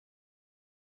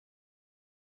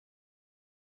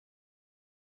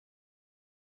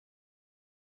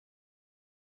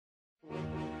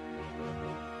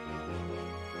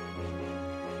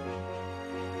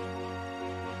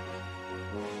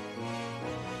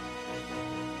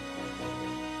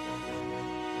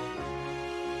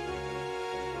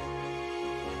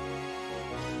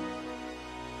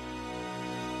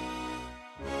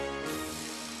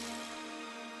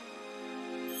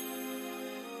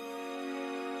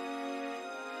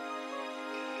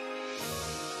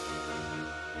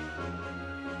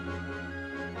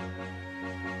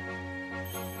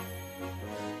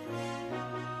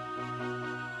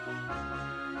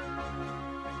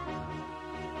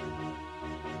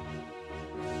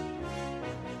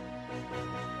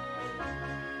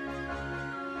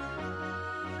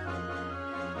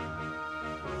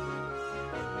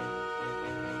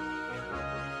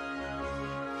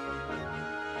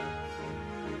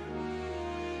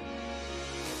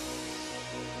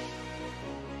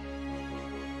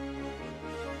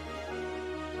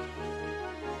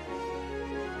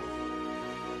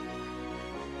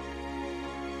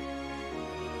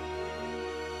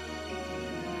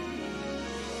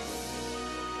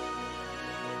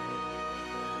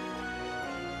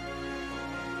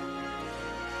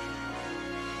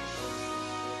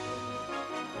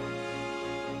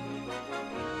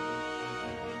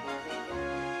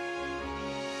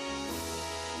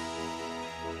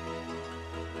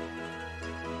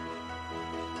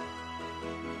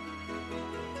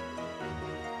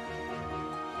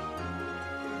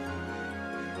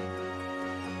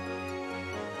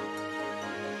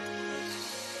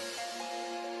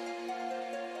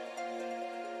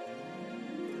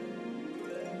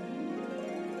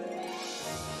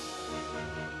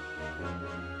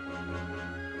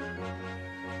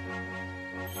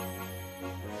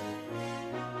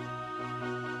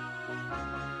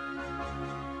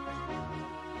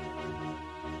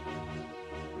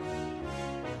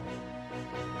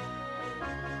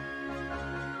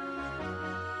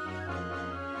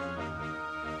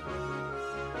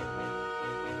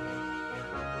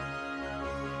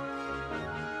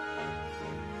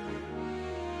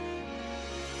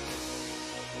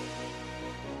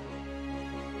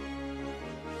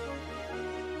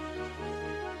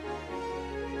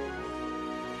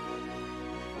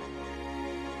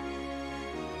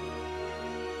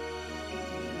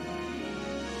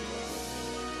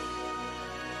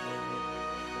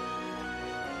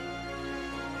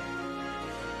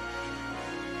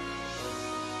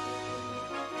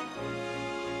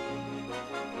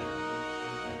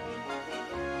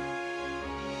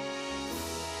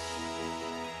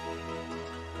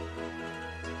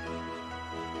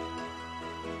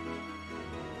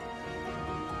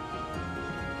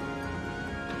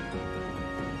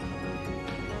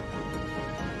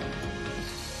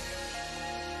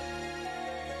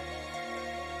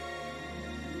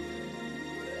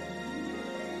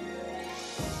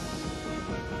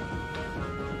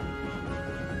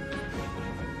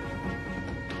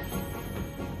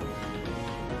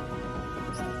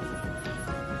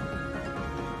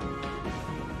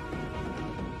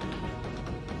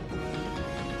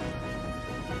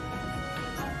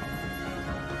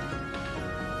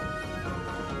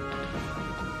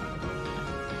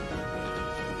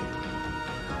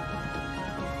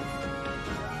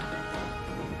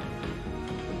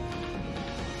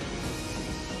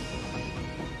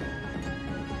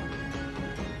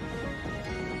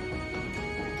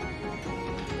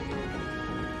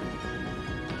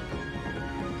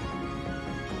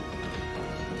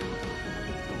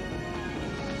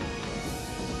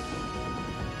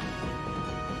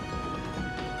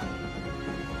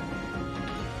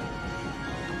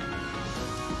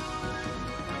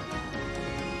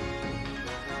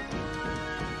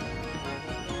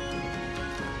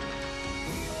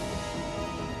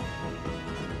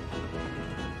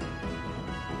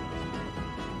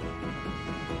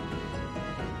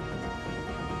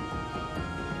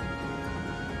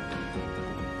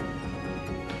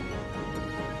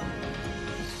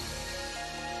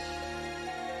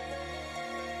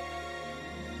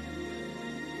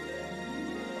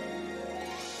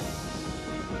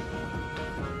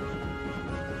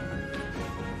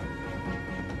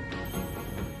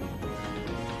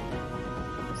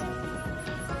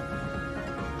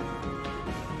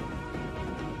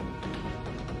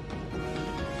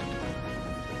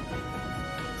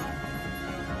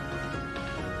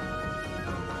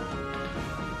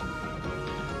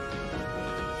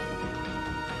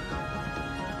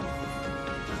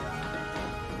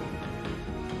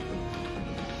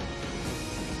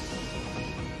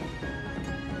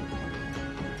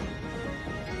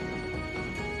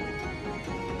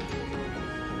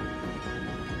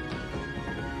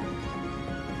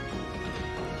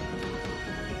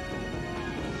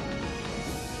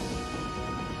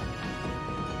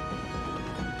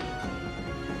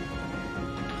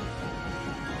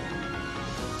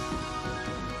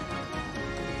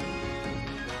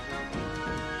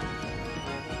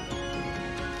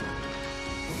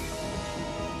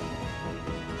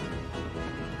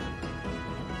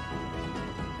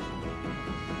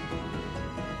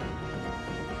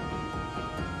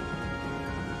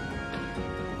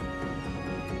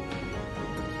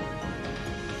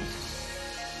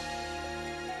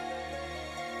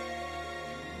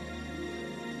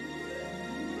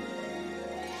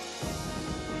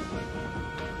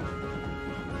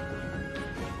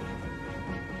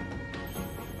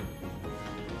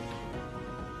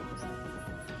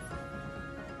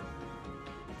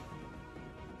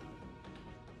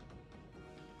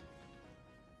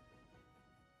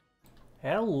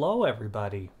Hello,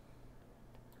 everybody.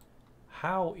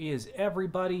 How is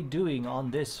everybody doing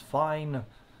on this fine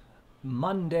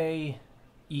Monday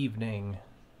evening?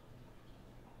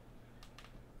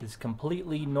 This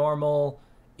completely normal,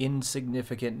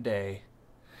 insignificant day.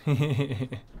 It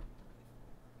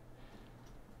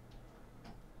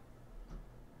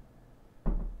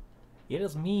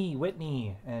is me,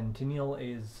 Whitney, and Tennille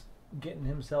is getting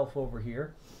himself over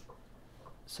here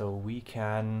so we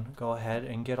can go ahead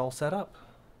and get all set up.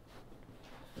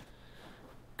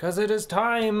 'Cause it is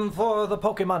time for the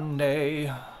Pokemon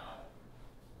Day.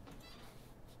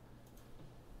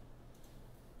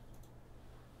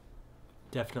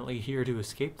 Definitely here to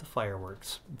escape the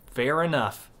fireworks. Fair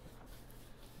enough.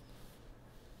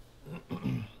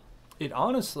 It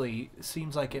honestly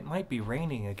seems like it might be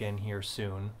raining again here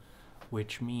soon,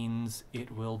 which means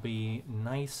it will be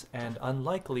nice and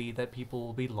unlikely that people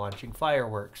will be launching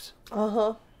fireworks.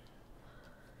 Uh-huh.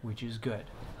 Which is good.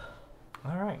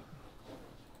 All right.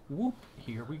 Whoop,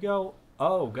 here we go.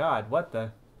 Oh God, what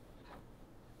the?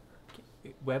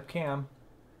 Webcam.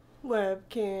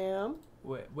 Webcam.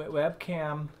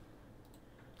 Webcam.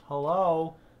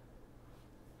 Hello?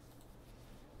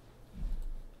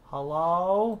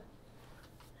 Hello?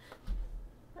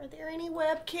 Are there any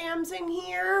webcams in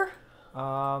here?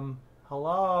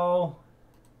 Hello?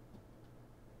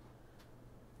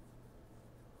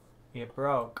 It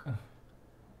broke.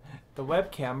 The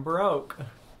webcam broke.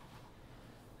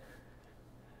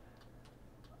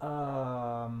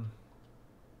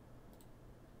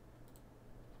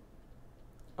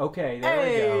 Okay, there we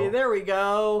go. Hey, there we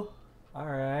go. All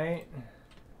right.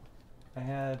 I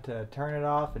had to turn it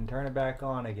off and turn it back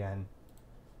on again.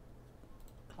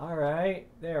 All right,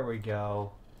 there we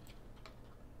go.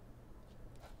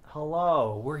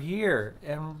 Hello, we're here,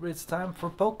 and it's time for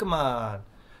Pokemon.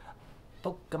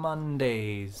 Pokemon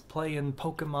Days, playing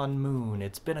Pokemon Moon.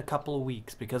 It's been a couple of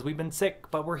weeks because we've been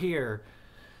sick, but we're here.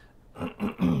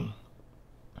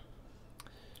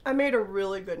 I made a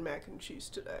really good mac and cheese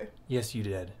today. Yes, you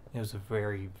did. It was a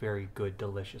very, very good,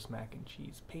 delicious mac and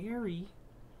cheese. Perry.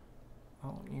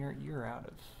 Oh, you're out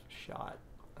of shot.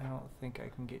 I don't think I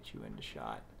can get you into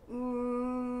shot.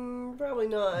 Probably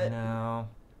not.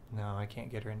 No, I can't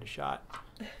get her into shot.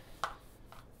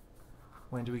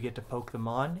 When do we get to poke them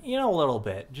on? You know, a little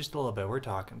bit. Just a little bit. We're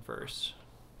talking first.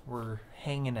 We're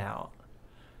hanging out.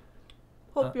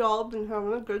 Hope y'all have been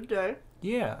having a good day.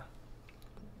 Yeah.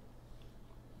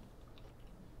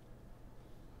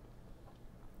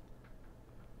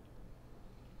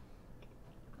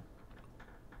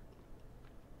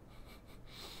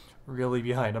 Really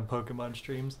behind on Pokemon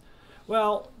streams.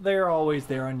 Well, they're always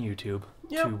there on YouTube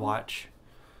to watch.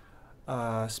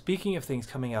 Speaking of things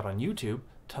coming out on YouTube,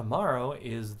 tomorrow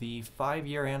is the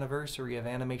 5-year anniversary of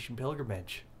Animation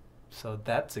Pilgrimage. So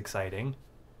that's exciting.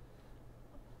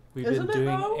 We've been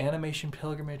doing Animation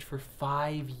Pilgrimage for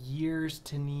 5 years,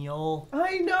 Tennille.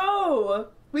 I know!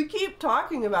 We keep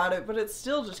talking about it, but it's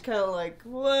still just kind of like,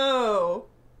 whoa.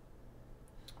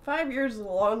 5 years is a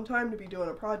long time to be doing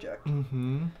a project.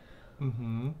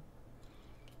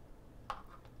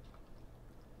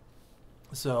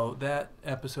 So that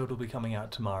episode will be coming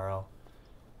out tomorrow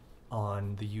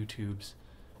on the YouTubes.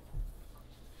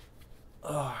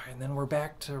 And then we're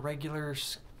back to regular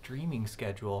streaming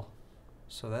schedule.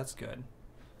 So that's good.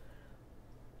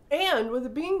 And with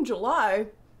it being July,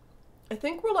 I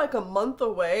think we're like a month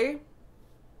away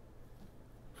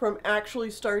from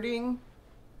actually starting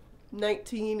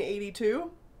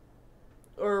 1982.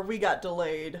 Or we got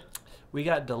delayed. We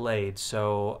got delayed,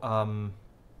 so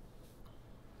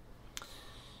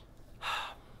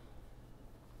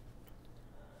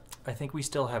I think we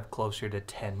still have closer to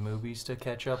 10 movies to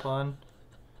catch up on.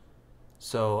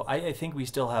 So I think we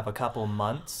still have a couple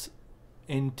months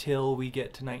until we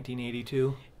get to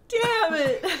 1982. Damn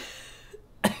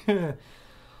it!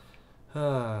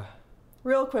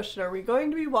 Real question, are we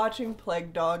going to be watching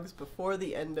Plague Dogs before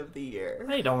the end of the year?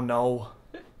 I don't know.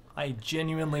 I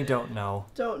genuinely don't know.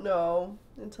 Don't know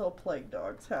until Plague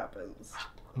Dogs happens.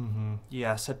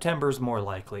 Yeah, September's more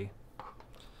likely.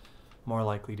 More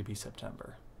likely to be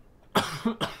September.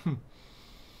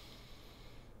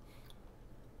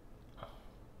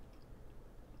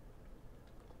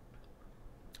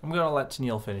 I'm going to let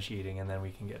Tennille finish eating and then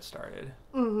we can get started.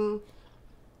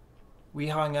 We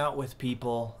hung out with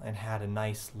people and had a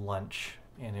nice lunch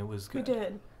and it was good. We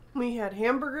did. We had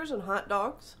hamburgers and hot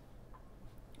dogs,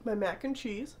 my mac and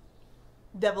cheese,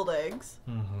 deviled eggs.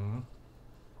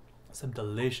 Some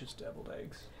delicious deviled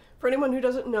eggs. For anyone who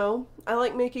doesn't know, I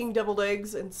like making deviled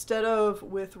eggs instead of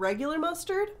with regular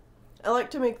mustard. I like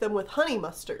to make them with honey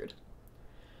mustard.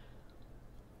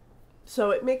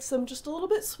 So it makes them just a little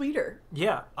bit sweeter.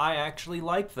 Yeah, I actually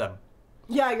like them.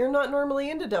 Yeah, you're not normally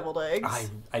into deviled eggs.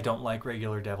 I don't like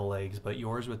regular deviled eggs, but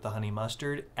yours with the honey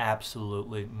mustard,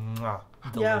 absolutely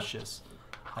delicious.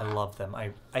 Yeah. I love them.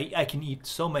 I can eat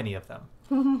so many of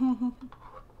them.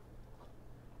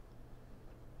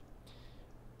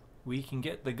 We can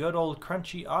get the good old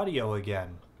crunchy audio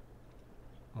again.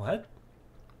 What?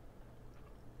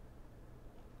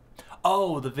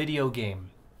 Oh, the video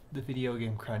game. The video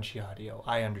game crunchy audio.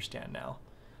 I understand now.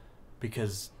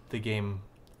 Because the game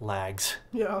lags.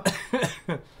 Yeah.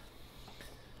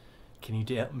 Can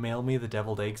you mail me the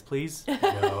deviled eggs, please?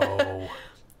 No.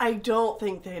 I don't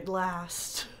think they'd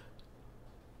last.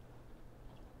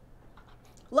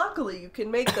 Luckily, you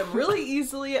can make them really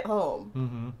easily at home.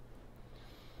 Mm-hmm.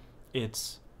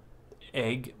 It's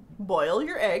egg. Boil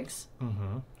your eggs.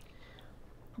 Mm-hmm.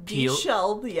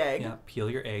 De-shell the egg. Yeah, peel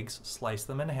your eggs, slice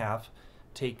them in half,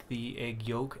 take the egg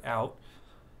yolk out,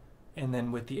 and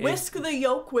then with the Whisk the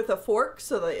yolk with a fork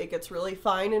so that it gets really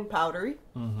fine and powdery.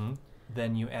 Mm-hmm.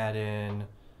 Then you add in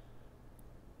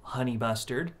honey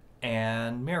mustard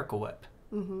and Miracle Whip.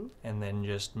 Mm-hmm. And then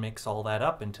just mix all that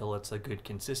up until it's a good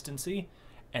consistency,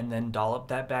 and then dollop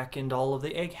that back into all of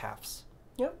the egg halves.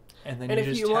 Yep. And then if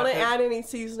just you want to add any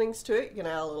seasonings to it, you can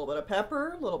add a little bit of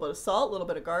pepper, a little bit of salt, a little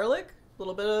bit of garlic, a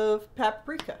little bit of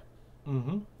paprika.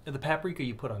 Mm-hmm. The paprika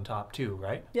you put on top too,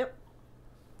 right? Yep.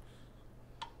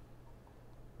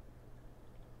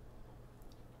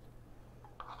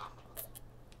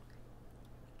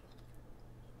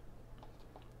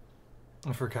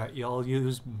 I forgot y'all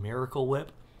use Miracle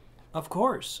Whip. Of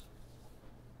course.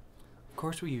 Of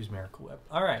course we use Miracle Whip.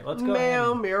 All right, let's go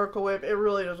ahead. Miracle Whip. It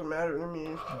really doesn't matter to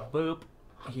me. Boop.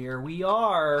 Here we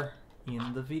are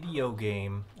in the video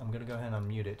game. I'm going to go ahead and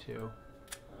unmute it too.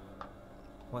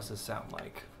 What's this sound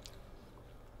like?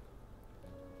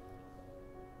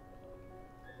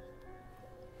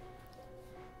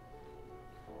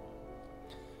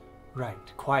 Right.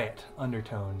 Quiet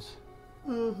undertones.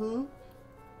 Mm-hmm.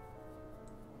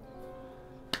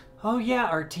 Oh yeah,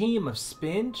 our team of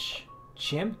Spinch,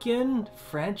 Chimpkin,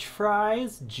 French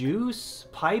fries, Juice,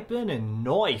 Pipin, and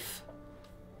Knife.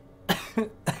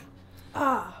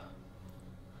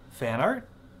 Fan art?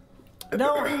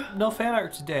 No fan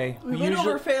art today. We went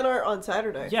over fan art on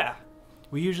Saturday. Yeah.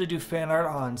 We usually do fan art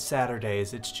on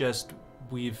Saturdays. It's just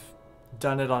we've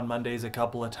done it on Mondays a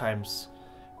couple of times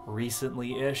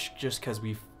recently-ish just because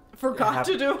we forgot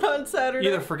to do it on Saturday.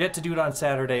 Either forget to do it on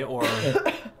Saturday or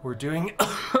we're doing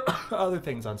other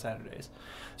things on Saturdays.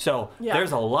 So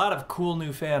there's a lot of cool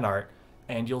new fan art,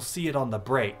 and you'll see it on the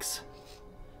breaks.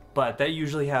 But that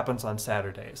usually happens on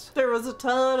Saturdays. There was a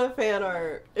ton of fan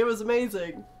art. It was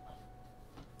amazing.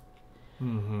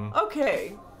 Mm-hmm.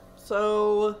 Okay,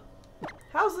 so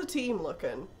how's the team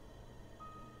looking?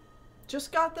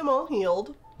 Just got them all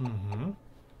healed. Mm-hmm.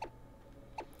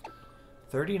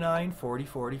 39, 40,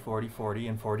 40, 40, 40,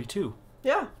 and 42.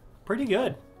 Yeah. Pretty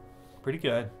good. Pretty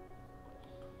good.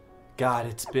 God,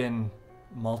 it's been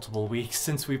multiple weeks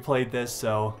since we played this,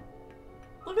 so...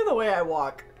 Look at the way I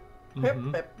walk.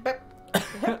 Mm-hmm.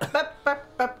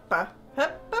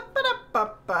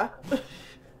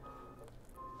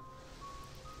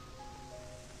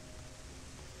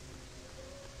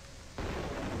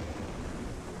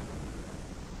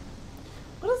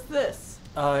 What is this?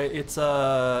 It's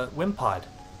a Wimpod.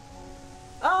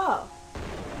 Oh.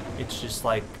 It's just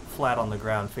like flat on the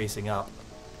ground facing up.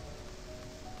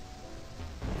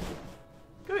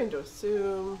 Going to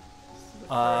assume.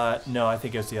 No, I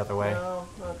think it was the other way. No,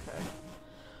 okay.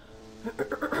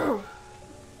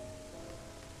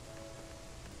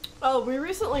 Oh, we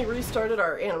recently restarted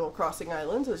our Animal Crossing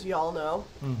islands, as y'all know.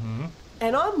 Mm-hmm.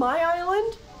 And on my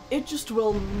island, it just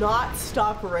will not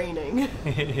stop raining.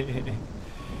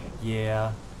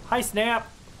 Yeah. Hi, Snap!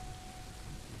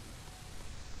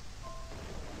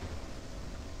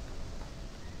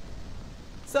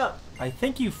 So, I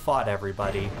think you fought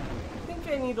everybody. I think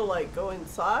I need to, like, go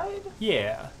inside?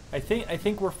 Yeah. I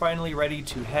think we're finally ready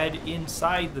to head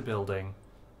inside the building.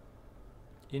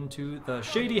 Into the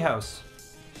Shady House.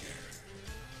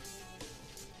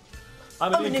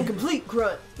 I'm an incomplete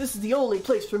grunt. This is the only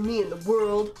place for me in the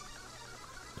world.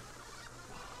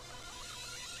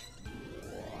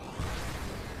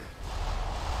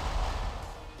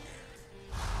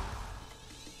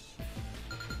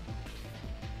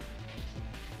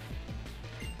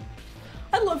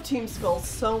 I love Team Skull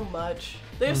so much.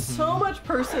 They have so much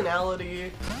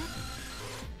personality.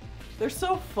 They're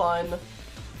so fun.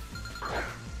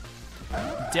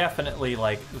 Definitely,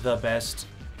 like, the best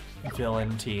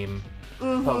villain team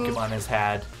Pokemon has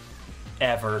had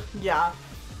ever. Yeah.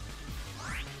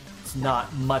 it's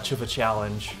not much of a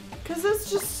challenge. Because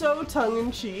it's just so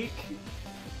tongue-in-cheek.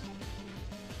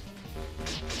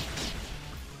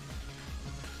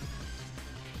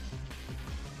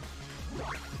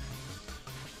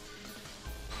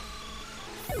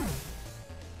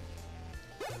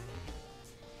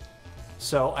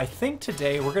 So I think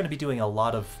today we're going to be doing a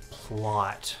lot of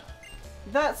plot.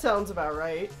 That sounds about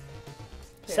right.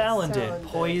 Okay, Salandit,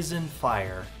 poison,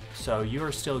 fire. So you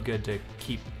are still good to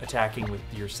keep attacking with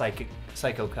your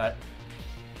psycho cut.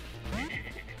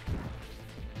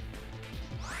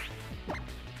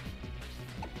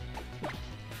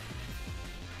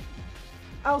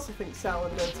 I also think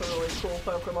Salandit's a really cool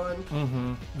Pokemon.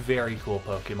 Mm-hmm. Very cool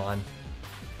Pokemon.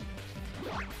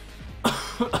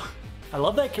 I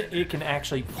love that it can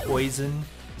actually poison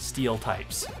steel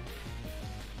types.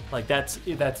 Like that's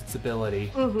its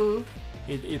ability. Mm-hmm.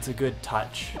 It's a good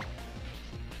touch.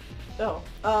 Oh,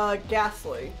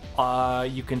 Ghastly.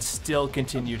 You can still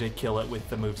continue to kill it with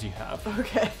the moves you have.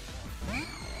 Okay.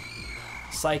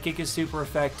 Psychic is super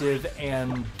effective,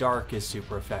 and Dark is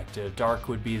super effective. Dark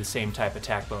would be the same type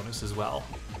attack bonus as well.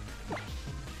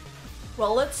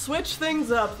 Well, let's switch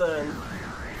things up then.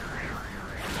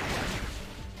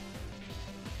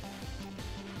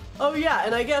 Oh yeah,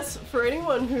 and I guess for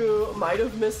anyone who might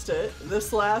have missed it,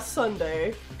 this last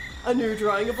Sunday, a new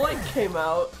Drawing a Blank came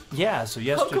out. Yeah, so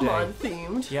yesterday. Pokemon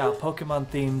themed. Yeah,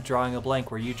 Pokemon themed Drawing a Blank,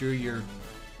 where you drew your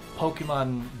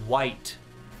Pokemon White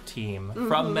team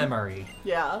from memory.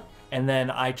 Yeah. And then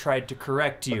I tried to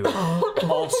correct you,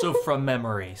 also from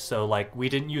memory. So, like, we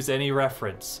didn't use any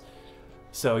reference.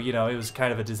 So, you know, it was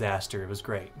kind of a disaster. It was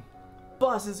great.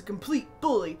 Boss is a complete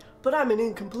bully, but I'm an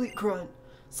incomplete grunt.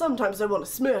 Sometimes I want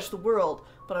to smash the world,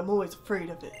 but I'm always afraid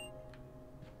of it.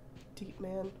 Deep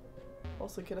man.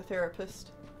 Also get a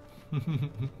therapist.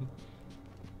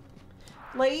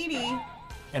 Lady.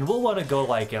 And we'll want to go,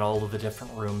 like, in all of the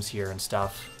different rooms here and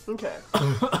stuff. Okay.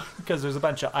 Because there's a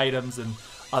bunch of items and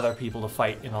other people to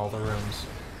fight in all the rooms.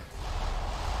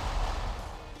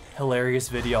 Hilarious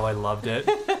video, I loved it.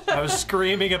 I was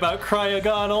screaming about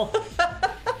Cryogonal.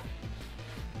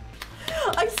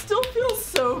 I still feel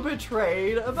so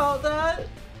betrayed about that.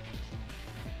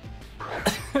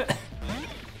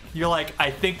 You're like,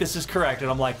 I think this is correct,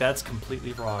 and I'm like, that's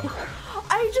completely wrong.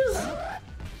 I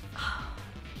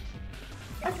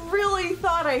really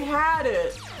thought I had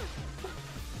it.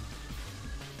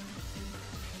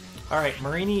 Alright,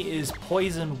 Marini is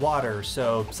poison water,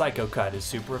 so Psycho Cut is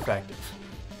super effective.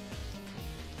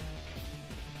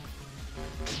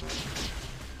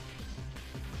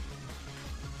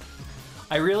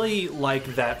 I really like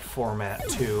that format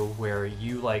too, where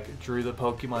you like drew the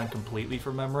Pokemon completely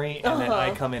from memory, and then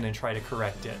I come in and try to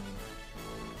correct it.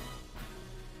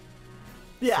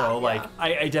 Yeah. So like,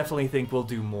 I definitely think we'll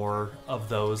do more of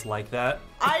those like that.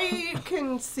 I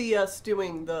can see us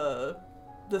doing the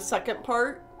second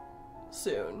part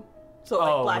soon. So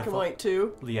like Black and White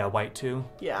 2. Yeah, White 2.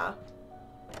 Yeah.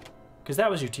 Because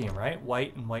that was your team, right?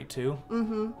 White and White 2?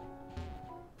 Mm-hmm.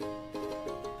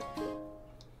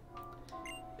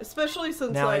 Especially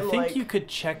since now, I'm I think like... you could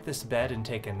check this bed and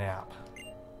take a nap.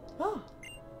 Oh,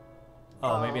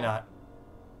 maybe not.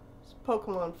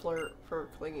 Pokemon flirt for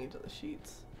clinging to the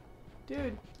sheets.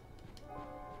 Dude.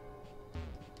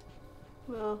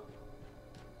 Well.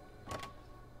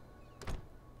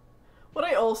 What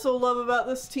I also love about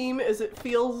this team is it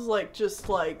feels like just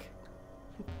like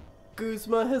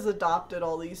Guzma has adopted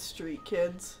all these street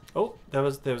kids. Oh, there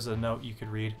was a note you could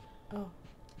read. Oh.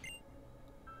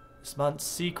 This month's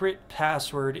secret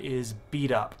password is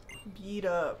beat up. Beat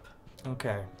up.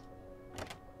 Okay.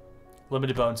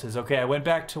 Limited Bone says, okay, I went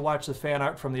back to watch the fan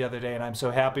art from the other day, and I'm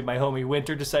so happy my homie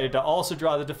Winter decided to also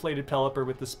draw the deflated Pelipper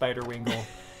with the spider wingle.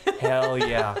 Hell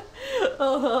yeah.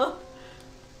 Uh-huh.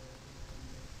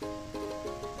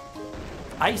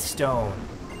 Ice Stone.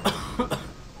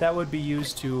 That would be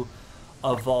used to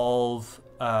evolve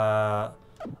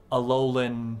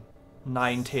Alolan,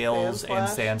 Ninetales, and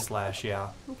Sandslash, yeah.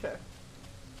 Okay.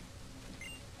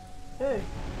 Hey.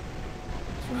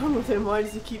 What's wrong with him? Why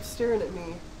does he keep staring at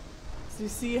me? Does he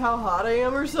see how hot I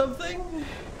am or something?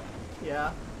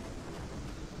 Yeah.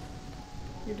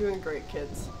 You're doing great,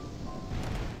 kids.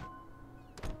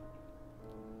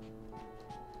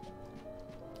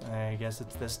 I guess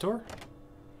it's this door.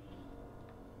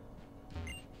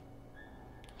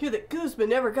 Hear that Guzman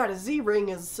never got a Z-ring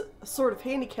is a sort of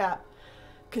handicap,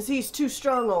 'cause he's too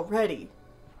strong already.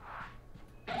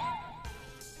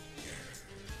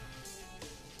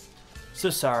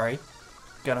 So sorry.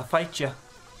 Gonna fight ya.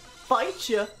 Fight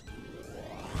ya?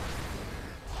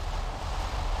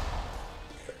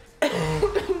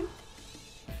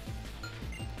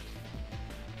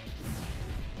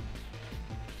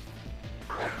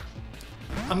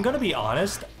 I'm gonna be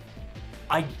honest,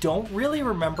 I don't really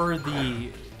remember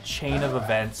the chain of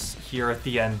events here at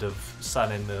the end of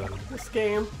Sun and Moon. This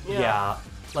game? Yeah.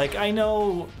 Like, I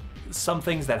know some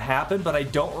things that happen, but I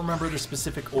don't remember the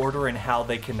specific order and how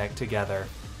they connect together.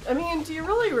 I mean, do you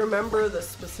really remember the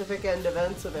specific end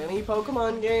events of any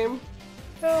Pokemon game?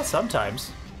 Well,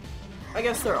 sometimes. I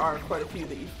guess there are quite a few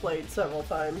that you've played several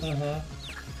times. Mm-hmm.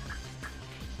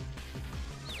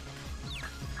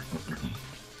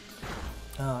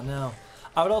 Oh, no.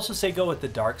 I would also say go with the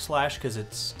Dark Slash, because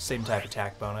it's same type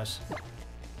attack bonus.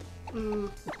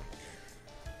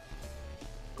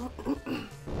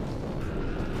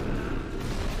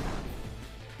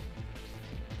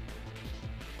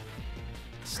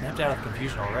 Snapped out of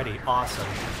confusion already. Awesome.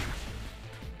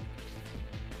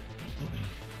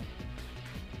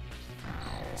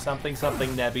 Something something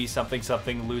Nebby, something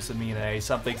something Lucamine,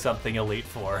 something something Elite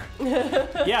Four.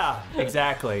 Yeah,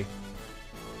 exactly.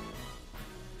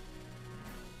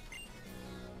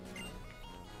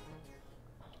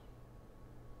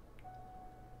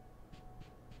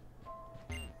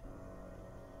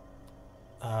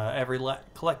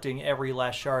 Collecting every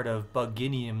last shard of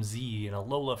Buginium Z and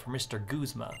Alola for Mr.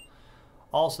 Guzma.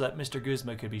 Also that Mr.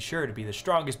 Guzma could be sure to be the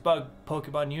strongest bug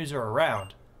Pokemon user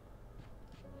around.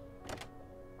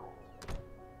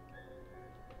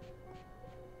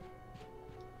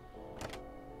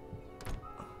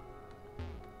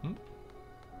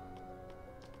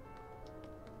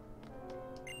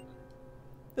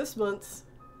 This month's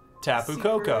Tapu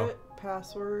Koko. secret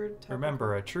password.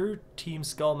 Remember, a true Team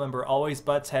Skull member always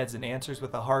butts heads and answers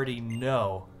with a hearty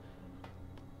no.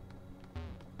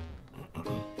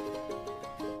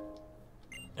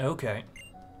 Okay.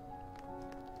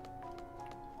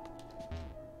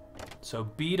 So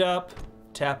beat up,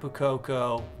 Tapu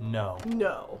Koko, no.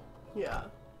 No. Yeah.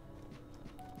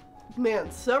 Man,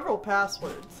 several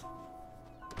passwords.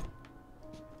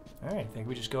 Alright, I think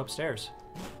we just go upstairs.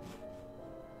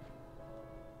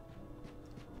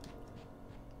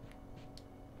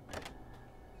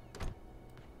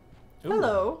 Ooh,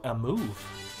 Hello. A move.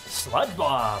 Sludge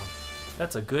Bomb!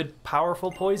 That's a good,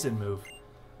 powerful poison move.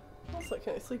 Also,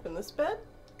 can I sleep in this bed?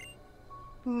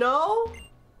 No?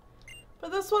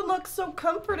 But this one looks so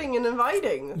comforting and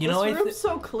inviting. You know, this room's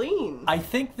so clean. I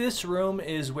think this room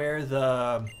is where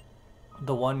the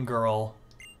one girl,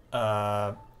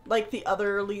 like the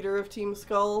other leader of Team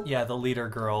Skull? yeah, the leader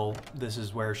girl, this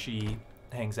is where she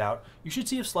hangs out. You should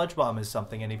see if Sludge Bomb is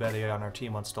something anybody on our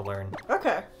team wants to learn.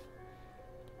 Okay.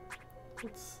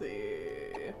 Let's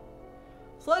see.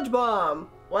 Sludge Bomb.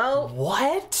 Well.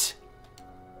 What?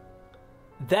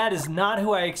 That is not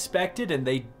who I expected, and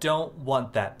they don't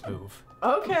want that move.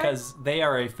 Okay. Because they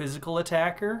are a physical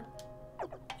attacker.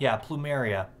 Yeah,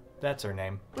 Plumeria. That's her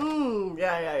name.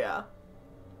 Yeah.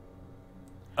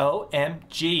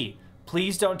 OMG.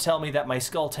 Please don't tell me that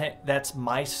that's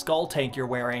my skull tank you're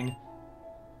wearing.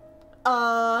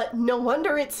 No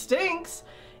wonder it stinks.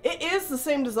 It is the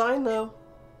same design, though.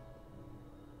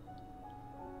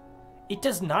 It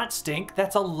does not stink.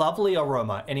 That's a lovely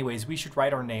aroma. Anyways, we should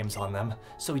write our names on them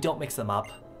so we don't mix them up.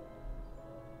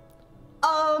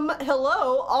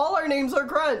 Hello? All our names are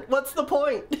Grunt. What's the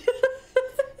point?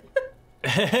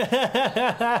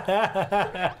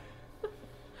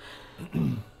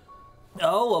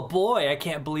 Oh, a boy. I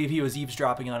can't believe he was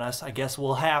eavesdropping on us. I guess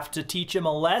we'll have to teach him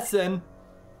a lesson.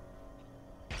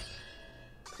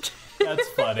 That's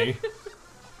funny.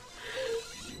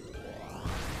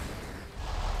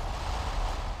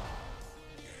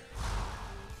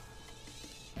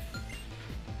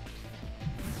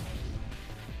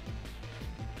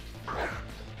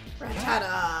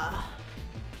 Rattata.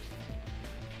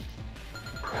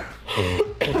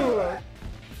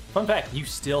 Fun fact, you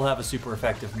still have a super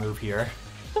effective move here.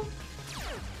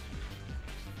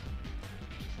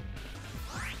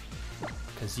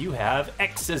 Because you have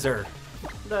X-Scissor.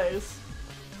 Nice.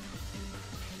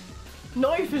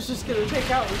 Knife is just gonna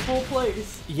take out in full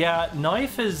place. Yeah,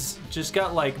 Knife has just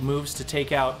got like moves to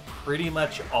take out pretty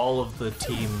much all of the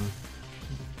Team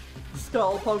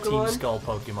Skull Pokemon. Team Skull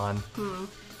Pokemon.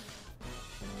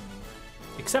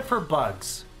 Except for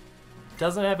Bugs.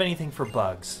 Doesn't have anything for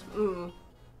Bugs.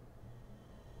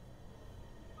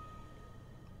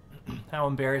 How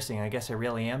embarrassing. I guess I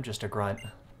really am just a grunt.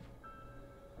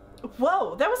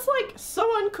 Whoa, that was like so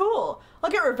uncool. I'll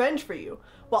get revenge for you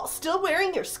while still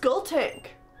wearing your skull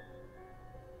tank.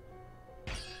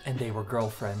 And they were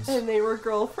girlfriends. And they were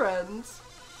girlfriends.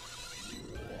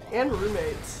 And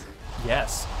roommates.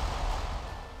 Yes.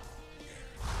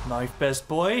 Knife best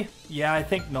boy? Yeah, I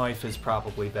think Knife is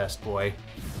probably best boy.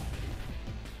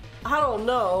 I don't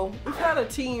know. We've had a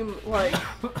team, like,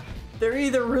 They're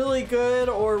either really good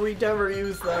or we never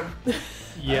use them.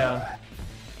 Yeah.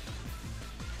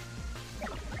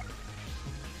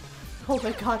 Oh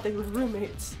my god, they were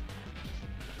roommates.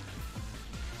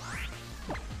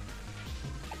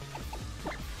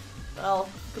 Well,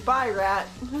 goodbye, rat.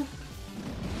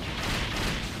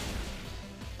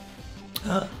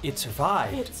 It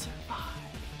survived. It survived.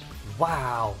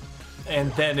 Wow.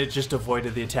 And then it just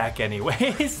avoided the attack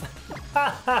anyways.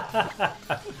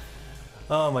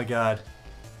 Oh my god.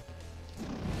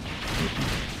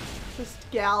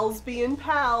 Just gals being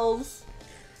pals.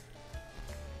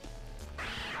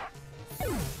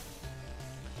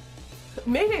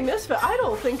 Mayday Misfit, I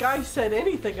don't think I said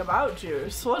anything about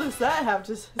Juice. What does that have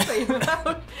to say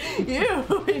about you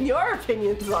and your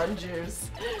opinions on Juice?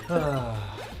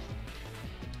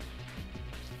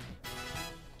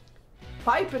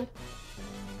 Piping.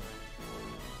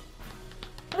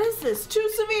 What is this? Too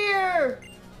severe!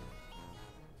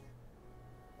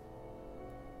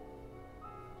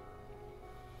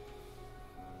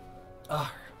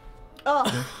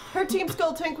 Ugh, her Team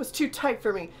Skull tank was too tight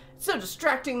for me. It's so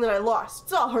distracting that I lost.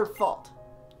 It's all her fault.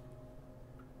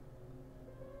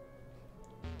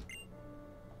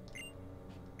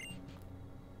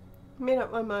 Made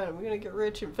up my mind. I'm gonna get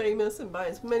rich and famous and buy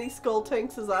as many skull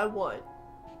tanks as I want.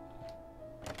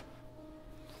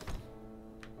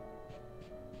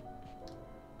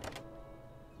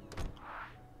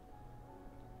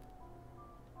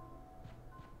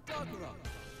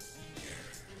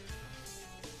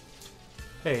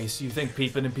 Hey, so you think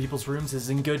peeping in people's rooms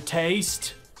is in good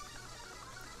taste?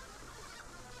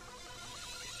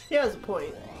 He has a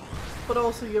point. But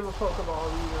also you have a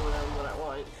Pokeball in your room that I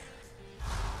want.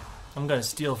 I'm gonna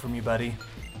steal from you, buddy.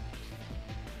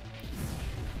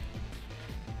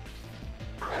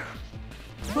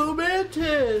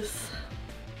 Momentous!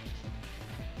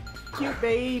 Cute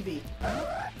baby.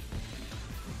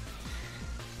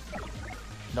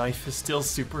 Knife is still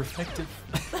super effective.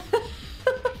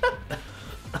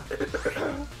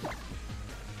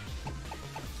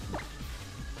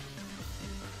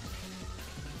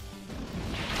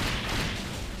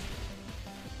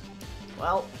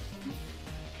 Well.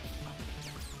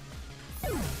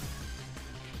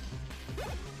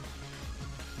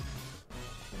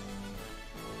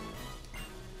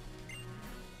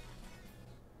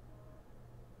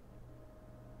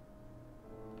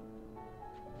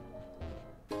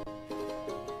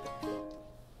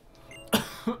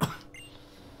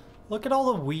 Look at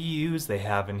all the Wii U's they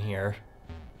have in here.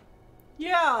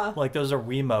 Yeah. Like those are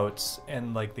Wiimotes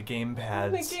and like the game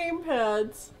pads. The game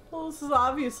pads. Well, this is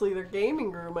obviously their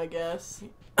gaming room, I guess.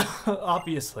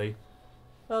 Obviously.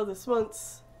 Oh, this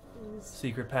one's...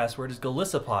 Secret password is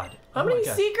Galissapod. How many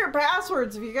secret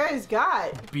passwords have you guys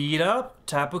got? Beat up,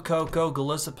 Tapu Koko,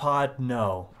 Galissapod,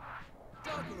 no.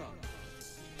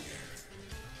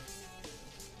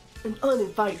 An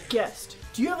uninvited guest.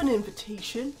 Do you have an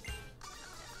invitation?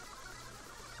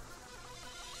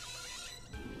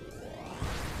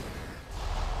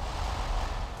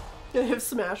 They have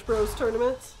Smash Bros.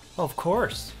 Tournaments? Of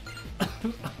course.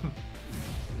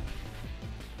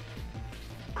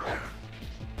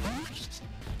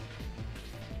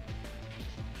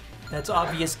 That's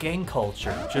obvious gang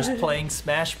culture. Just playing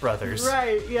Smash Brothers.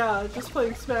 Right, yeah, just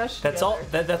playing Smash That's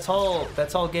together. all.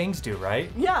 That's all gangs do, right?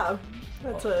 Yeah,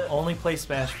 that's it. Only play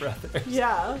Smash Brothers.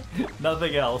 Yeah.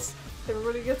 Nothing else.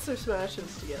 Everybody gets their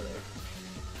Smashes together.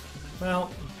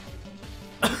 Well,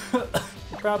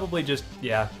 probably just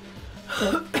yeah.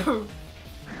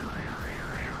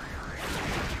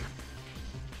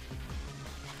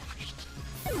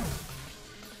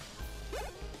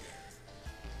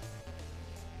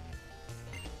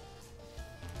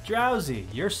 Drowsy,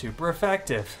 you're super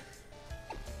effective.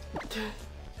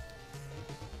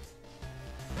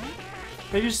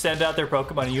 They just send out their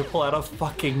Pokemon and you pull out a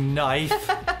fucking knife.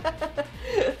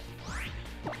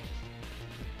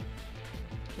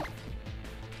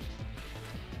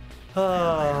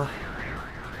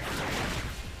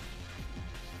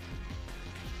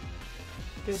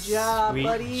 Good job, Sweet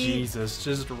buddy. Jesus,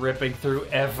 just ripping through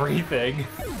everything.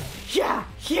 Yeah,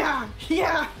 yeah,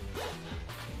 yeah.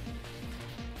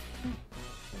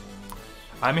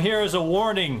 I'm here as a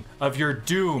warning of your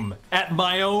doom at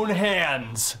my own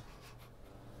hands.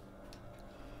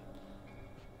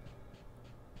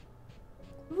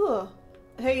 Ugh.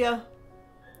 Hey,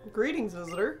 greetings,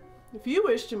 visitor. If you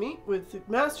wish to meet with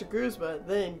Master Guzma,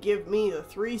 then give me the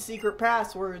 3 secret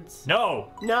passwords.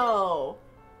 No! No.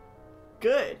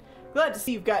 Good. Glad to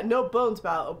see you've got no bones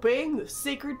about obeying the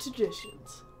sacred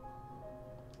traditions.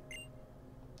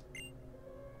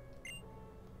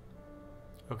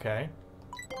 Okay.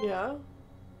 Yeah.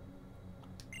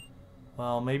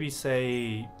 Well, maybe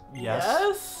say yes.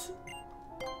 Yes?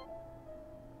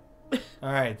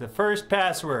 Alright, the first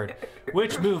password.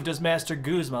 Which move does Master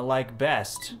Guzma like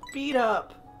best? Beat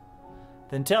up.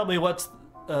 Then tell me what's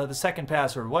the second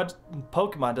password. What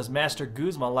Pokemon does Master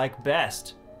Guzma like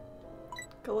best?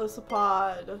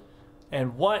 Galissapod.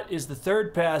 And what is the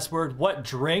third password? What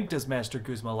drink does Master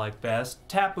Guzma like best?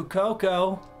 Tapu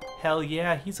Koko. Hell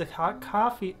yeah, he's a hot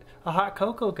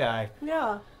cocoa guy.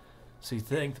 Yeah. So you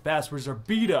think the passwords are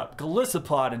Beat Up,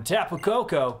 Galissapod, and Tapu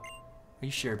Koko? Are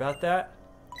you sure about that?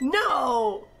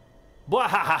 No!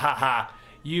 Wahahaha!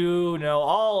 You know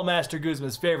all Master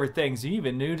Guzma's favorite things. You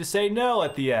even knew to say no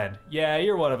at the end. Yeah,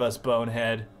 you're one of us,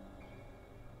 bonehead.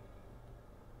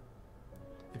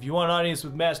 If you want an audience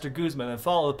with Master Guzma, then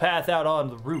follow the path out on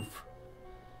the roof.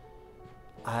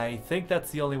 I think that's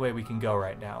the only way we can go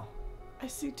right now. I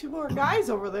see 2 more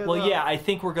guys over there, Well, though. yeah, I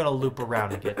think we're gonna loop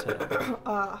around and get to them.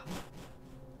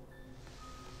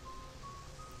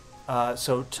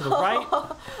 So to the right...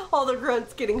 All the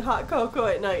grunts getting hot cocoa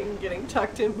at night and getting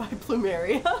tucked in by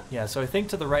Plumeria. Yeah, so I think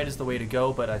to the right is the way to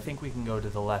go, but I think we can go to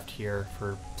the left here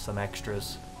for some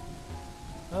extras.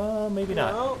 Maybe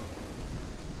not. No.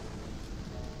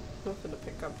 Nothing to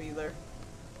pick up either.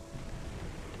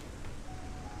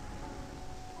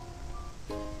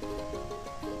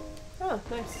 Oh,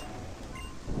 nice.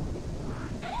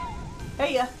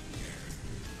 Hey ya.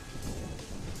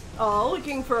 Oh,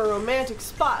 looking for a romantic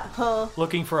spot, huh?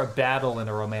 Looking for a battle in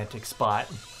a romantic spot.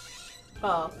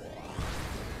 Oh.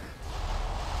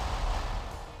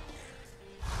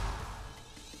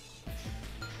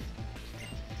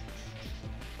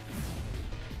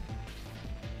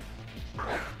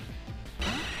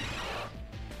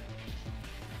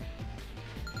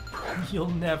 You'll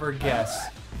never guess.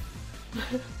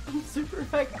 I'm super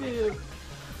effective.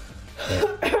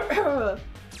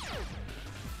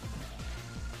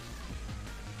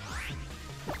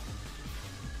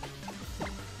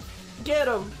 Get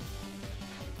him.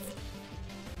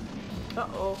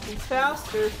 Uh-oh, he's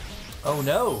faster. Oh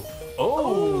no!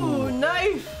 Oh! Ooh,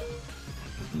 knife!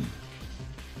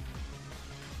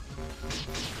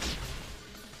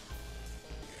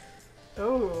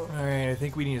 Oh. Alright, I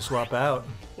think we need to swap out.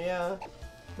 Yeah.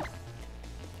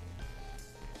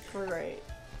 Alright.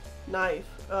 Knife.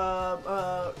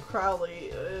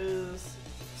 Crowley is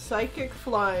psychic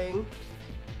flying.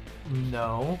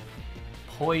 No.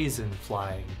 Poison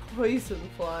flying. Poison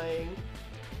flying.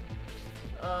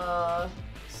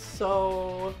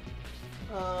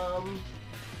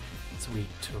 It's weak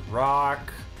to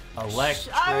rock,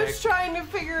 electric. I was trying to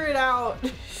figure it out.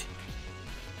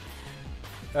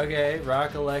 Okay,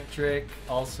 rock, electric,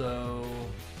 also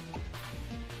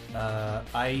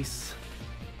ice.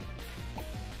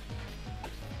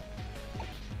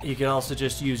 You can also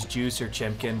just use Juice or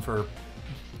Chimkin for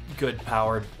good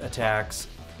powered attacks.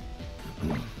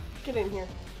 Get in here.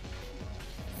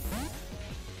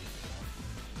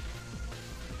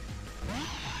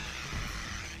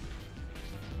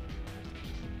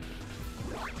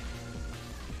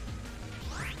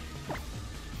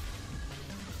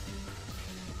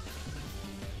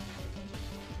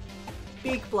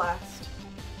 Beak blast.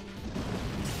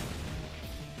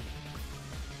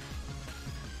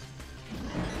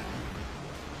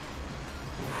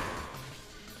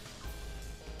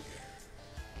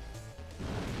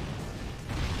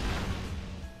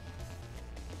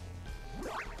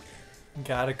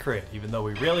 Got a crit, even though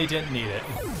we really didn't need it.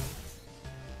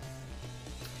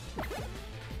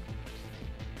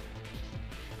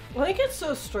 I think it's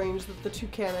so strange that the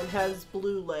toucan has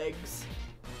blue legs.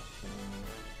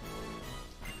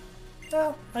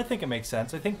 Well, I think it makes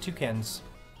sense. I think toucans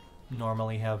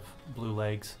normally have blue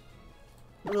legs.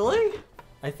 Really?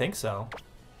 I think so.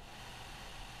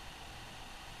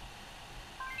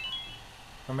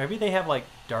 Or maybe they have like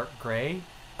dark gray?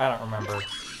 I don't remember.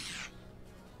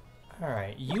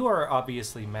 Alright, you are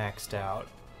obviously maxed out.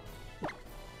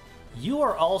 You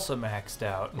are also maxed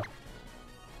out.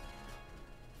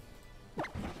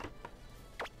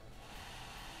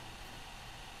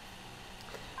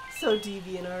 So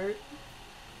DeviantArt.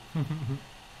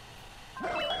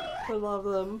 I love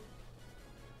them.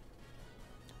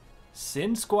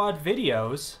 Sin Squad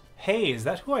videos? Hey, is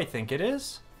that who I think it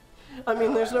is? I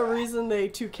mean, there's no reason they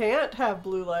too can't have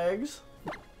blue legs.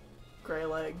 Gray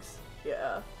legs.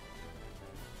 Yeah.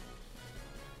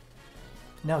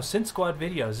 No, Sin Squad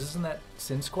videos. Isn't that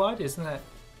Sin Squad? Isn't that...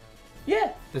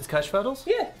 Yeah. That's Kushfuddles?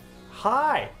 Yeah.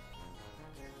 Hi!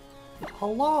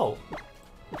 Hello!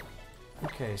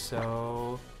 Okay,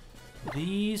 so...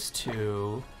 These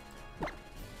two...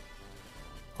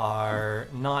 are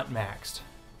not maxed.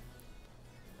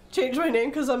 Change my name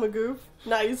because I'm a goof.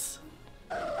 Nice.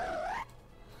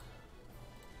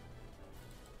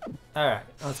 Alright,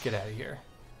 let's get out of here.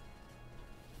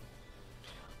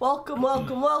 Welcome,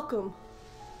 welcome, welcome.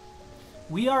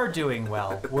 We are doing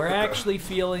well. We're actually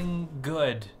feeling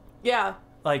good. Yeah.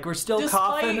 Like, we're still Despite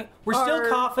coughing. We're still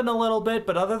coughing a little bit,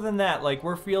 but other than that, like,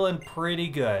 we're feeling pretty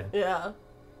good. Yeah.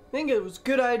 I think it was a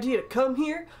good idea to come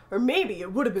here, or maybe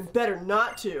it would have been better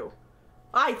not to.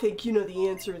 I think you know the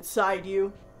answer inside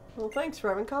you. Well, thanks for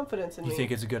having confidence in me. You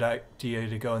think it's a good idea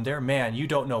to go in there? Man, you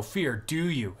don't know fear, do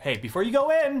you? Hey, before you go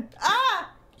in,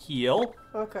 heal.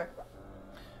 Okay.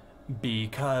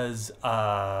 Because,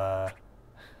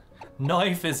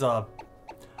 Knife is a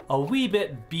wee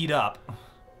bit beat up.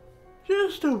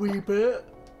 Just a wee bit.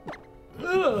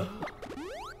 Ugh.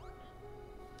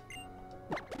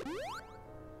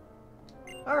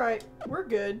 Alright, we're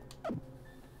good.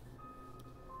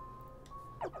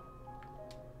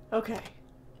 Okay.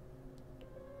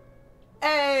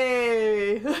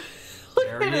 Hey! Look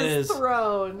There at he his is.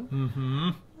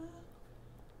 throne.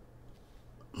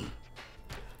 Mm-hmm.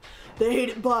 The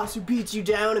hated boss who beats you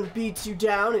down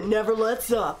and never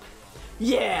lets up.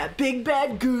 Yeah, Big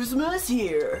Bad Guzma's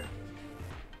here.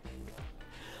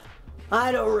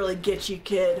 I don't really get you,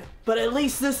 kid, but at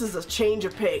least this is a change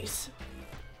of pace.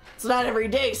 It's not every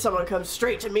day someone comes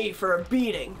straight to me for a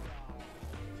beating.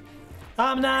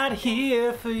 I'm not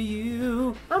here for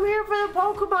you. I'm here for the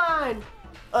Pokemon.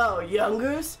 Oh,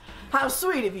 youngers, how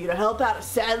sweet of you to help out a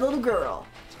sad little girl.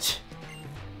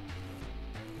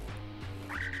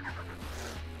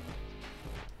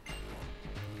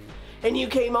 And you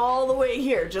came all the way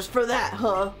here just for that,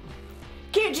 huh?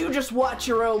 Can't you just watch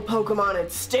your own Pokemon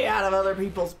and stay out of other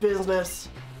people's business?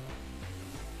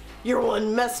 You're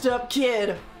one messed up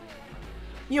kid.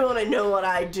 You wanna know what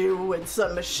I do when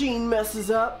some machine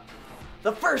messes up?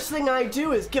 The first thing I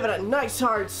do is give it a nice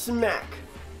hard smack.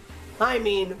 I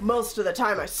mean, most of the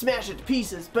time I smash it to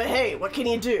pieces, but hey, what can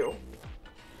you do?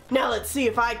 Now let's see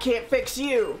if I can't fix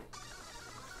you.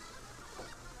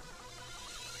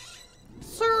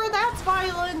 Sir, that's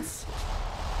violence.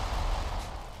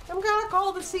 I'm gonna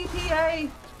call the CPA.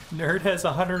 Nerd has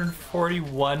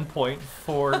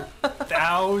 141.4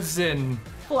 thousand.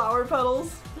 Flower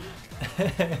petals.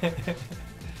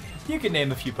 You can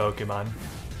name a few Pokemon.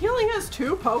 He only has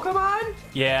 2 Pokemon?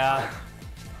 Yeah.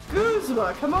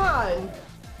 Guzma, come on.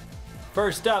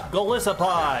 First up,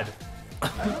 Golisopod.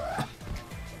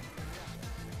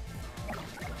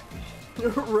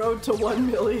 Road to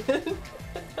 1 million.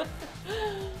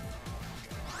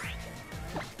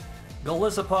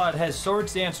 Golisopod has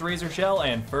Swords Dance, Razor Shell,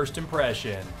 and First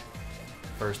Impression.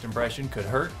 First Impression could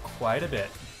hurt quite a bit.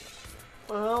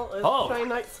 Well, let's try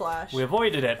Night Slash. We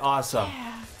avoided it. Awesome.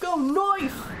 Yeah. Go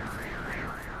knife!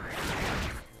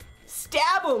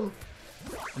 Stab him!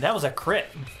 That was a crit.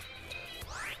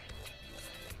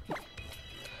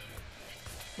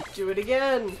 Do it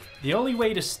again. The only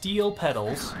way to steal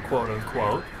petals, quote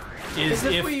unquote, is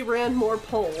if we ran more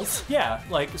polls. Yeah,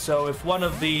 like, so if one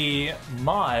of the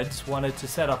mods wanted to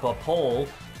set up a poll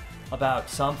about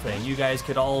something, you guys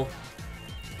could all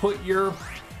put your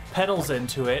petals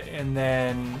into it, and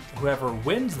then whoever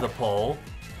wins the poll,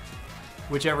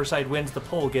 whichever side wins the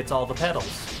poll gets all the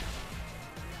petals.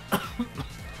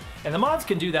 And the mods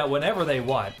can do that whenever they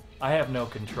want. I have no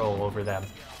control over them.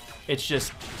 It's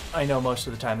just, I know most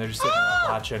of the time they're just sitting there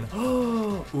watching.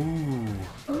 Ooh.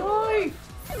 Knife!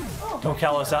 Don't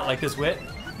call us out like this, Wit.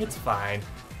 It's fine.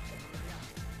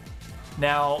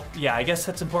 Now, yeah, I guess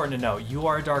that's important to know. You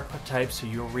are a dark type, so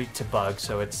you're weak to bugs,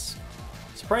 so it's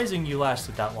surprising you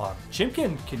lasted that long.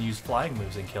 Chimkin can use flying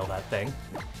moves and kill that thing.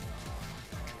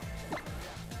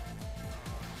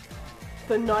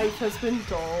 The knife has been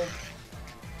dulled.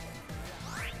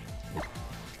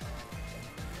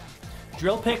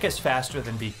 Drill Pick is faster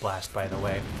than Beak Blast, by the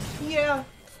way. Yeah.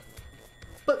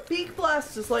 But Beak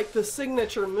Blast is like the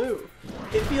signature move.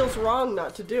 It feels wrong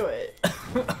not to do it.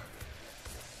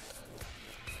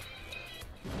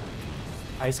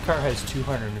 Icecar has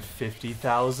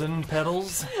 250,000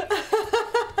 petals.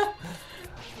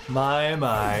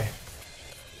 My.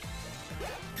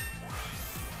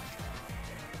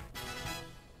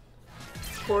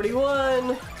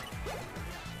 41.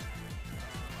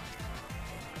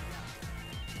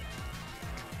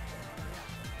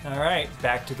 Alright,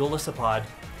 back to Golisopod.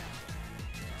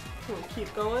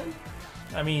 Keep going.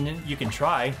 I mean, you can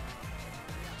try.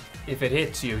 If it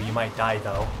hits you, you might die,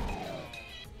 though.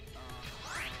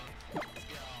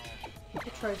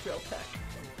 I'll try Drill Tech.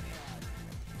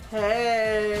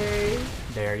 Hey!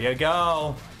 There you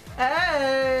go.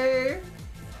 Hey!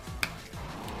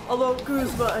 Although,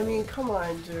 Guzma, I mean, come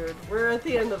on, dude. We're at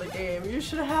the end of the game. You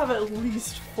should have at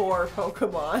least 4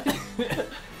 Pokemon.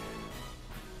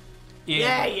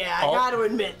 Yeah, I gotta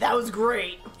admit, that was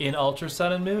great. In Ultra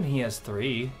Sun and Moon, he has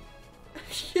 3.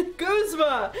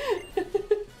 Guzma!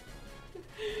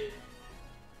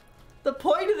 The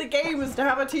point of the game is to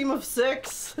have a team of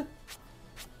 6.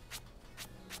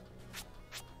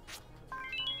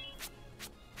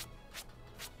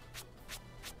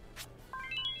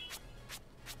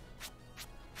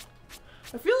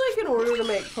 I feel like in order to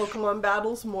make Pokemon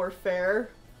battles more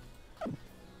fair,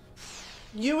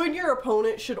 you and your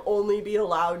opponent should only be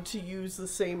allowed to use the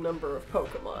same number of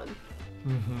Pokemon.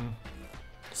 Mm-hmm.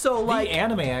 So, like... The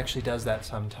anime actually does that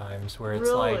sometimes, where it's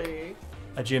really? like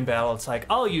a gym battle, it's like,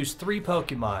 I'll use 3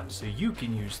 Pokemon, so you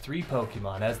can use 3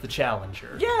 Pokemon as the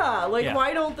challenger. Yeah, like,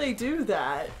 why don't they do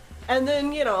that? And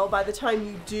then, you know, by the time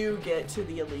you do get to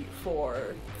the Elite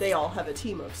Four, they all have a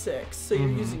team of 6, so you're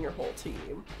using your whole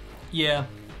team. Yeah.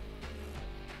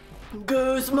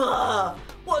 Guzma!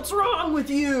 What's wrong with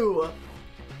you?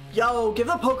 Yo, give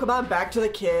the Pokemon back to the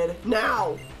kid,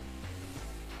 now!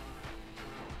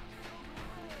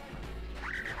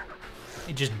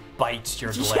 It just bites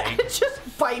your leg. Yeah, it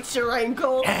just bites your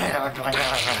ankle. Ah!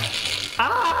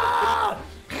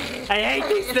 I hate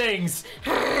these things!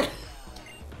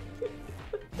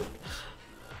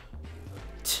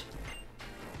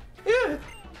 Yeah.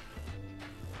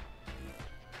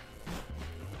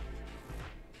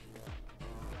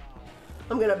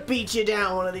 I'm gonna beat you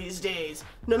down one of these days.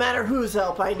 No matter whose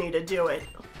help I need to do it.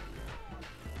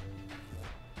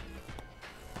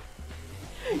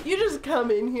 You just come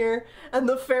in here, and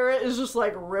the ferret is just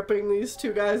like ripping these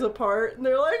 2 guys apart, and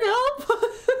they're like, help!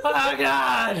 Oh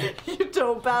god! You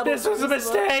don't battle. This was a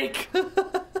mistake!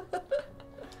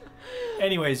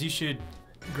 Anyways, you should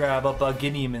grab up a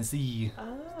Guineum and see.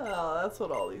 Oh, that's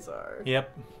what all these are.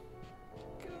 Yep.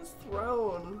 Look at his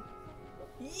throne.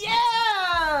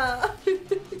 Yeah!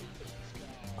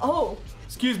 Oh.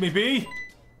 Excuse me, B.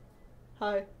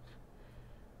 Hi.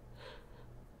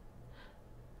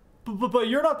 But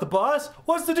you're not the boss.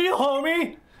 What's the deal,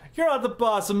 homie? You're not the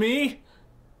boss of me.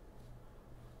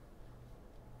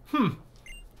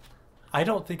 I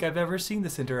don't think I've ever seen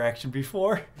this interaction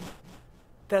before.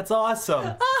 That's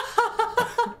awesome.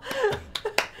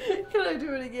 Can I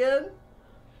do it again?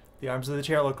 The arms of the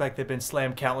chair look like they've been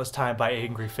slammed countless times by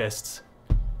angry fists.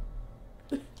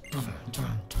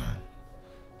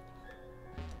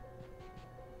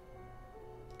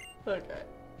 Okay.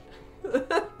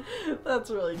 That's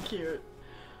really cute.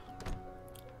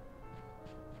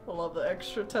 I love the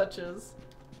extra touches.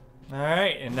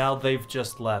 Alright, and now they've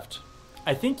just left.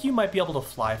 I think you might be able to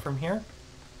fly from here.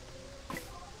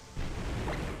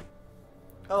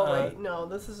 Oh wait, no,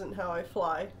 this isn't how I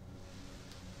fly.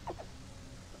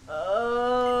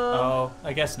 Oh,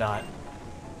 I guess not.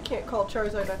 Can't call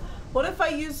Charizard back. What if I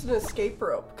used an escape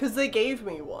rope? Because they gave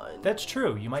me one. That's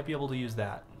true. You might be able to use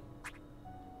that.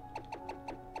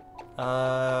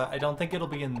 I don't think it'll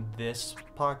be in this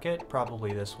pocket.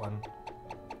 Probably this one.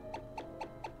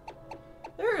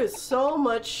 There is so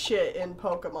much shit in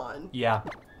Pokemon. Yeah.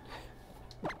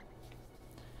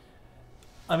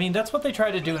 I mean, that's what they try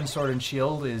to do in Sword and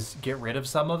Shield, is get rid of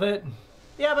some of it.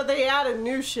 Yeah, but they added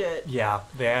new shit. Yeah,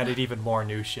 they added even more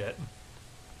new shit.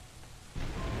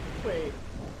 Wait.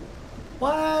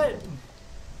 What?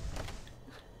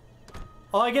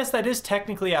 Oh, I guess that is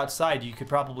technically outside. You could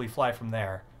probably fly from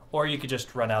there. Or you could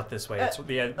just run out this way.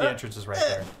 The entrance is right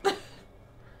there.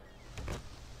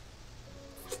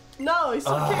 No, you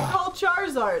still can't call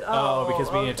Charizard. Oh, because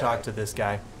we need to talk to this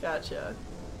guy. Gotcha.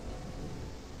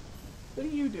 What are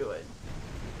you doing?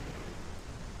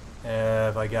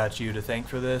 Have I got you to thank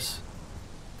for this?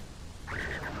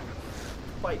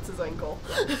 Bites his ankle.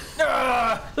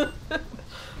 Ah!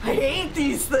 I hate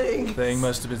these things! Thing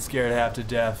must have been scared half to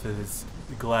death and is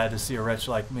glad to see a wretch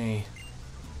like me.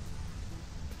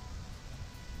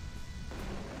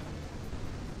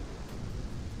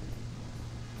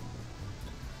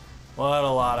 What a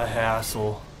lot of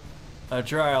hassle. A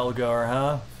trial goer,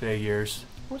 huh? Figures.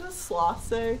 What does Sloth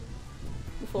say?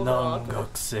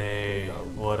 Nungukse.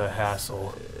 What a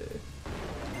hassle.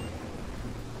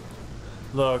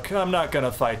 Look, I'm not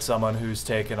gonna fight someone who's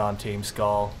taken on Team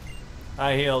Skull.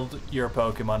 I healed your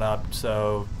Pokemon up,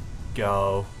 so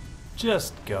go.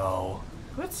 Just go.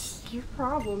 What's your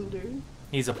problem, dude?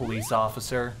 He's a police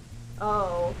officer.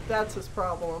 Oh, that's his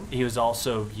problem. He was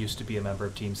also used to be a member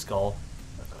of Team Skull.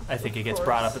 I think it gets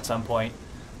brought up at some point.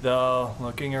 Though,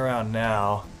 looking around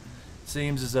now,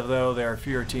 seems as though there are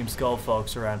fewer Team Skull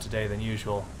folks around today than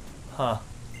usual. Huh.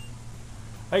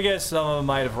 I guess some of them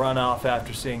might have run off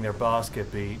after seeing their boss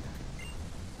get beat.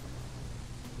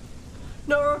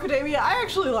 Macadamia. I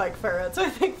actually like ferrets. I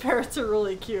think ferrets are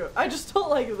really cute. I just don't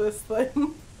like this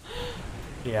thing.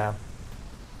 Yeah.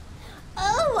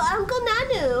 Oh, Uncle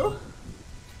Nanu.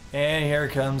 And here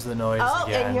comes the noise again. Oh,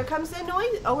 and here comes the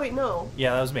noise. Oh, wait, no.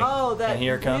 Yeah, that was me. Oh, that. And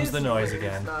here comes the noise weird.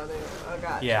 again. Oh,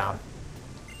 gotcha. Yeah.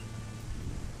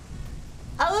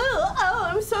 Oh,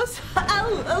 I'm so sorry.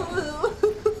 Oh,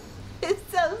 I'm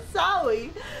so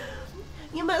sorry.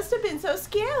 You must have been so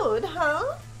scared,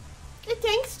 huh?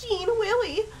 Thanks, Jean.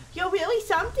 Really. You're really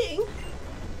something.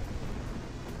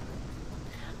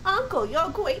 Uncle, you're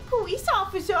a great police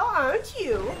officer, aren't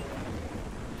you?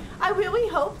 I really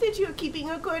hope that you're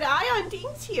keeping a good eye on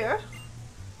things here.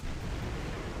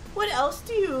 What else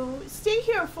do you stay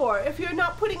here for if you're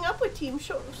not putting up with Team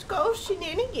Skull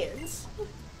shenanigans?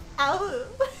 Ow.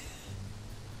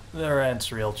 The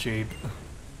rent's real cheap.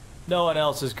 No one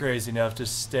else is crazy enough to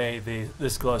stay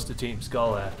this close to Team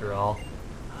Skull after all.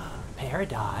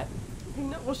 Peridot.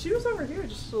 No, well, she was over here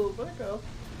just a little bit ago.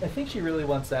 I think she really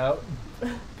wants out.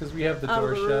 Because we have the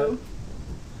door shut.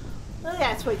 Well,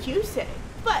 that's what you say.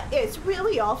 But it's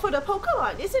really all for the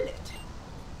Pokemon, isn't it?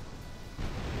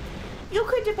 You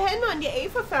could depend on the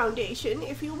Aether Foundation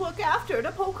if you look after the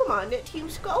Pokemon that Team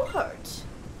Skull hurts.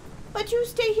 But you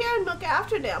stay here and look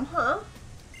after them, huh?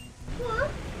 Huh?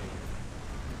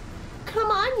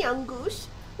 Come on, young goose.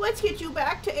 Let's get you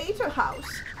back to Aether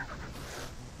House.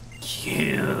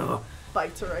 Cute.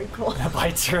 Bites her ankle.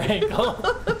 Bites her ankle.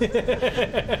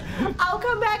 I'll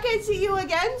come back and see you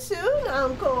again soon,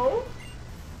 Uncle.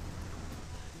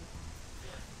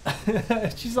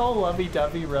 She's all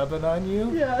lovey-dovey rubbing on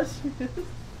you. Yeah, she is.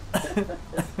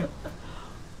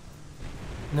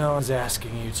 No one's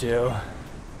asking you to.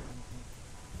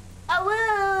 I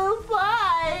will.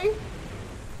 Bye.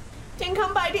 Then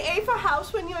come by the Aether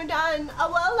House when you're done.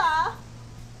 Ula'ula.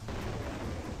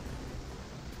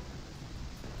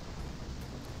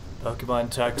 Pokemon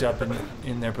tucked up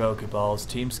in their Pokeballs.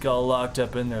 Team Skull locked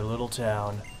up in their little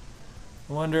town.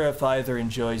 I wonder if either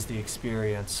enjoys the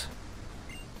experience.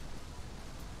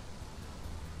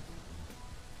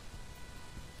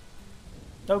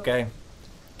 Okay.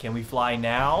 Can we fly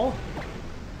now?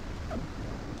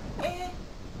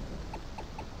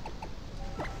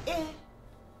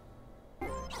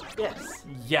 Yes.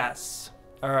 Yes.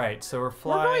 Alright, so we're We're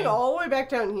flying. going all the way back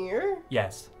down here?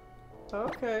 Yes.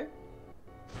 Okay.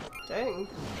 Dang.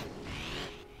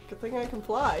 Good thing I can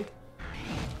fly.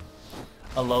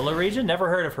 Ula'ula region? Never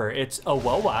heard of her. It's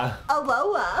Ula'ula.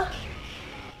 Ula'ula.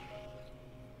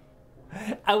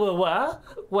 Ula'ula?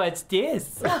 What's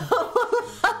this?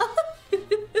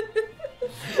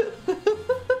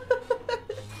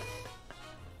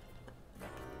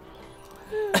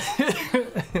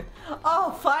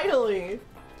 Oh, finally.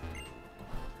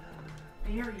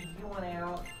 Here, you want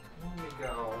out? Here you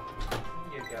go.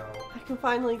 Here you go. I can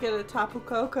finally get a Tapu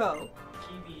Koko.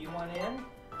 Kiwi, you want in?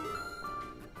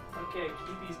 Okay,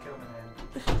 Kiwi's coming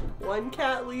in. One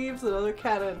cat leaves, another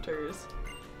cat enters.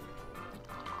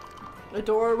 The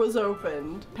door was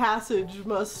opened. Passage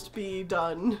must be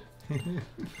done.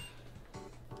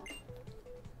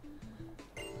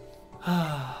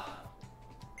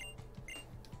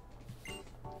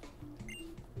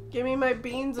 Give me my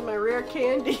beans and my rare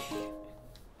candy.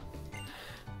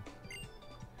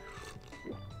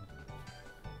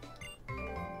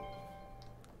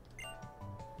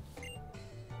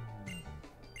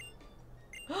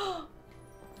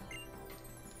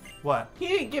 What? He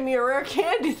didn't give me a rare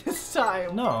candy this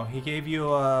time. No, he gave you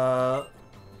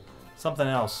something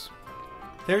else.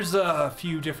 There's a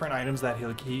few different items that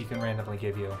he can randomly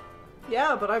give you.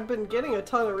 Yeah, but I've been getting a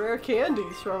ton of rare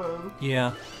candies from him.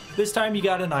 Yeah. This time you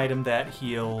got an item that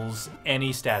heals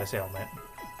any status ailment.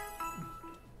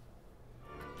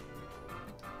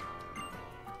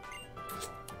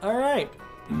 Alright.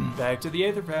 Back to the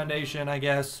Aether Foundation, I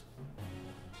guess.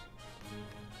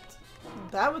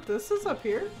 That what this is up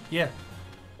here? Yeah.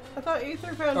 I thought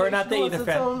Aether Foundation Or not the was Aether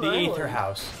its own the Aether island.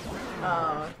 House.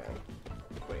 Oh, okay.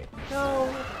 Wait. No,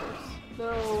 of course.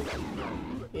 No.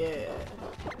 Yeah.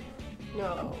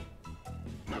 No.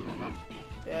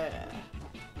 Yeah.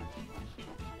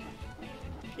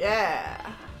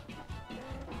 Yeah.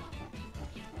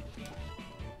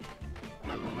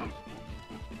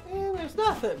 And there's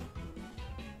nothing.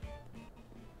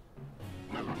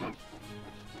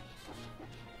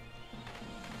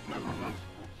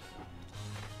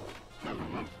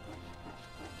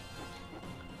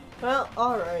 Well,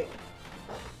 alright.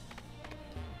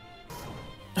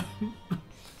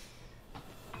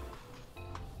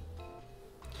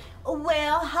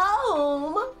 Well,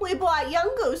 home. We brought Young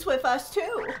Goose with us,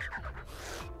 too.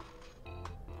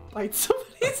 Bites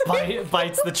somebody's ankle.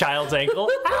 Bites the child's ankle.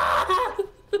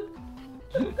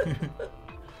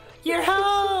 You're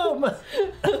home!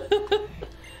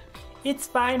 It's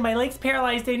fine. My leg's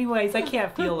paralyzed anyways. I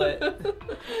can't feel it.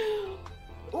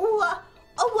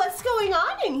 What's going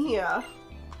on in here?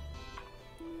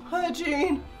 Hi,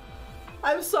 Jean.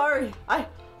 I'm sorry. I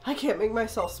can't make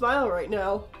myself smile right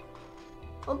now.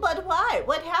 But why?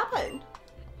 What happened?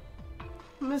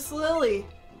 Miss Lily.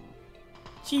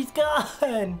 She's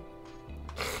gone.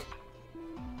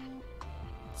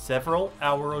 Several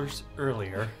hours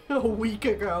earlier. A week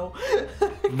ago.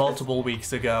 Multiple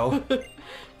weeks ago.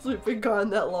 We've been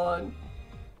gone that long.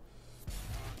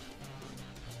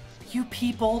 You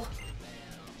people.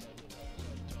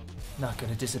 Not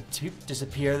gonna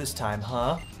disappear this time,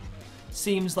 huh?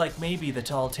 Seems like maybe the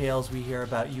tall tales we hear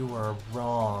about you were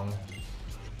wrong.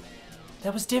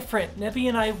 That was different. Nebby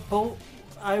and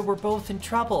I were both in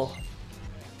trouble.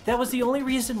 That was the only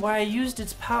reason why I used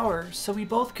its power, so we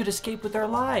both could escape with our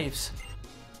lives.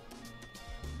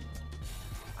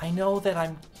 I know that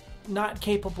I'm not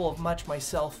capable of much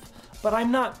myself, but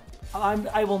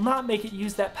I will not make it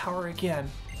use that power again.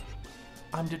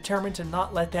 I'm determined to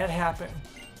not let that happen.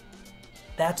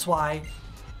 That's why,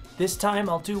 this time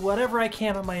I'll do whatever I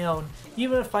can on my own,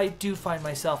 even if I do find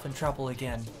myself in trouble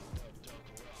again.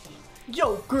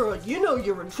 Yo, girl, you know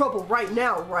you're in trouble right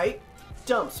now, right?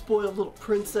 Dumb, spoiled little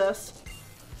princess.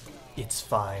 It's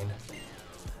fine.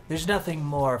 There's nothing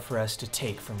more for us to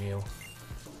take from you.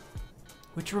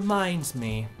 Which reminds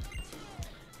me,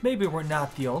 maybe we're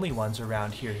not the only ones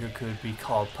around here who could be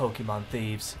called Pokemon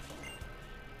thieves.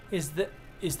 Is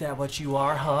that what you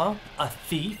are, huh? A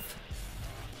thief?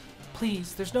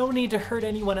 Please, there's no need to hurt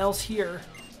anyone else here.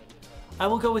 I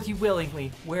will go with you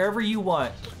willingly, wherever you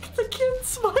want. Look at the kid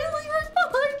smiling right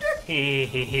behind her.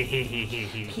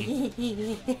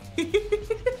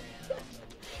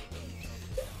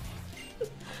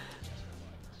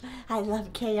 I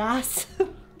love chaos.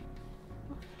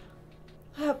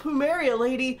 That Plumeria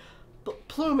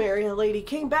lady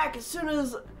came back as soon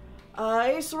as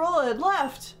Acerola had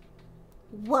left.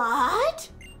 What?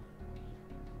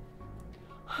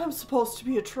 I'm supposed to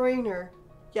be a trainer.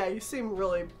 Yeah, you seem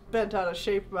really bent out of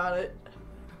shape about it.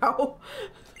 How?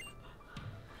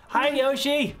 Hi,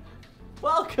 Yoshi!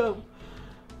 Welcome!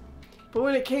 But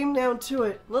when it came down to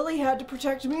it, Lily had to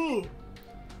protect me.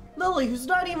 Lily, who's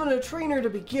not even a trainer to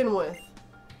begin with.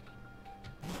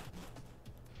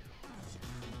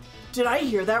 Did I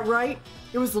hear that right?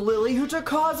 It was Lily who took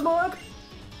Cosmog?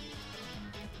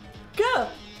 Gah!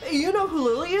 You know who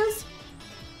Lily is?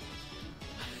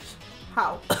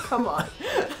 How? Come on.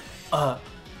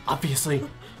 Obviously,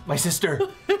 my sister.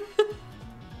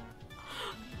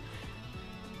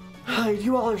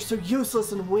 You all are so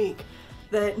useless and weak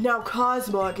that now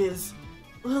Cosmog is...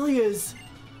 Lily is...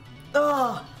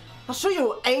 Ugh! I'll show you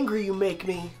how angry you make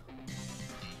me.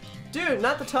 Dude,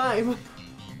 not the time.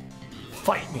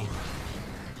 Fight me.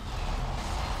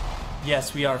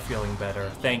 Yes, we are feeling better.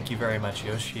 Thank you very much,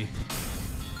 Yoshi.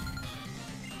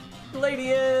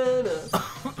 Lady Anna.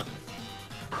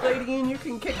 Lady Ann, you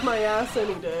can kick my ass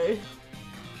any day.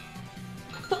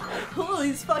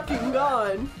 Lily's fucking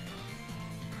gone.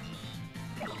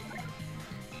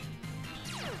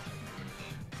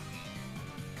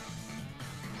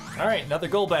 Alright, another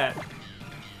Golbat.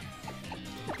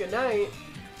 Good night.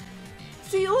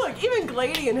 See, look, even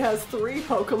Gladian has 3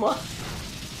 Pokemon.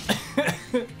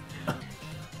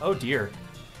 Oh dear.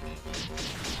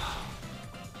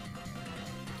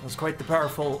 That was quite the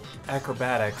powerful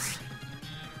acrobatics.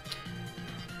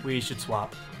 We should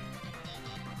swap.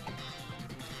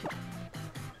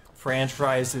 French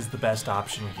fries is the best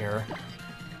option here.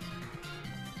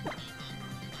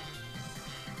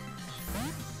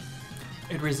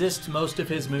 It resists most of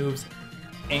his moves,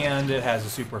 and it has a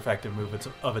super effective move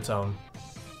of its own.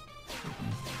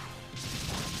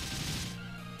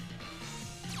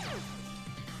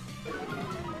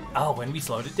 Oh, and we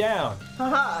slowed it down.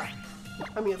 Haha.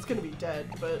 I mean, it's gonna be dead,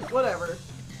 but whatever.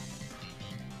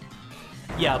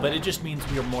 Yeah, but it just means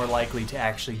we are more likely to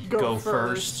actually go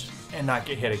first and not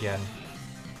get hit again.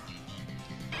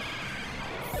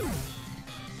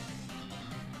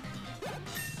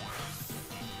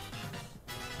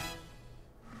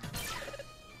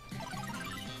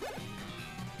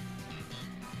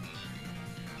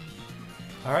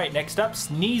 Alright, next up,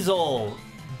 Sneasel.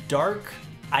 Dark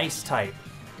Ice type.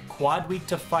 Quad weak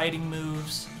to fighting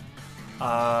moves.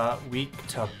 Weak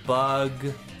to bug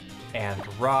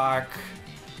and rock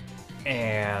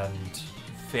and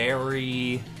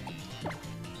fairy.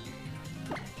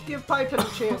 Give Pippin a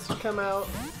chance to come out.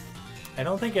 I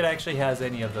don't think it actually has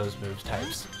any of those moves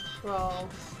types. Well,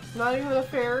 not even a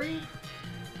fairy?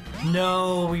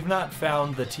 No, we've not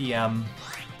found the TM.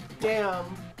 damn.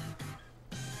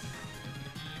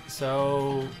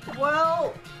 So...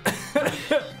 Well...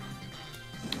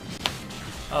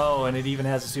 Oh, and it even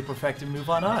has a super effective move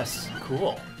on us.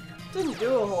 Cool. Didn't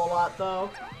do a whole lot, though.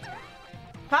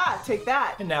 Ha! Take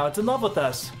that! And now it's in love with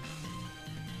us.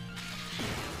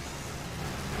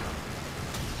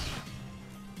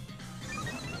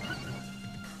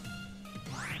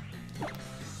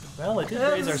 Well, it did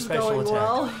raise our special attack.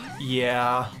 Well.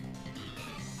 Yeah.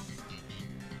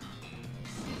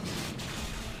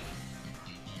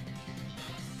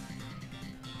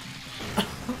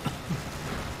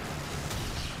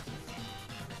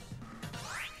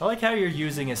 I like how you're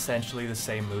using essentially the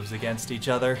same moves against each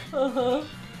other. Uh-huh.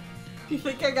 You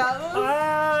think I got this?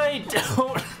 I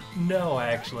don't know,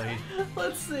 actually.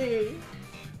 Let's see.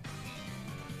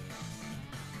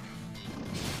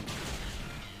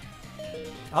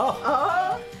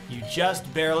 Oh. You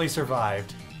just barely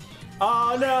survived.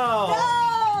 Oh, no!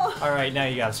 No! Alright, now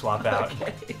you gotta swap out.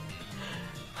 Okay.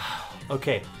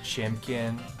 Okay,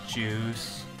 Chimkin,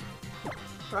 Juice.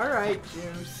 Alright,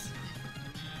 Juice.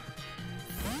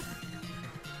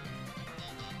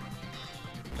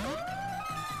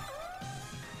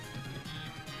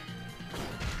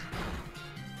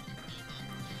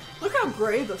 Look how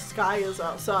gray the sky is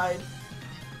outside.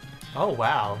 Oh,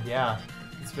 wow, yeah.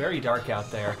 It's very dark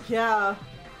out there. Yeah.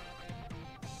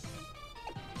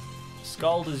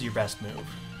 Scald is your best move.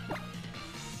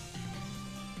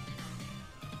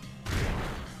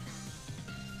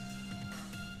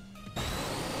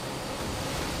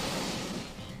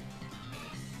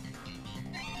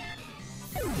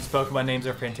 These Pokemon names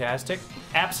are fantastic.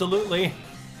 Absolutely.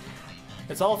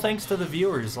 It's all thanks to the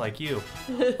viewers like you.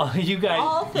 You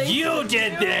guys, you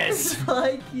did this!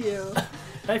 Like you.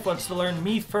 Knife wants to learn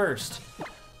me first.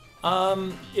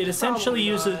 It essentially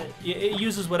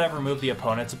uses whatever move the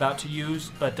opponent's about to use,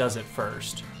 but does it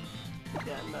first.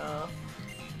 Yeah, no.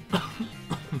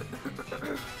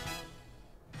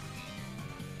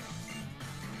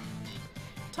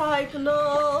 Type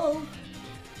null.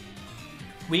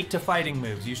 Weak to fighting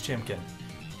moves, use Chimkin.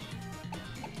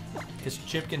 Because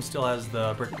Chimkin still has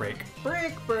the Brick Break.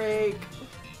 Brick break.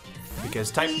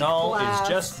 Because Type Beak Null Blast. is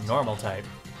just normal type.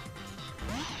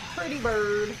 Pretty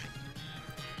bird.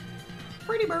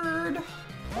 Pretty bird.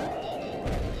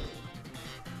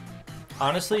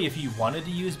 Honestly, if you wanted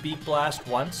to use Beak Blast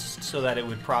once so that it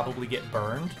would probably get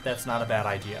burned, that's not a bad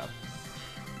idea.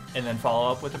 And then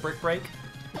follow up with a Brick Break.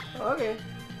 Okay.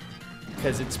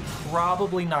 Because it's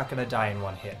probably not going to die in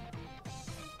one hit.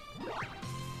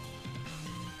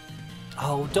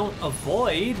 Oh, don't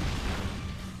avoid!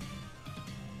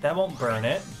 That won't burn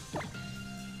it.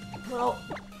 Well.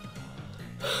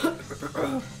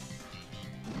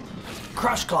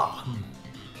 Crush Claw!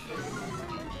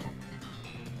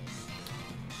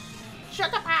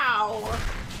 Shut the pow!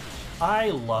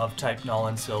 I love Type Null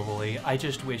and Silvally. I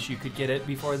just wish you could get it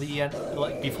before the end,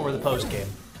 like before the post game.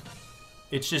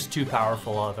 It's just too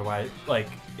powerful otherwise,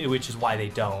 which is why they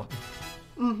don't.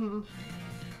 Mm-hmm.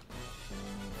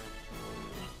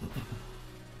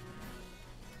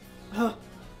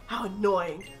 How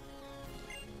annoying.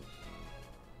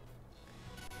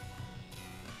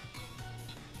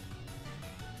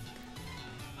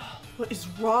 What is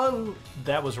wrong?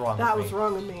 That was wrong That with was me.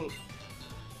 wrong with me.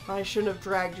 I shouldn't have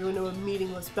dragged you into a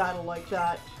meaningless battle like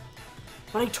that.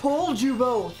 But I told you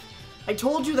both! I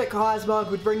told you that Cosmog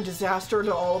would bring disaster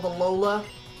to all of Ula'ula.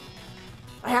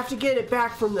 I have to get it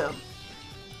back from them.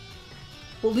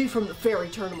 We'll leave from the fairy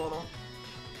tournament on.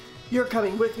 You're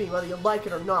coming with me whether you like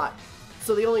it or not.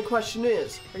 So the only question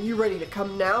is, are you ready to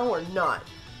come now or not?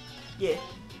 Yeah.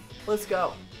 Let's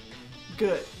go.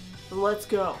 Good. Then let's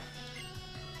go.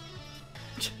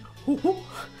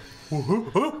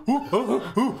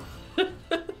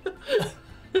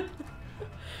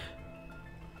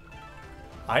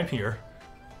 I'm here.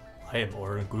 I am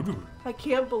Oranguru. I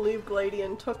can't believe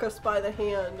Gladian took us by the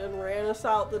hand and ran us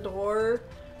out the door.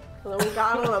 And then we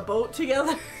got on a boat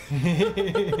together.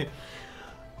 It's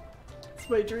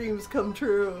my dreams come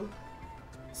true.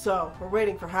 So, we're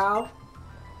waiting for Hal.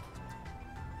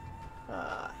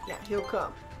 Yeah, he'll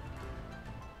come.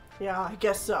 Yeah, I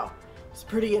guess so. He's a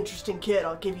pretty interesting kid,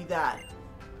 I'll give you that.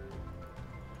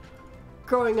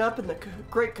 Growing up in the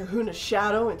Great Kahuna's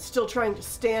shadow and still trying to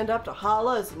stand up to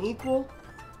Hala as an equal,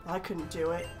 I couldn't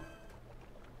do it.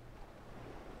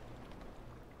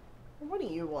 What do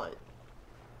you want?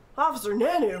 Officer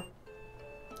Nanu!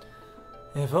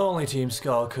 If only Team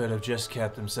Skull could have just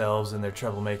kept themselves and their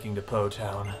troublemaking to Po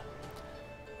Town.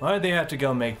 Why'd they have to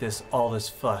go make all this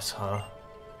fuss, huh?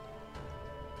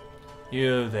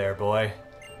 You there, boy.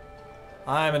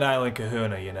 I'm an Island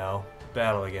Kahuna, you know.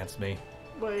 Battle against me.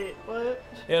 Wait, what?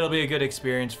 It'll be a good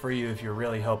experience for you if you're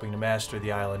really hoping to master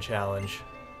the island challenge.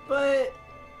 But...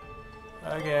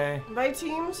 Okay. my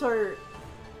teams are...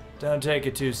 Don't take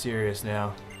it too serious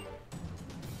now.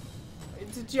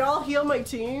 Did y'all heal my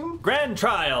team? Grand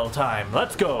trial time.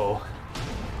 Let's go.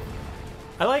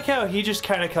 I like how he just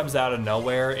kind of comes out of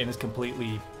nowhere and is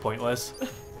completely pointless.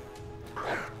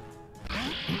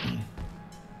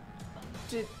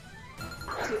 Did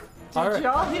Alright.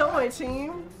 y'all heal my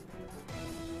team?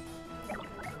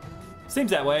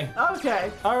 Seems that way.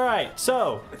 Okay. Alright,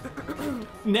 so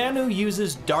Nanu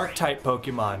uses dark type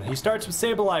Pokemon. He starts with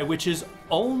Sableye, which is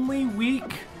only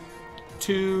weak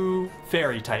to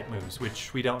fairy type moves,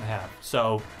 which we don't have.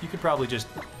 So you could probably just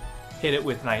hit it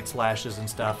with Night Slashes and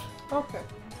stuff. Okay.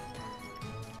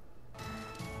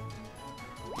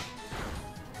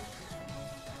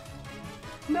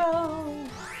 No.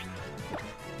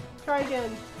 Try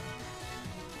again.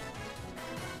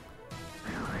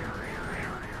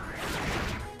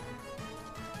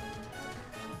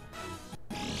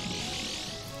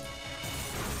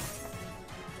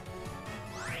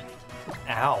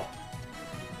 Ow.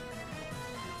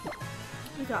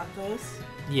 I got this.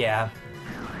 Yeah.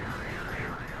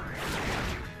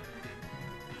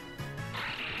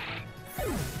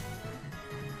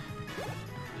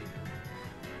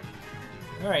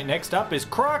 Alright, next up is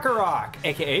Krokorok,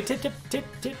 aka Tip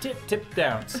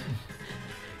Downs.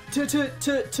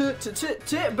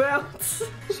 Tip bounce.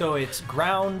 So it's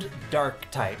ground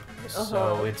dark type.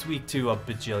 So it's weak to a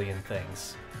bajillion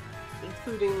things.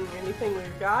 Including anything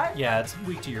we've got? Yeah, it's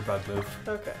weak to your bug move.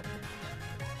 Okay.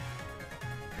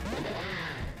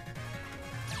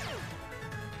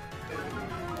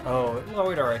 Oh, it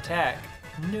lowered our attack.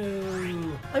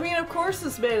 No. I mean, of course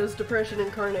this man is Depression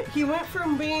incarnate. He went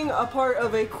from being a part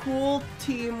of a cool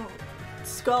team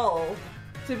Skull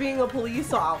to being a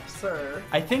police officer.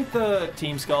 I think the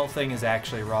Team Skull thing is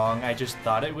actually wrong. I just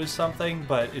thought it was something,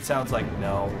 but it sounds like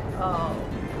no. Oh.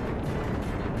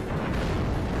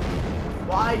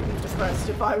 Well, I'd be depressed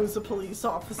if I was a police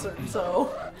officer,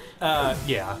 so...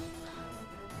 Yeah.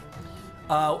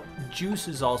 Juice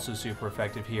is also super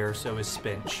effective here, so is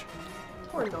Spinch.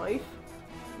 Or Knife.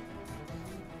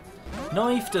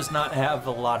 Knife does not have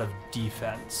a lot of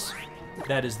defense.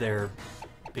 That is their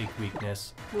big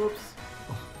weakness. Whoops.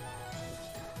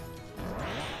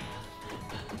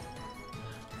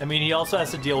 I mean, he also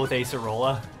has to deal with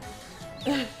Acerola.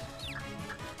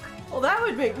 Well, that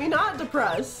would make me not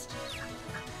depressed.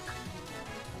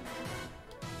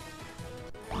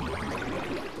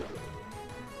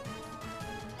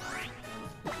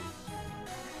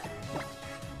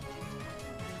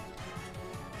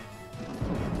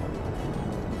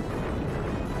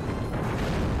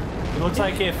 It looks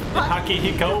like if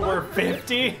Akihiko were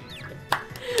 50.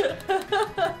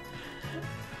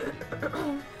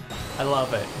 I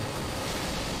love it.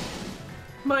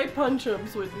 My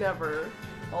Punchums would never,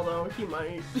 although he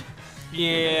might.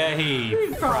 Yeah,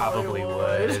 he probably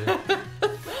would.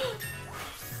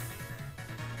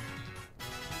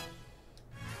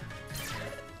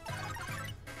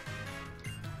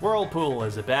 Whirlpool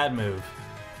is a bad move.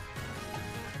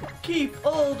 Keep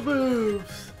old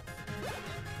moves.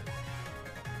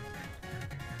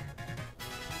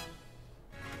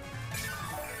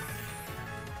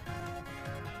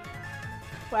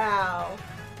 Wow.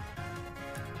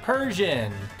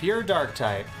 Persian, pure dark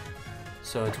type.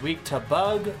 So it's weak to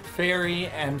bug, fairy,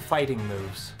 and fighting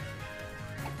moves.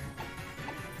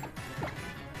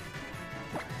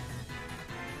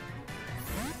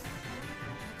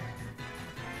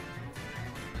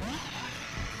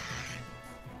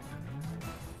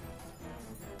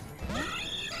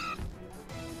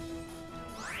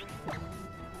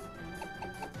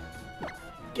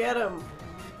 Get him.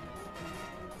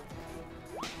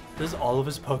 Does all of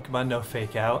his Pokemon know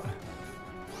Fake Out?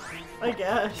 I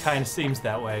guess. Kinda seems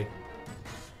that way.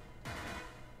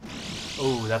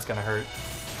 Oh, that's gonna hurt.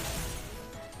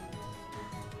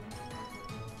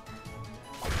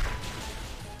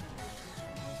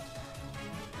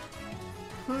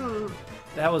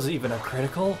 That was even a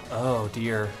critical? Oh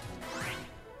dear.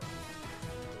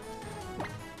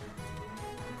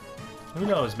 Who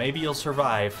knows, maybe you'll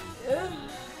survive.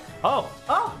 Oh!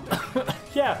 Oh!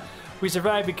 Yeah, we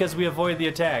survive because we avoid the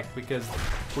attack, because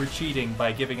we're cheating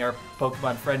by giving our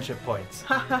Pokemon friendship points.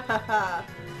 Ha ha ha ha.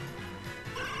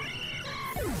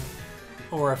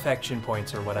 Or affection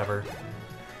points or whatever.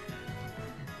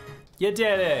 You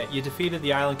did it! You defeated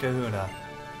the Island Kahuna.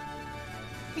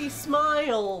 He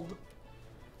smiled.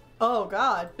 Oh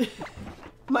god.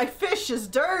 My fish is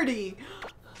dirty.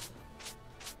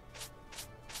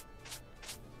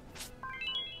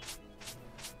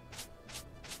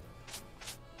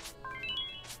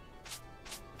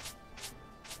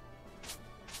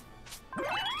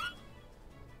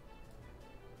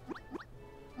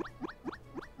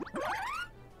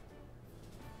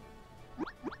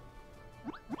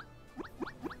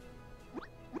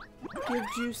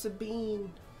 juice a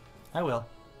bean. I will.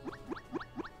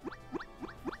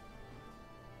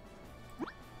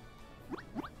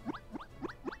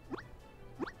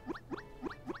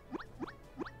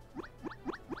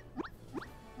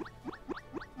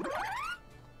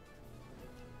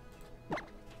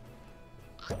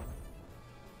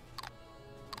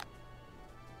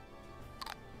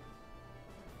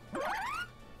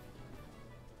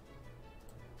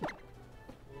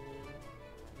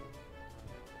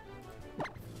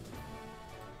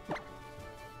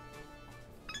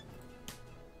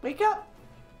 Wake up!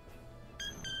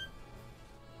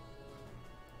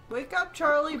 Wake up,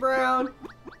 Charlie Brown!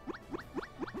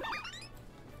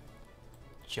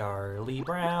 Charlie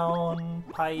Brown,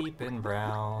 pipe and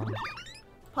brown.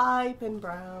 Pipe and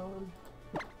brown.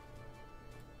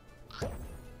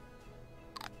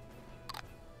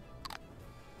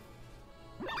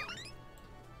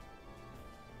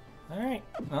 Alright,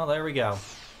 well, there we go.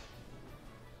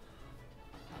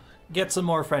 Get some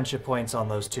more friendship points on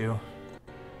those two.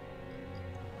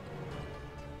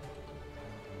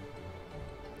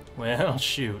 Well,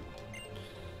 shoot.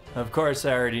 Of course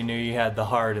I already knew you had the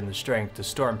heart and the strength to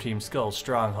storm Team Skull's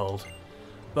stronghold,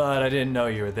 but I didn't know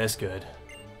you were this good.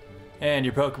 And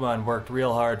your Pokemon worked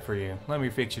real hard for you. Let me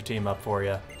fix your team up for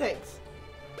you. Thanks.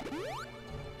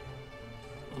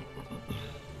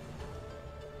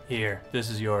 Here, this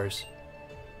is yours.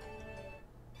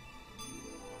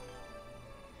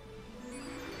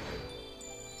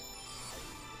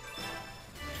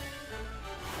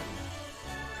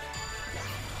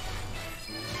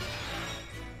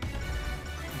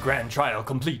 Grand trial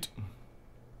complete.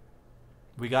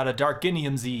 We got a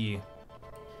Darkinium Z.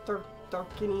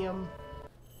 Darkinium.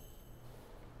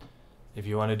 If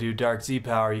you want to do Dark Z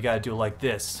power, you gotta do it like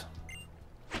this.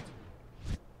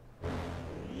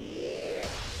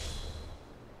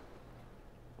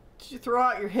 Did you throw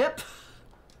out your hip?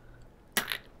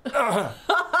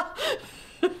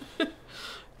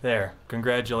 There,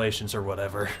 congratulations or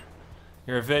whatever.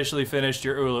 You're officially finished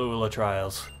your Ula'ula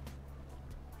trials.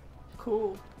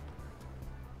 Cool.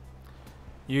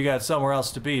 You got somewhere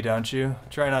else to be, don't you?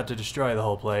 Try not to destroy the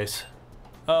whole place.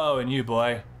 Oh, and you,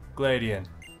 boy. Gladian.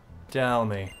 Tell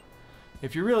me.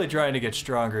 If you're really trying to get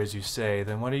stronger, as you say,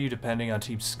 then what are you depending on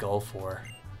Team Skull for?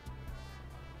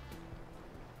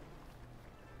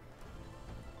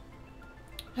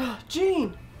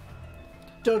 Jean!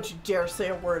 Don't you dare say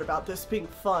a word about this being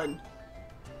fun.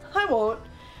 I won't.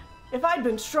 If I'd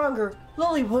been stronger,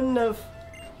 Lily wouldn't have...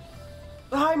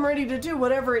 I'm ready to do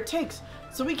whatever it takes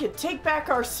so we can take back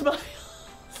our smiles.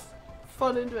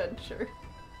 Fun adventure.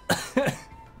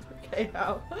 Okay,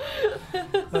 how?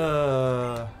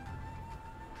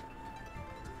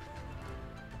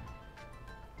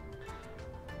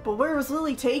 But where was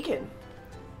Lily taken?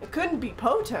 It couldn't be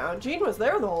Po-Town. Jean was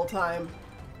there the whole time.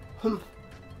 So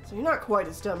you're not quite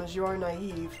as dumb as you are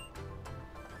naive.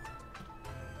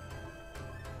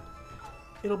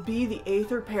 It'll be the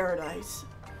Aether Paradise.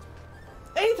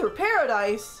 Aether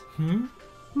Paradise? Hmm?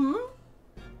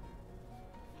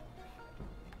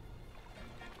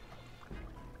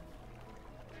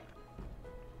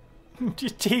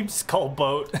 Team Skull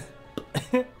Boat.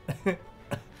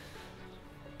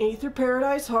 Aether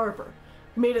Paradise Harbor.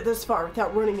 Made it this far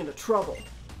without running into trouble.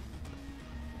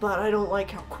 But I don't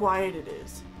like how quiet it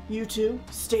is. You two,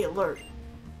 stay alert.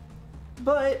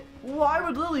 But why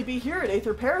would Lily be here at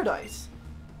Aether Paradise?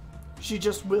 She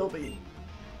just will be.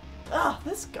 Ah,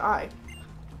 this guy.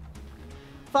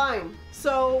 Fine.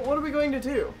 So, what are we going to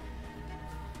do?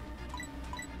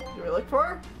 Do we look for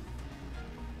her?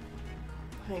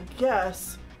 I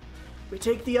guess we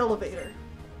take the elevator.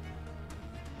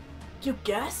 You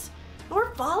guess?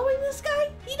 We're following this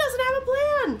guy? He doesn't have a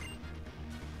plan!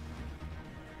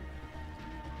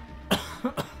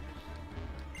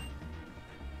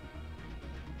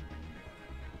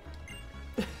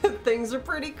 Things are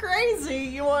pretty crazy.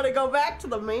 You want to go back to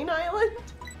the main island?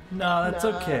 No, that's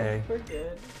okay. We're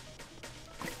good.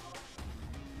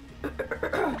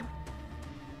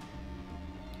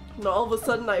 And all of a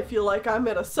sudden I feel like I'm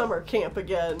at a summer camp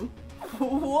again.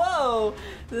 Whoa!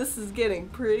 This is getting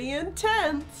pretty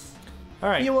intense.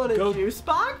 Alright, You want a juice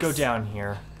box? Go down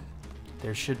here.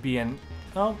 There should be an...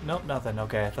 Oh, nope, nothing.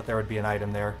 Okay, I thought there would be an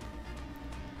item there.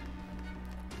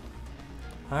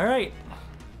 Alright.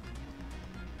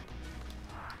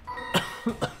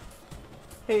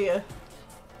 Hey,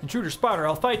 Intruder spotter,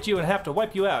 I'll fight you and have to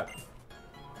wipe you out.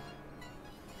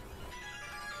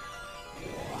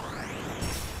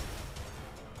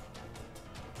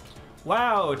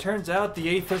 Wow, it turns out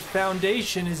the Aether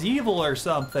Foundation is evil or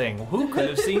something. Who could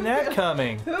have seen that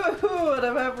coming? who would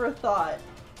have ever thought?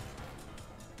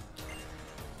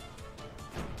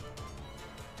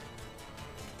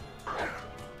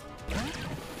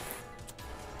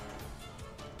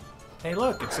 Hey,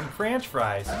 look, it's some French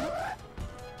fries. I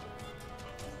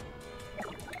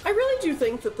really do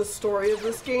think that the story of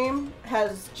this game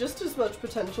has just as much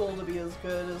potential to be as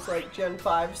good as, like, Gen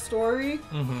 5's story.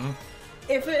 Mm-hmm.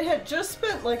 If it had just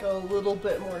spent, like, a little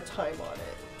bit more time on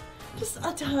it. Just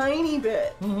a tiny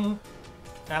bit. Mm-hmm.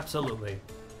 Absolutely.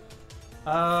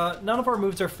 None of our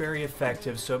moves are very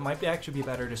effective, so it might actually be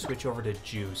better to switch over to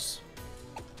Juice.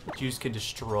 Juice can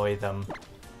destroy them.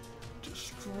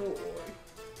 Destroy.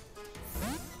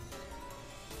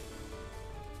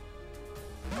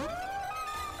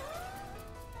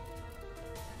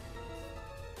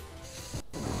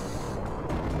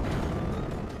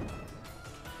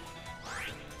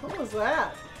 What was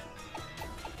that?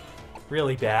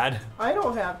 Really bad. I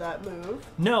don't have that move.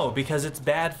 No, because it's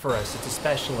bad for us. It's a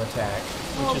special attack,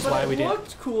 which is why we did. It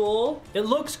looked cool. It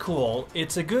looks cool.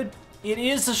 It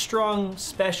is a strong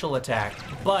special attack,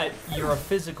 but you're a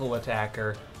physical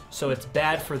attacker, so it's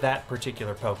bad for that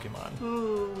particular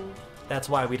Pokemon. That's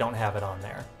why we don't have it on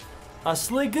there. A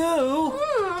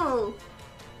Sliggoo!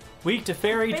 Weak to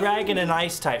Fairy, Dragon, and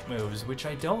Ice type moves, which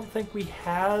I don't think we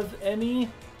have any.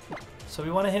 So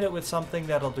we want to hit it with something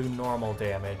that'll do normal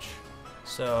damage.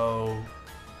 So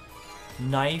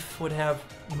Knife would have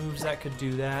moves that could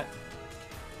do that.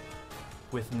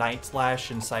 With Night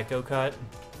Slash and Psycho Cut.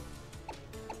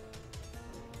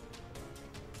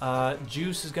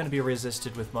 Juice is going to be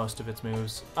resisted with most of its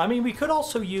moves. I mean, we could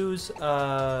also use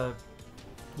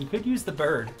we could use the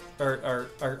bird,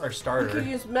 our starter. We could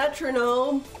use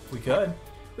Metronome. We could.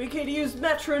 We could use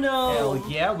Metronome. Hell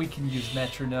yeah, we can use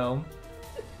Metronome.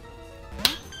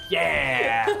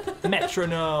 Yeah!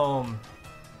 Metronome!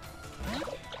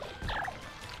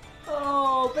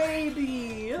 Oh,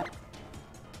 baby!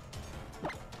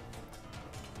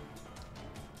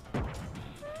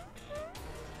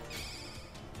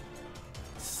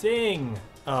 Sing!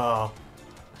 Oh.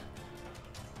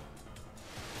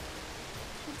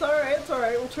 It's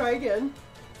alright, we'll try again.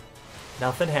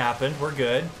 Nothing happened, we're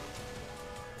good.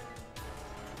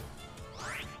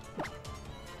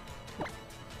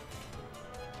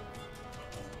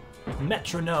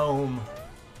 Metronome.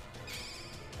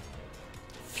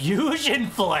 Fusion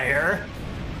Flare?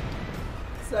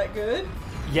 Is that good?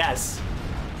 Yes.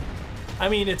 I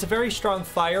mean, it's a very strong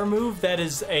fire move that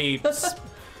is a...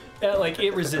 like,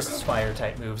 it resists fire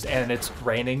type moves, and it's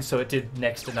raining, so it did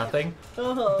next to nothing.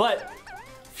 But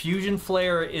Fusion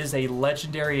Flare is a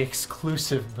legendary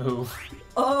exclusive move.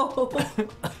 Oh!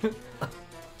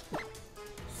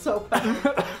 So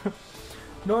bad.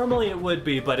 Normally it would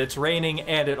be, but it's raining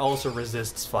and it also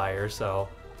resists fire, so...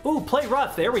 Ooh, Play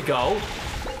Rough, there we go!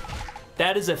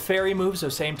 That is a fairy move, so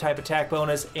same type attack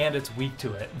bonus, and it's weak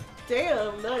to it.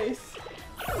 Damn, nice.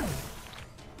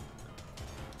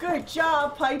 Good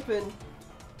job, Pipin'.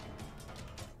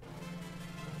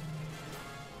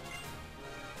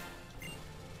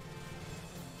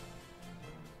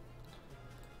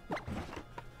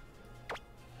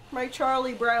 My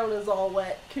Charlie Brown is all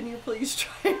wet. Can you please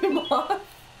dry him off?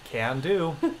 Can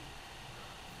do.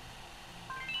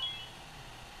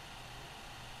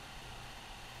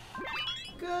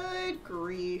 Good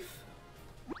grief.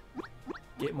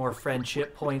 Get more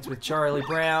friendship points with Charlie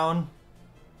Brown.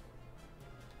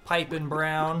 Pipin'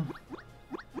 Brown.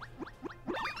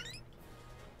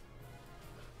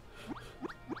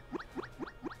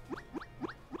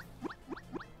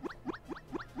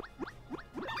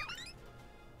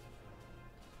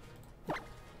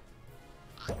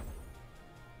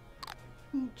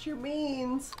 Eat your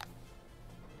beans.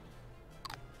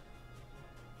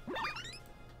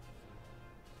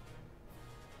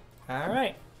 All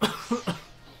right.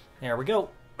 There we go.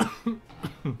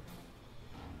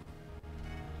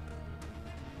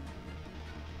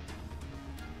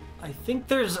 I think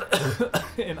there's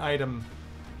an item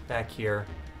back here.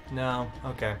 No?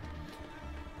 Okay.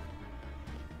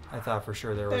 I thought for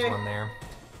sure there was one there.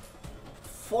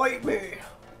 Fight me.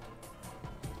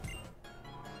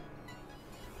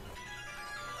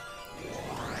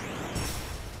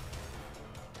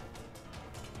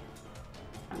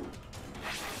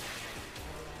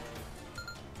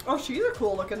 Oh, she's a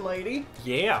cool looking lady.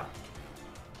 Yeah.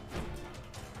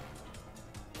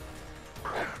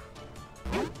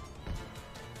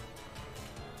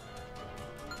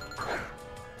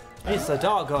 It's a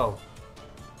doggo.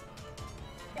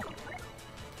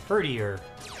 Herdier.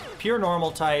 Pure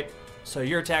normal type, so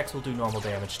your attacks will do normal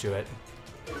damage to it.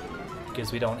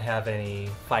 Because we don't have any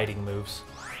fighting moves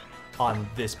on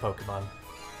this Pokemon.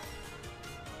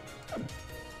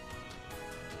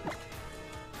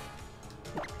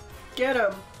 Get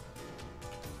him.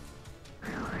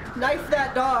 Knife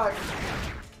that dog.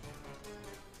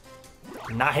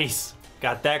 Nice.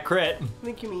 Got that crit. I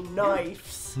think you mean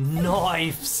knives.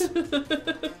 Knives.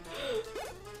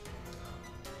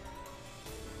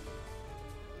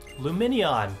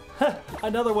 Luminion.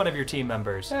 Another one of your team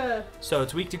members. So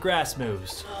it's weak to grass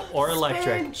moves or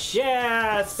electric. Spinch.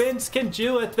 Yeah, Spinch can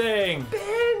do a thing.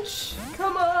 Bench!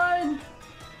 Come on!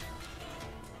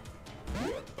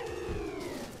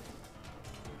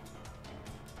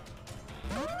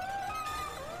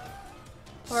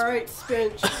 Alright,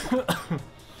 Spinch.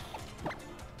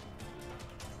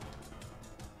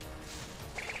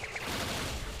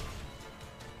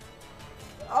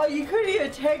 Oh, you couldn't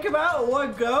even take him out in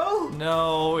one go?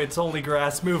 No, its only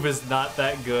grass move is not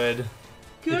that good.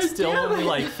 Good It's still damn only it.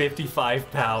 like 55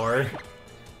 power.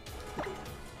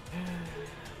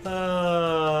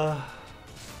 Why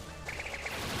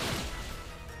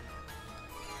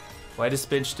does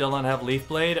Spinch still not have Leaf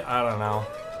Blade? I don't know.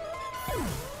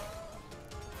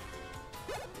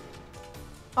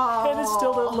 And it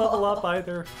still didn't level up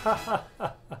either.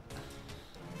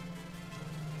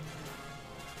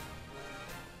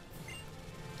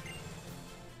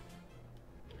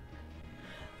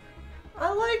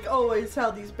 I like always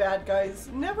how these bad guys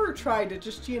never try to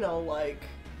just, you know, like,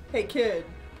 hey kid,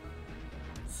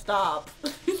 stop.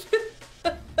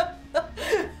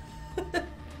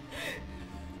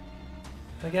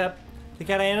 They got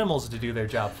animals to do their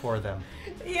job for them.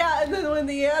 Yeah, and then when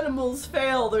the animals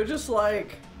fail, they're just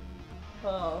like,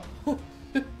 oh.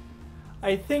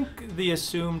 I think the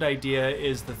assumed idea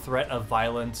is the threat of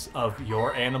violence of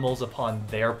your animals upon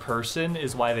their person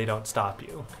is why they don't stop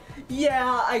you.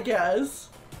 Yeah, I guess.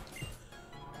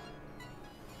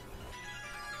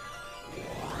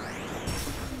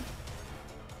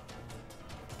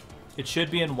 It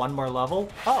should be in one more level.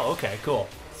 Oh, okay, cool.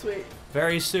 Sweet.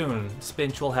 Very soon,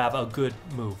 Spinch will have a good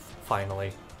move,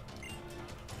 finally.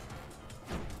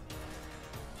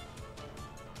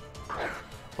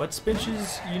 What's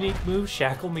Spinch's unique move?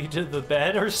 Shackle me to the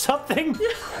bed or something?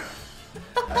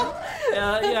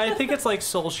 Yeah, I think it's like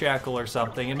Soul Shackle or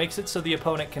something. It makes it so the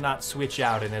opponent cannot switch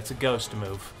out, and it's a ghost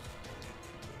move.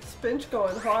 Spinch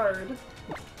going hard.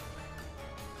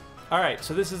 Alright,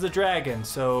 so this is a dragon,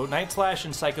 so Night Slash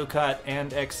and Psycho Cut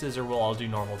and X Scissor will all do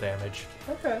normal damage.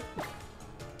 Okay.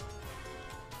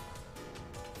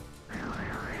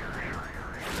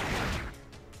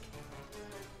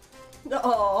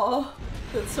 Aww,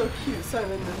 that's so cute,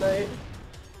 Simon Midnight.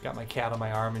 Got my cat on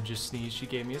my arm and just sneezed. She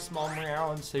gave me a small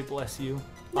meow and say bless you.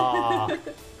 Aw,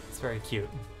 it's very cute.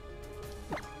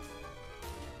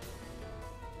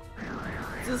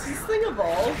 Does this thing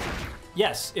evolve?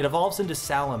 Yes, it evolves into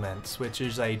Salamence, which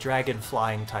is a dragon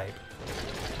flying type.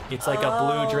 It's like a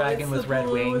blue dragon it's with the red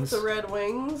blue wings. With the red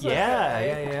wings? Yeah,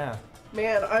 Okay. yeah.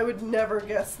 Man, I would never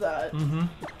guess that. Mm-hmm.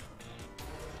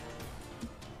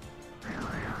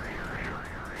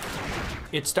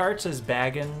 It starts as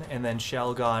Bagon, and then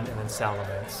Shelgon, and then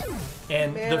Salamence.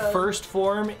 And the Man. first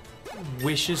form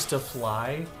wishes to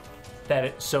fly that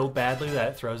it so badly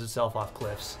that it throws itself off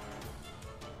cliffs.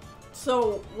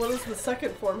 So, what does the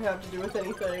second form have to do with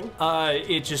anything?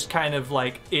 It just kind of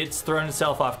like, it's thrown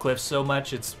itself off cliffs so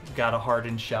much it's got a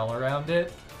hardened shell around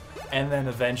it. And then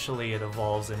eventually it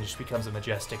evolves and just becomes a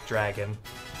majestic dragon.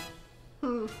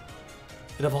 It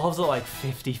evolves at like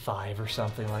 55 or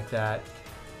something like that.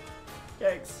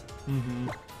 Yikes. Mm-hmm.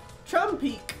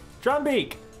 Trumpeak.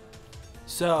 Drumbeak!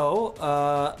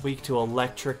 So, weak to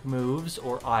electric moves,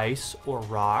 or ice, or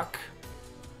rock.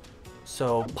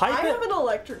 So, pipe I it. have an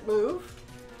electric move.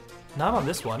 Not on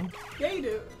this one. Yeah, you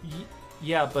do.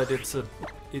 Yeah, but it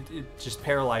just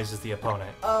paralyzes the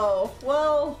opponent. Oh,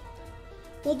 well,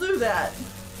 we'll do that.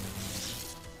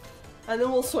 And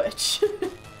then we'll switch.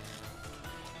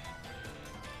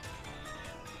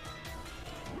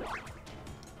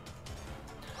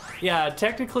 Yeah,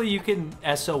 technically you can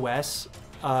SOS,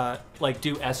 like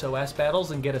do SOS battles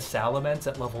and get a Salamence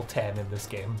at level 10 in this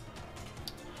game,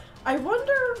 I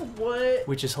wonder what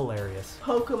which is hilarious.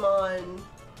 Pokemon,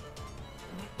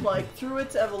 like, through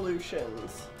its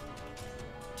evolutions,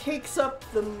 takes up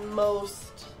the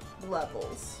most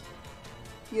levels.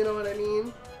 You know what I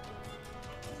mean?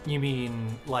 You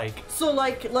mean, like, So,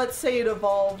 like, let's say it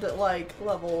evolved at, like,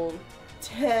 level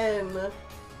 10,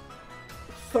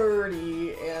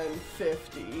 30, and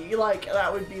 50. Like,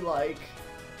 that would be, like,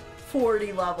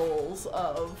 40 levels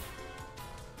of...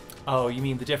 oh, you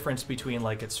mean the difference between,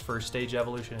 like, its first stage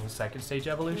evolution and second stage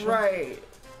evolution? Right.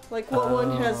 Like, what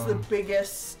one has the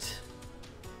biggest...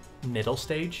 Middle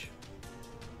stage?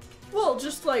 Well,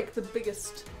 just, like, the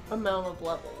biggest amount of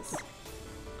levels.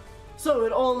 So it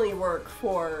would only work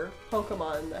for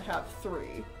Pokemon that have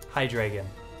 3. Hydreigon.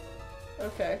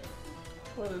 Okay.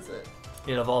 What is it?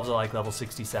 It evolves at like level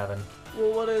 67.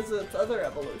 Well, what is its other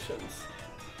evolutions?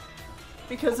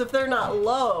 Because if they're not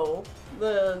low,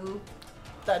 then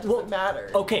that doesn't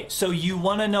matter. Okay, so you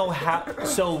want to know how...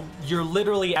 So you're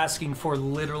literally asking for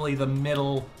literally the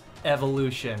middle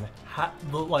evolution. How,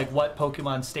 like what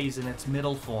Pokemon stays in its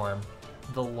middle form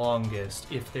the longest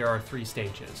if there are 3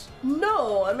 stages.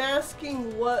 No, I'm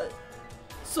asking what...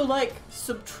 So, like,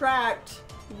 subtract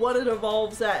what it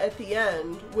evolves at the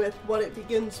end with what it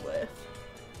begins with.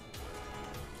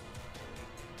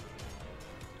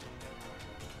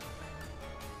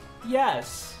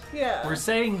 Yes. Yeah. We're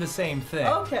saying the same thing.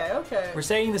 Okay, okay. We're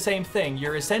saying the same thing.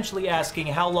 You're essentially asking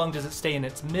how long does it stay in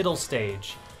its middle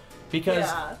stage?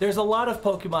 Because there's a lot of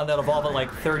Pokemon that evolve at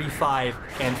like 35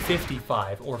 and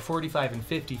 55, or 45 and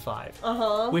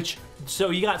 55. Which, so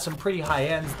you got some pretty high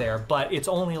ends there, but it's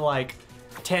only like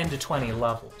 10 to 20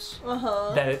 levels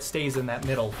that it stays in that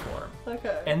middle form.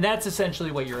 Okay. And that's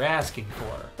essentially what you're asking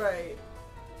for. Right.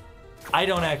 I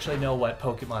don't actually know what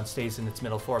Pokemon stays in its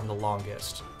middle form the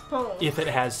longest. If it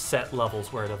has set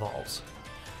levels where it evolves.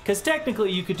 Because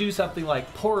technically you could do something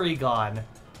like Porygon,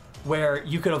 where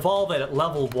you could evolve it at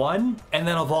level 1 and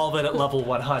then evolve it at level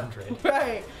 100.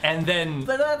 Right. And then...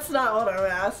 But that's not what I'm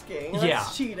asking.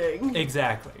 That's cheating.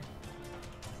 Exactly.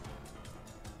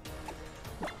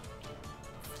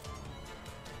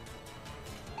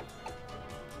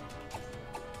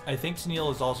 I think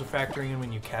Tennille is also factoring in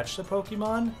when you catch the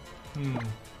Pokemon.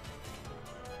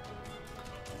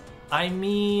 I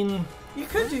mean... You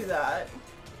could do that.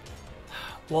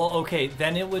 Well, okay,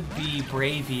 then it would be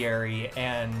Braviary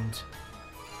and...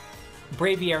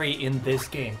 Braviary in this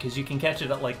game, because you can catch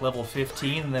it at like level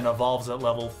 15 and then evolves at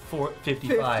level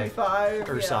 55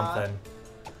 or something.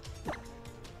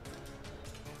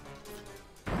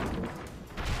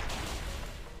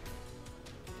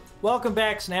 Welcome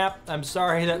back, Snap. I'm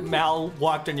sorry that Mal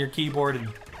walked on your keyboard and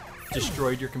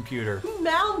destroyed your computer.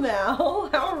 Mal,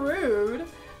 how rude.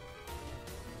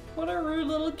 What a rude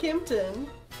little Kimpton.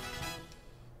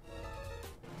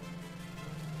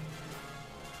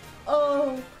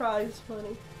 Oh, prize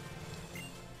money.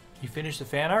 You finished the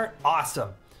fan art?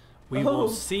 Awesome. We will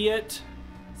see it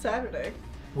Saturday.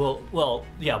 Well,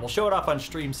 yeah, we'll show it off on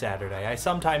stream Saturday. I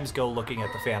sometimes go looking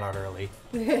at the fan art early.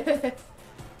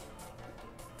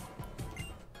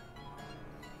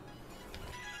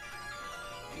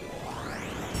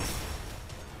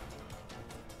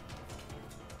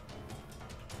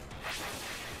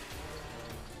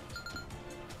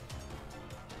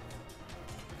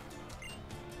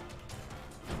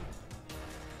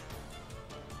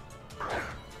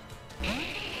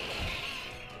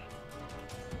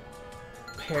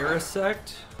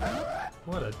 Parasect?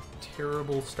 What a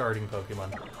terrible starting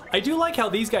Pokemon. I do like how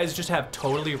these guys just have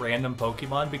totally random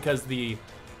Pokemon, because the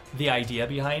idea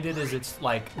behind it is it's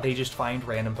like they just find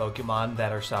random Pokemon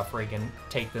that are suffering and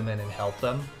take them in and help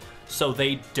them. So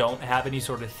they don't have any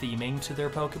sort of theming to their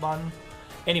Pokemon.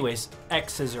 Anyways,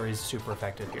 X-Scissor is super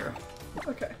effective here.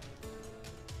 Okay.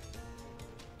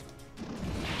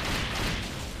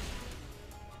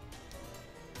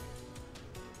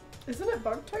 Isn't it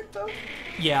bug type though?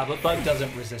 Yeah, but bug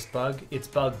doesn't resist bug. It's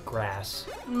bug grass.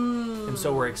 And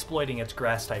so we're exploiting its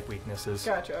grass type weaknesses.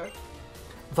 Gotcha.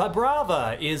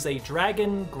 Vibrava is a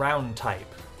dragon ground type.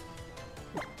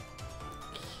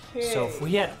 Okay. So if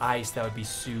we had ice, that would be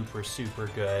super, super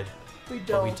good. We don't.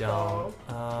 But we don't.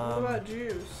 What about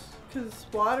juice? Because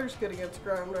water's good against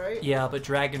ground, right? Yeah, but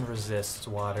dragon resists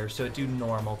water, so it do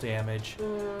normal damage.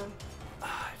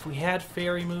 If we had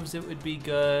fairy moves, it would be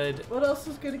good. What else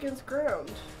is good against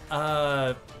ground?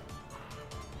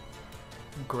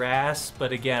 Grass,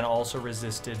 but again, also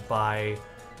resisted by...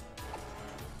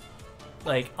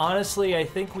 Like, honestly, I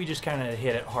think we just kind of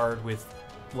hit it hard with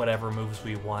whatever moves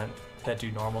we want that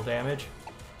do normal damage.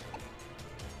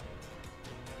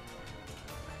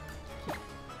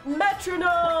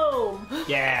 Metronome!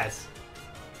 Yes!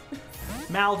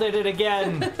 Mal did it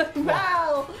again!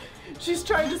 Mal! She's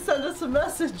trying to send us a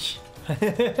message.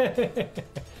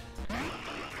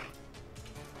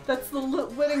 That's the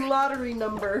winning lottery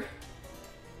number.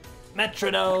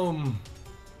 Metronome!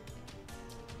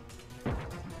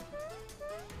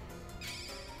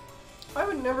 I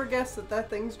would never guess that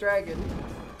that thing's dragon.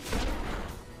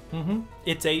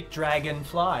 It's a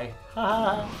dragonfly.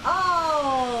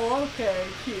 Oh, okay,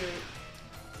 cute.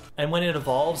 And when it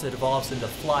evolves into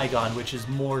Flygon, which is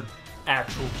more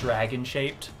actual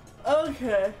dragon-shaped.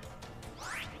 Okay.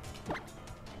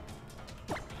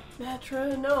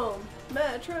 Metronome.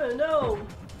 Metronome.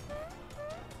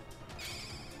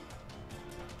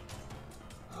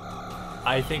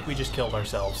 I think we just killed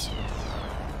ourselves.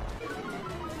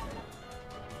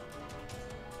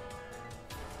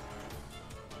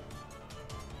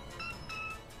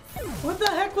 What the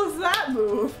heck was that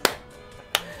move?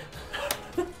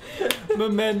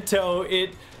 Memento,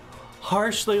 it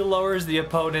harshly lowers the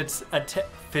opponent's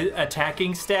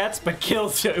attacking stats, but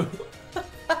kills you.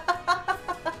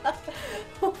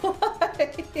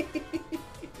 Why?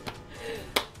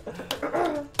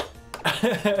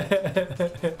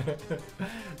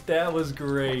 That was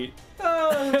great.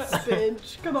 Oh,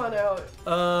 Spinch, come on out.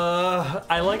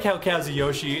 I like how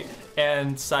Kazuyoshi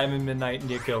and Simon Midnight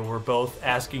Nico were both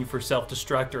asking for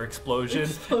self-destruct or explosion,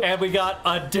 and we got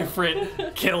a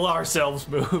different kill ourselves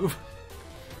move.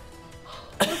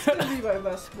 What's gonna be my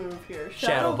best move here?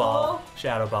 Shadow Ball.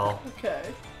 Shadow Ball. Okay.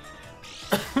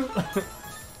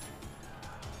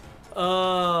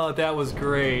 Oh, that was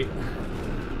great.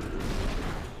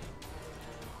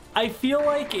 I feel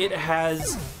like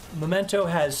Memento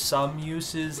has some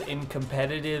uses in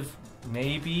competitive,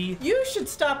 maybe. You should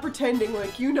stop pretending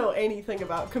like you know anything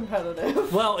about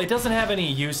competitive. Well, it doesn't have any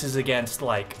uses against,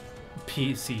 like,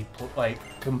 PC, like,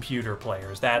 computer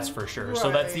players, that's for sure. Right.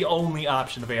 So that's the only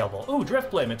option available. Ooh,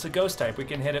 Drift Blim, it's a ghost type. We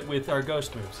can hit it with our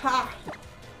ghost moves. Ha!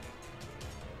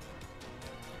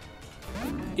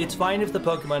 It's fine if the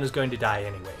Pokemon is going to die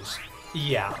anyways.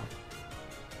 Yeah.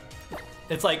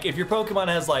 It's like, if your Pokemon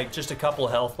has, like, just a couple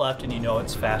health left and you know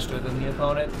it's faster than the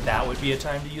opponent, that would be a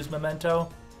time to use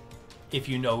Memento. If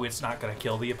you know it's not going to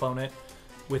kill the opponent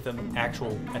with an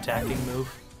actual attacking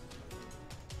move.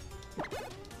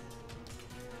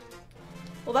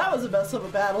 Well, that was the best of a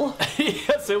battle.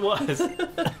 Yes, it was.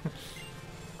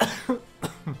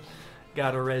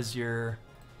 Gotta res your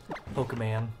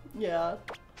Pokemon. Yeah.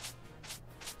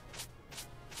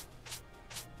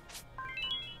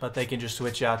 But they can just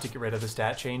switch out to get rid of the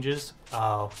stat changes.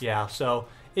 Oh, yeah. So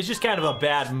it's just kind of a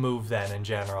bad move then in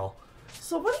general.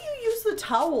 So what do you use the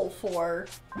towel for?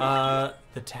 The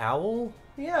towel?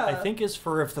 Yeah. I think is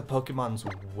for if the Pokemon's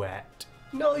wet.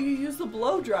 No, you use the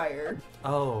blow dryer.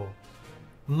 Oh.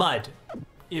 Mud.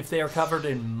 If they are covered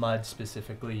in mud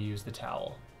specifically, use the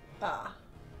towel. Ah.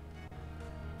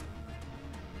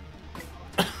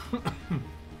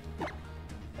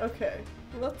 Okay.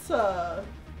 Let's seal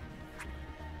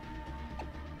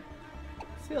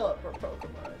up our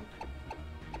Pokemon.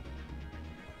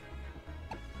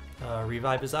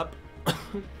 Revive is up. I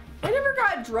never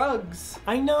got drugs.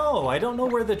 I know. I don't know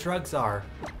where the drugs are.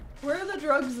 Where are the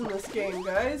drugs in this game,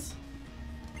 guys?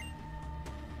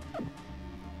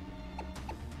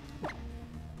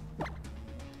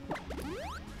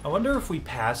 I wonder if we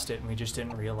passed it and we just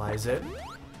didn't realize it.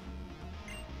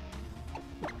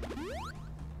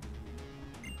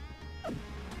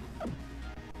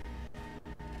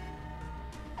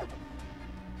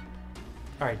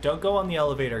 Alright, don't go on the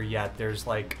elevator yet. There's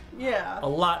like a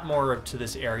lot more to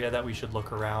this area that we should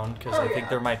look around because I think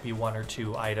there might be 1 or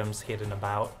 2 items hidden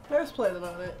about. I was planning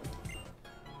on it.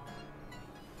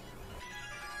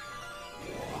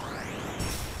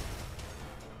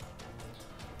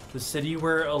 The city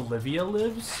where Olivia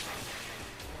lives?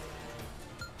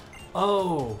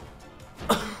 Oh.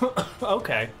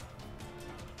 Okay.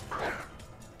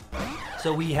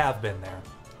 So we have been there.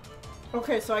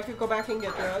 Okay, so I could go back and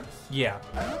get drugs? Yeah.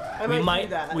 I might do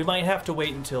that. We might have to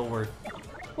wait until we're...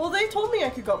 Well, they told me I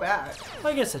could go back.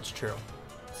 I guess that's true.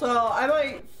 So I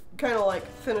might kind of like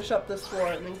finish up this floor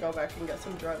and then go back and get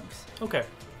some drugs. Okay.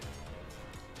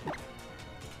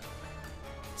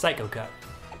 Psycho Cut.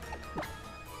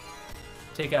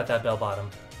 Take out that bell bottom.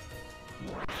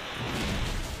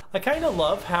 I kind of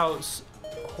love how...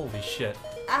 Holy shit.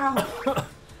 Ow.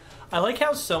 I like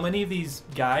how so many of these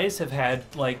guys have had,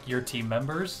 like, your team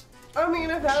members. I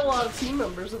mean, I've had a lot of team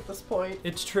members at this point.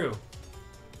 It's true.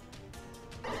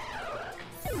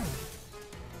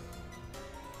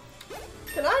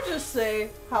 Can I just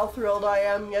say how thrilled I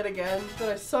am yet again that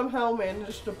I somehow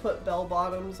managed to put bell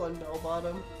bottoms on bell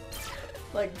bottom?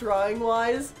 Like,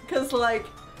 drawing-wise? Because, like,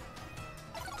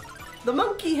 the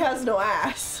monkey has no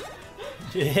ass.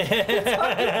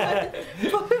 Yeah.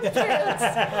 Put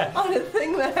pants on a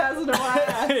thing that has no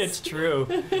ass. It's true.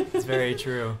 It's very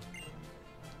true.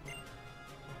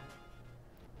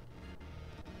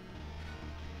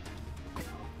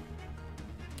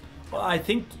 Well, I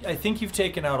think you've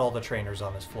taken out all the trainers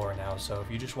on this floor now. So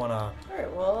if you just want to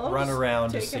run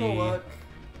around to see. Taking a look.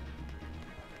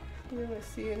 Do I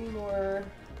see any more?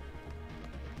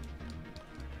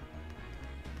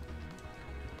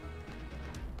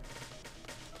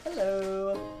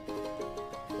 Hello.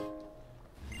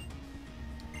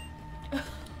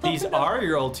 These are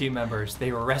your old team members.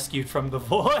 They were rescued from the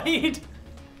void.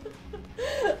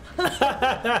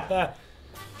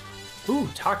 Ooh,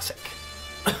 toxic.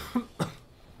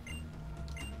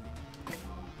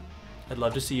 I'd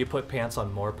love to see you put pants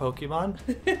on more Pokemon.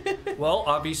 Well,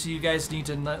 obviously you guys need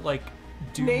to like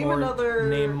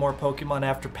name more Pokemon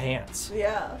after pants.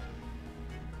 Yeah.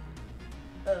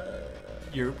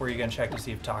 Were you gonna check to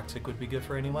see if Toxic would be good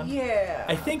for anyone? Yeah.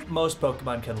 I think most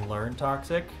Pokemon can learn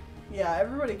Toxic. Yeah,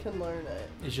 everybody can learn it.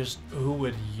 It's just who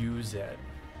would use it.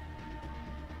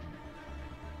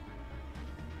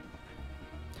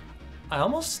 I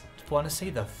almost want to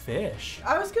say the fish.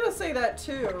 I was gonna say that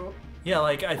too. Yeah,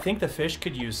 like I think the fish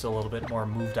could use a little bit more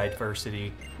move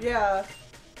diversity. Yeah.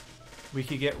 We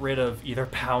could get rid of either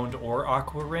Pound or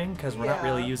Aqua Ring because we're not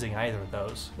really using either of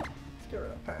those. Let's get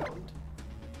rid of Pound.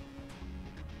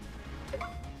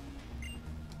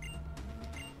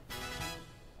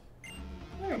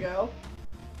 There we go.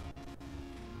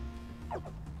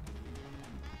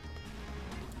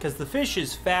 Because the fish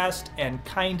is fast and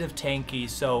kind of tanky,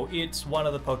 so it's one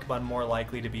of the Pokemon more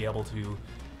likely to be able to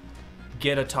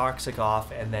get a Toxic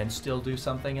off and then still do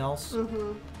something else.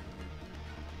 Mm-hmm.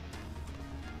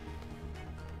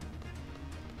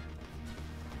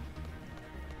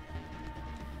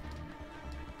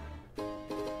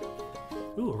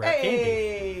 Ooh, rat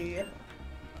candy.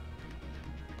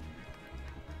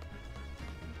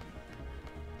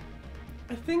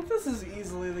 I think this is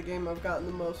easily the game I've gotten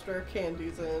the most rare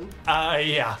candies in.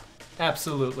 Yeah,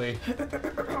 absolutely.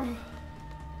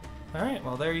 Alright,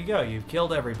 well there you go. You've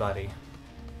killed everybody.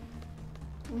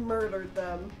 Murdered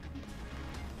them.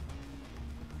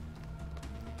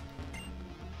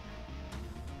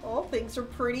 Oh, things are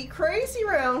pretty crazy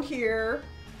around here.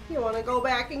 You want to go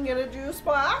back and get a juice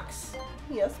box?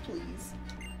 Yes, please.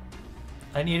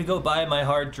 I need to go buy my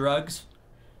hard drugs.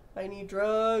 I need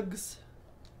drugs.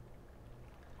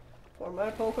 For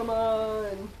my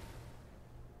Pokemon.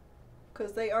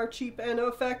 Because they are cheap and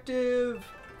effective.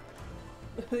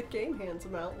 The game hands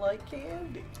them out like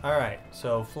candy. Alright,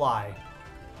 so fly.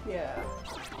 Yeah.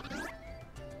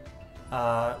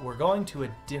 We're going to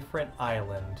a different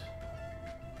island.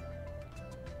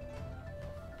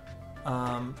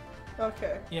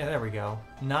 Okay. Yeah, there we go.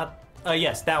 Not,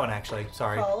 yes, that one actually,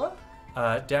 sorry. Paula?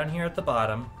 Down here at the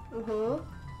bottom. Uh-huh.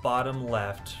 Bottom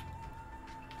left.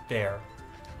 There.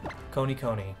 Coney.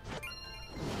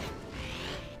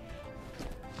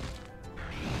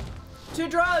 To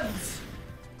drugs!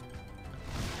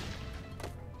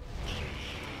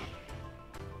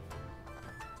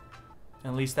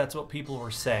 At least that's what people were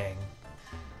saying.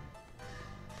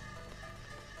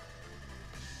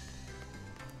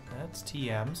 That's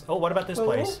TM's. Oh, what about this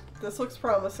place? This looks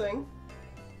promising.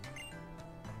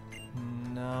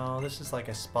 No, this is like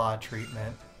a spa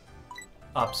treatment.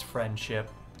 Ups friendship.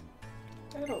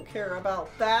 I don't care about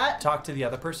that. Talk to the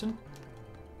other person.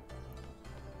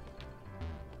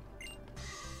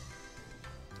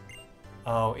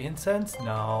 Oh, incense?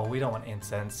 No, we don't want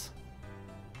incense.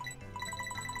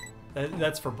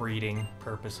 That's for breeding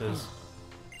purposes.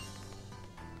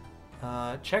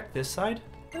 Check this side.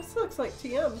 This looks like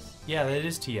TM's. Yeah, it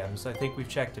is TM's. I think we've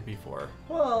checked it before.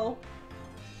 Well,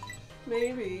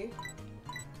 maybe.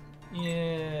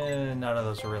 Yeah, none of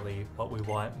those are really what we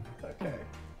want. Okay.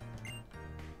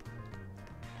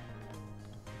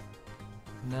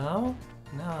 No?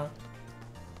 No.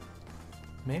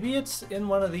 Maybe it's in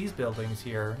one of these buildings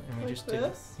here, and we Like just didn't.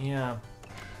 this? Yeah.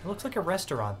 It looks like a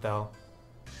restaurant, though.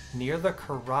 Near the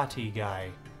karate guy.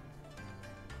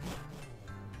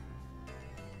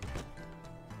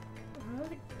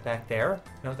 Alright. Back there?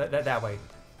 No, that way.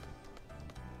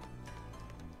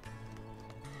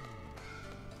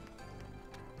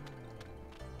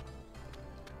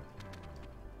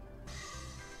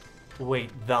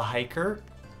 Wait, the hiker?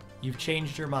 You've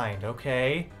changed your mind,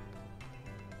 okay?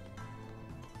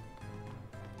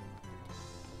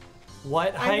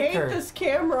 What hiker? I hate this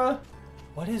camera.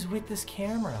 What is with this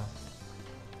camera?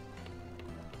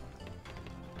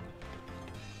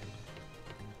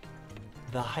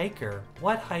 The hiker?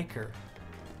 What hiker?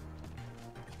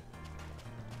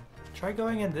 Try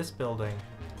going in this building.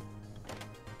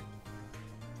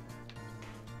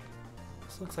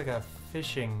 This looks like a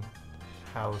fishing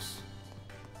house.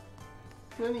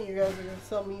 None of you guys are gonna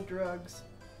sell me drugs.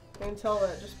 I can tell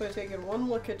that just by taking one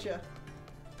look at you.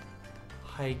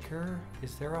 Hiker?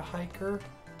 Is there a hiker?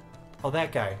 Oh,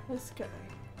 that guy. This guy.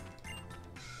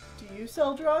 Do you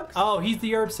sell drugs? Oh, he's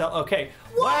the herb seller. Okay.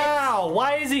 What? Wow!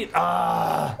 Why is he?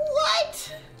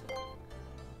 What?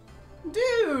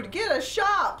 Dude, get a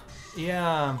shop.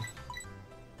 Yeah.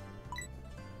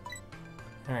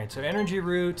 Alright, so energy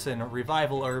roots and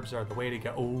revival herbs are the way to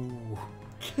go. Ooh.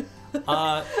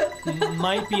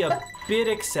 Might be a bit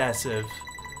excessive.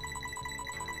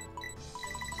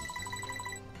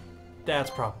 That's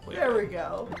probably There it. we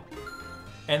go.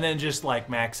 and then just like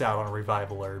max out on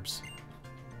revival herbs.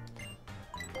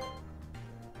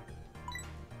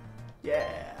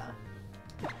 Yeah.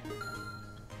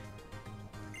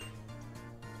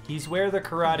 He's where the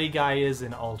karate guy is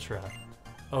in Ultra.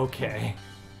 Okay.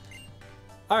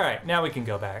 Alright, now we can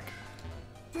go back.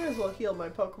 Might as well heal my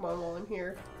Pokemon while I'm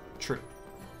here. True.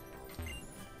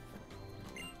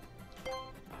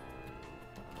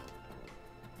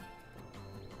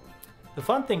 The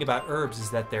fun thing about herbs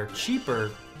is that they're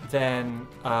cheaper than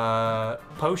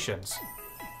potions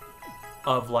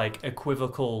of like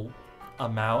equivocal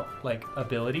amount, like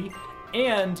ability.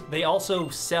 And they also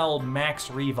sell max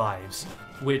revives,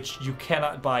 which you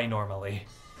cannot buy normally.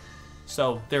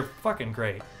 So they're fucking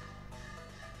great.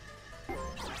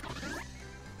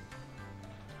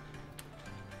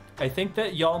 I think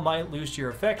that y'all might lose your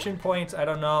affection points. I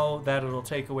don't know that it'll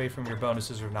take away from your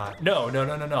bonuses or not.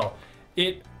 No.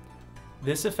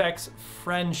 This affects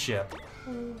friendship.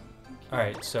 All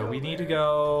right, so we need to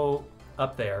go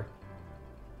up there.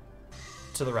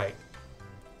 To the right.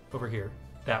 Over here.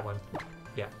 That one.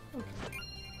 Yeah.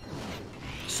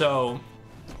 So,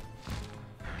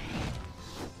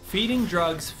 feeding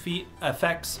drugs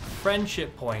affects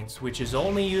friendship points, which is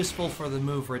only useful for the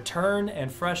move Return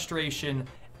and Frustration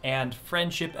and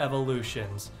Friendship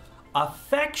Evolutions.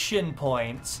 Affection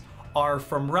points are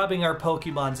from rubbing our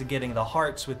Pokemons and getting the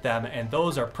hearts with them, and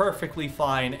those are perfectly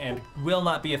fine and will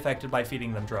not be affected by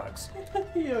feeding them drugs.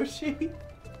 Yoshi.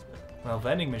 Well,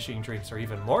 vending machine drinks are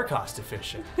even more cost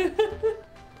efficient.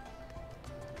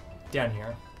 Down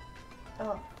here.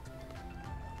 Oh.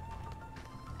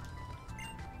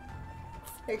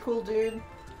 Hey, cool dude.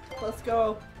 Let's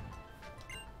go.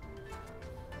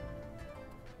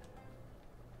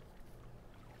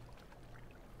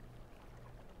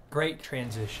 Great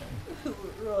transition.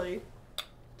 Really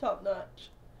top notch.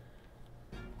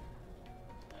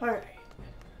 Alright.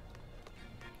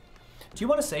 Do you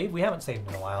want to save? We haven't saved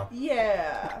in a while.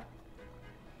 Yeah.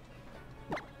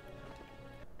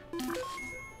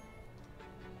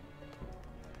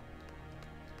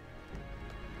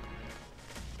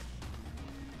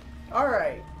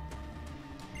 Alright.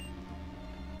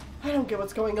 I don't get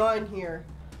what's going on here.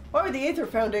 Why would the Aether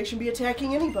Foundation be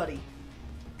attacking anybody?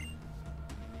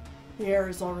 The air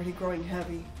is already growing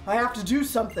heavy. I have to do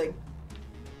something.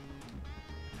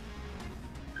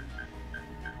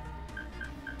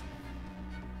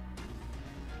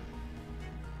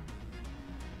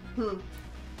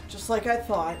 Just like I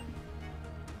thought.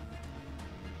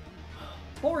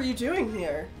 What were you doing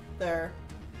here? There.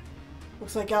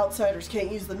 Looks like outsiders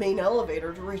can't use the main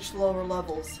elevator to reach lower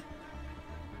levels.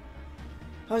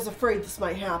 I was afraid this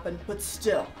might happen, but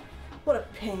still, what a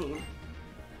pain.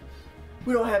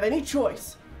 We don't have any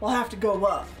choice. We'll have to go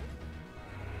up.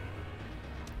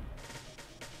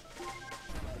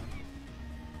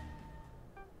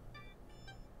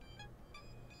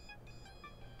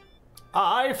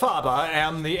 I, Faber,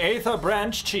 am the Aether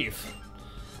Branch Chief.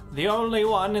 The only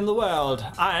one in the world.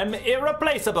 I'm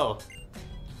irreplaceable.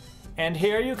 And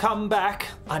here you come back,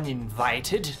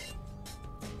 uninvited.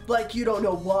 Like you don't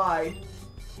know why.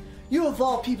 You of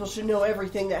all people should know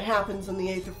everything that happens in the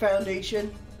Aether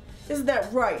Foundation. Isn't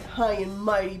that right, high and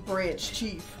mighty Branch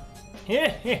Chief?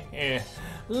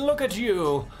 Look at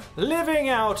you. Living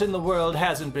out in the world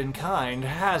hasn't been kind,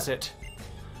 has it?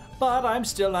 But I'm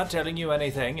still not telling you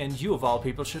anything, and you of all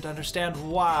people should understand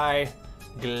why,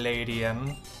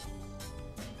 Gladian.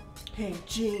 Hey,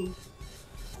 Jean.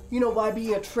 You know why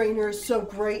being a trainer is so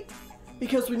great?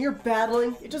 Because when you're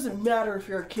battling, it doesn't matter if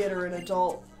you're a kid or an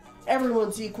adult.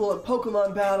 Everyone's equal in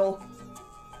Pokemon battle.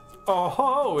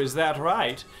 Oh, is that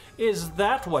right? Is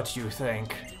that what you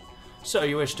think? So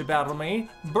you wish to battle me,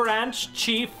 Branch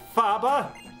Chief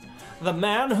Faber? The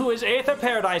man who is Aether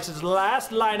Paradise's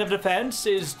last line of defense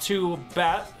is to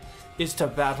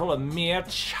battle a mere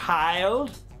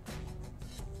child?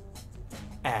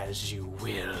 As you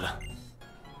will.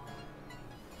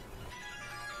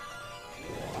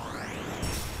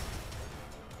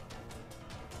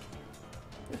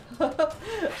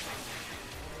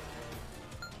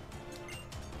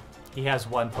 He has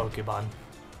one Pokemon.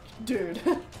 Dude.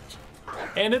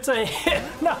 And it's a hit.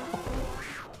 No.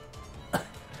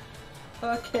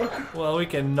 Okay. Well, we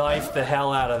can knife the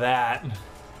hell out of that.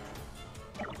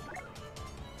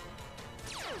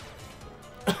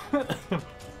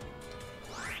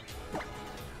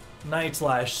 Night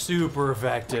Slash, super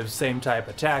effective. Same type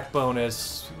attack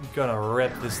bonus. Gonna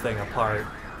rip this thing apart.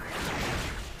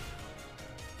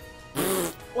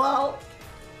 Well.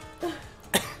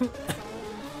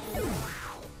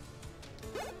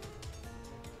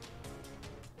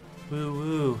 Woo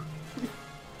woo.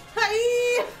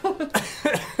 Hi!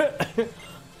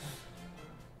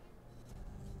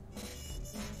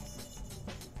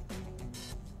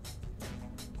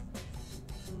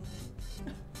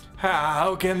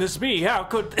 How can this be? How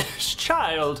could this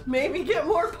child? Maybe get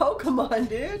more Pokemon,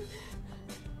 dude.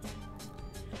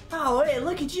 Oh, hey,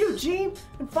 look at you, Jean.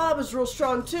 And Faba's real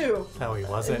strong, too. No, he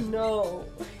wasn't. No.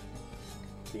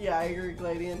 Yeah, I agree,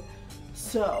 Gladian.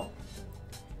 So,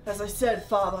 as I said,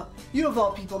 Faba, you of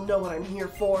all people know what I'm here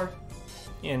for.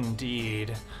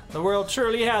 Indeed. The world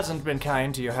surely hasn't been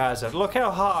kind to you, has it? Look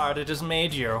how hard it has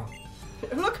made you.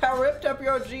 Look how ripped up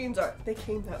your jeans are. They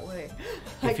came that way.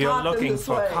 If you're looking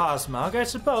for Cosmog, I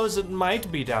suppose it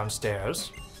might be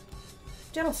downstairs.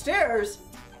 Downstairs?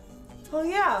 Oh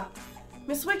yeah.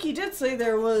 Miss Wiki did say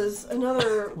there was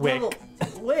another level.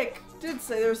 Wick did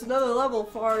say there was another level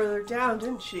farther down,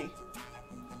 didn't she?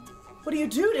 What do you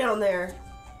do down there?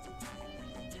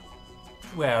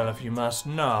 Well, if you must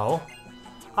know,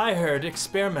 I heard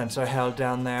experiments are held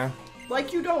down there.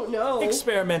 Like you don't know.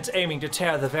 Experiments aiming to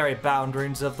tear the very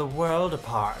boundaries of the world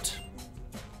apart.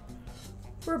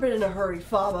 We're a bit in a hurry,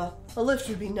 Faba. A lift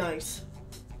would be nice.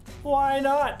 Why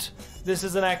not? This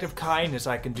is an act of kindness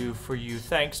I can do for you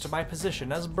thanks to my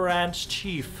position as branch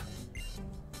chief.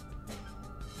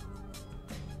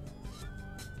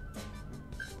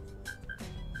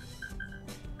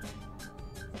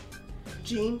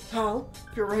 Jean, pal,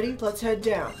 if you're ready, let's head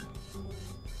down.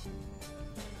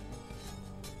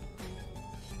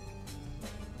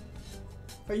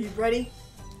 Are you ready?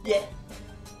 Yeah.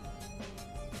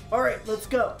 Alright, let's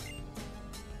go.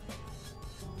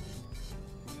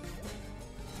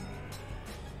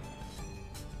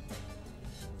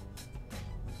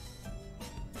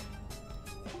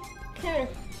 Okay.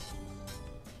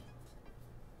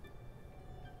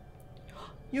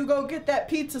 You go get that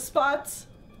pizza, Spots.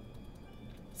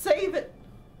 Save it.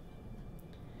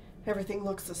 Everything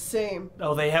looks the same.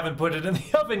 Oh, they haven't put it in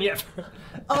the oven yet.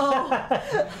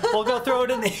 Oh. We'll go throw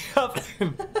it in the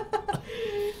oven.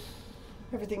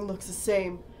 Everything looks the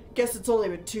same. Guess it's only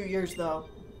been 2 years, though.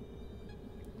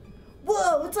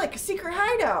 Whoa, it's like a secret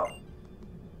hideout.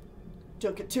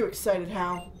 Don't get too excited,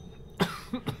 Hal.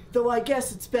 Though I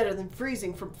guess it's better than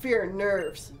freezing from fear and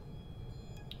nerves.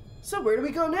 So where do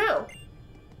we go now?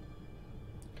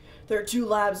 There are 2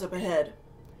 labs up ahead.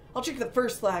 I'll check the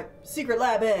first lab, Secret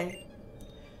Lab A.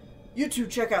 You 2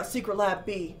 check out Secret Lab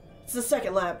B. It's the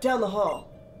second lab, down the hall.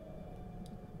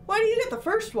 Why do you get the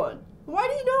first one? Why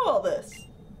do you know all this?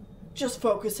 Just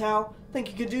focus, Hal. Think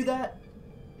you can do that?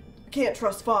 I can't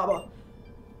trust Faba.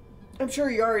 I'm sure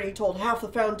you already told half the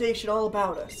Foundation all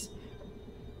about us.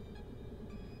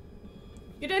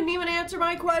 You didn't even answer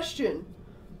my question.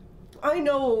 I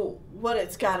know what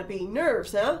it's gotta be.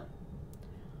 Nerves, huh?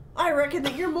 I reckon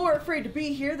that you're more afraid to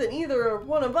be here than either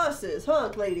one of us is,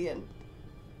 huh, Gladian?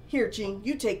 Here, Jean,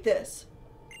 you take this.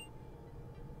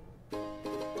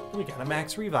 We got a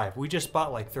max revive. We just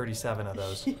bought like 37 of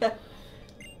those. Yeah.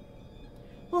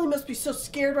 Well, he must be so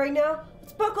scared right now.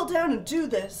 Let's buckle down and do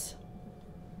this.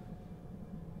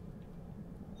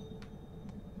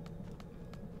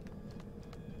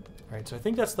 Alright, so I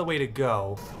think that's the way to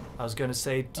go. I was gonna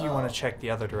say, do you want to check the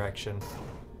other direction?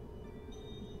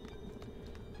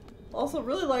 Also,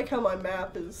 really like how my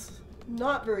map is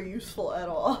not very useful at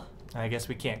all. I guess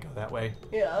we can't go that way.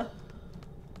 Yeah.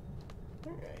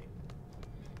 Alright.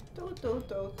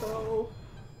 Do.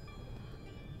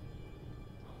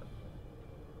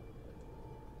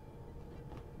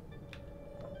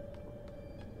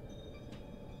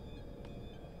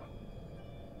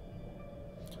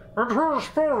 And here's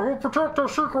Spore, we'll protect our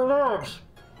secret labs.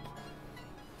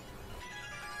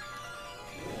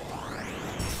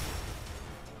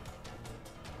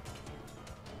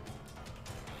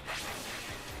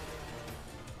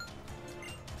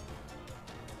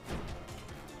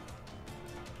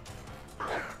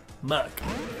 Muck.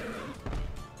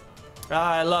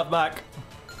 I love muck.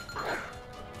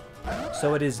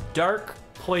 So it is dark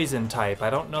poison type.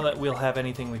 I don't know that we'll have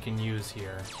anything we can use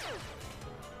here.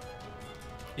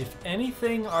 If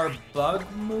anything, our bug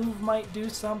move might do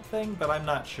something, but I'm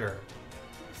not sure.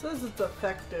 It says it's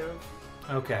effective.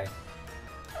 Okay.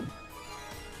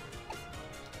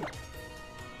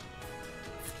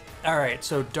 Alright,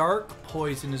 so dark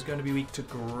poison is going to be weak to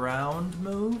ground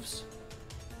moves.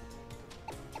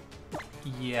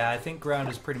 Yeah, I think ground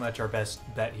is pretty much our best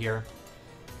bet here.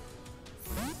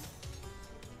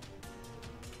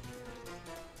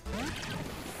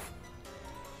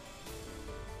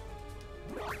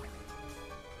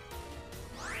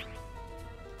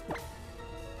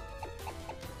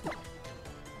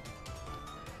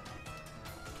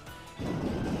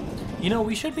 You know,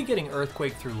 we should be getting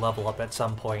Earthquake through level up at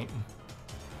some point.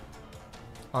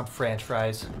 On French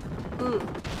fries.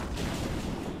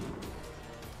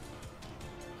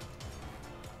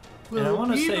 And I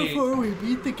want to say before we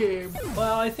beat the game.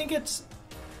 Well, I think it's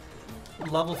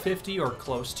level 50 or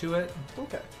close to it.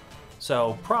 Okay.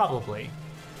 So, probably.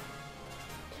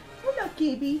 Hello,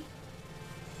 Gaby.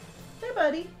 Hey,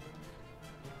 buddy.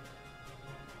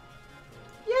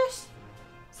 Yes.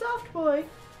 Soft boy.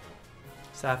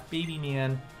 Soft baby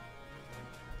man.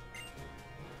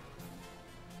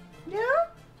 Yeah?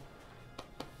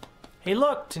 Hey,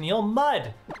 look, Tennille,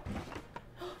 mud.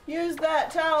 Use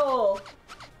that towel.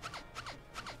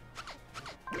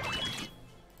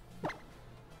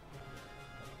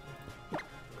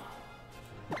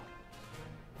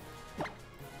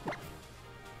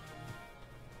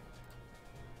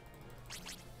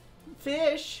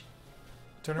 Fish.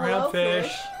 Turn around,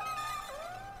 fish.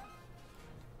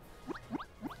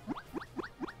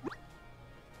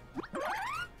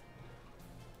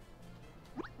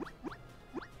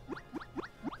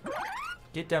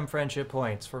 Get them friendship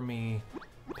points for me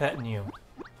petting you.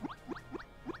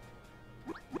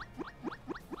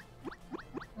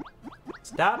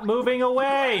 Stop moving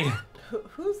away!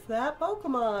 Who's that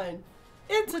Pokemon?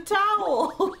 It's a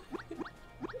towel.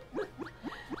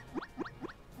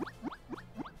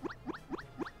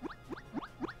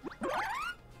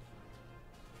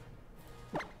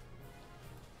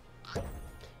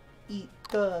 Eat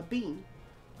the bean.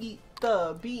 Eat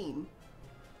the bean.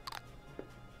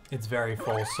 It's very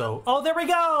full, so... Oh, there we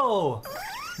go!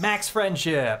 Max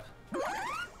friendship!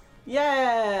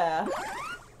 Yeah!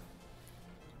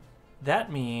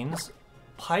 That means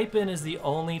Pippin is the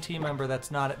only team member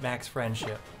that's not at max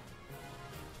friendship.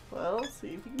 Well, see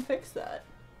if you can fix that.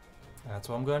 That's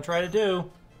what I'm going to try to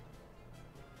do.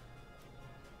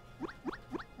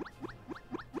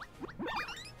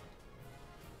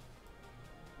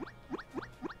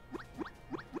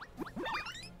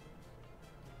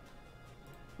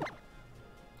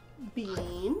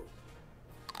 Bean.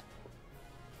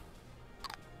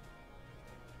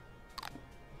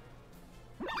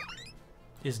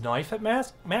 Is Knife at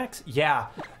max? Yeah.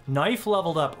 Knife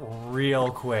leveled up real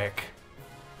quick.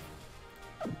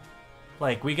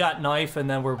 Like, we got Knife and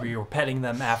then we were petting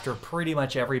them after pretty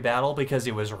much every battle because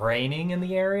it was raining in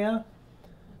the area.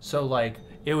 So, like,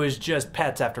 it was just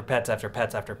pets after pets after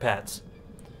pets after pets.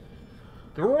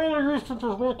 The only instance is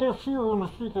right there here in the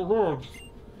secret labs.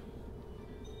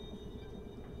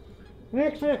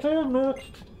 Next.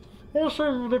 I'll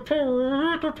show you the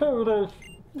paradise.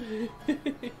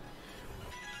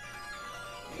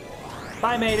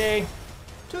 Bye, Mayday.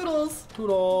 Toodles.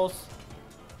 Toodles.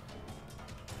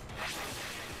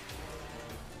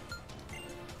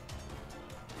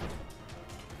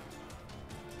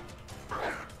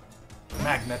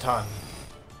 Magneton.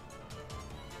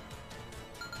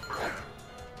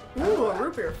 Ooh, a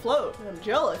root beer float. I'm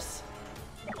jealous.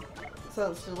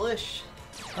 Sounds delish.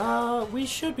 We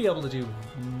should be able to do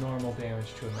normal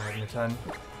damage to a Magneton.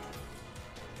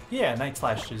 Yeah, Night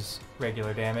Slash is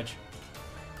regular damage.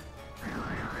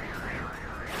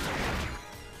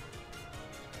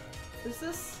 Is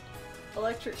this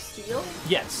electric steel?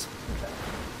 Yes. Okay.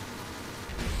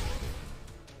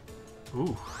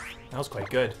 Ooh, that was quite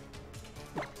good.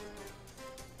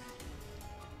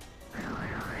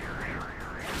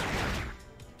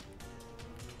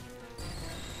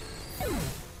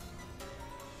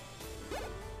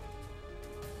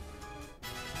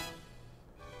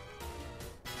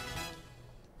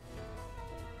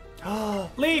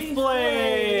 Leaf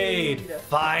Blade!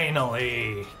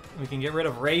 Finally! We can get rid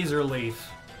of Razor Leaf.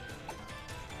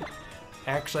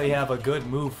 Actually have a good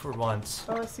move for once.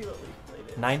 Oh, I see what Leaf Blade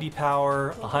is. 90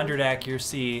 power, 100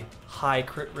 accuracy, high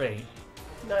crit rate.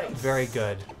 Nice. Very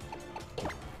good.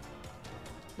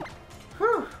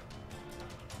 Whew.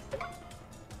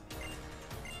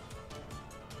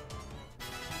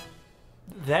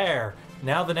 There.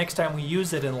 Now the next time we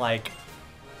use it in like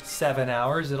 7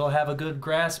 hours, it'll have a good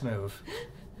grass move.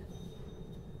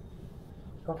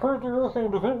 I'm currently working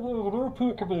on development of a new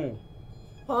Pokemon.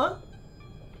 Huh?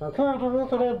 I'm currently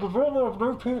working on development of a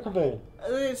new Pokemon.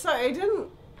 Sorry, I didn't...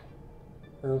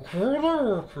 I'm currently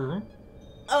working.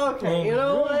 Okay, you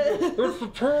know what? It's the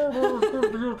time where I'm going to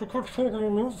be able to catch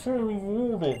Pokemon new series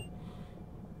moving.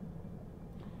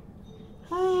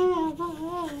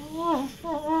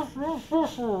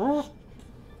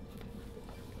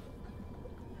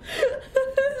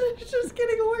 It's just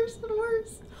getting worse and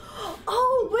worse.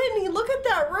 Oh, Whitney, look at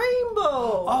that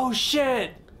rainbow! Oh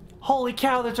shit! Holy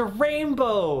cow, there's a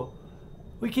rainbow!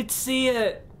 We could see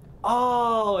it!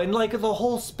 Oh, and like the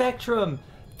whole spectrum.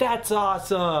 That's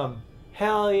awesome!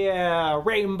 Hell yeah!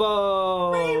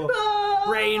 Rainbow!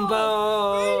 Rainbow!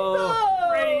 Rainbow!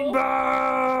 Rainbow!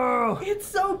 Rainbow! It's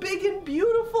so big and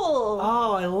beautiful!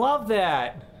 Oh, I love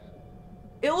that!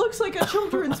 It looks like a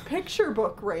children's picture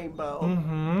book rainbow.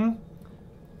 Mm-hmm.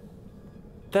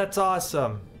 That's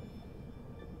awesome.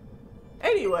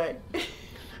 Anyway.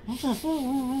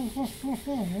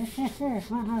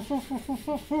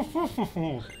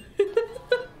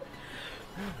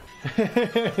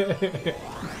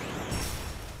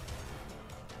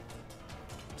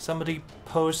 Somebody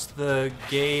post the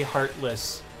gay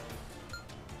heartless.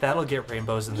 That'll get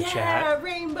rainbows in the chat. Yeah,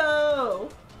 rainbow.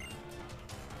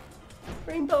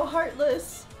 Rainbow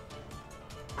heartless.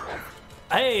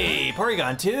 Hey,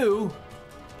 Porygon 2.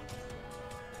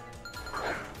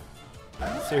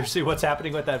 Seriously, what's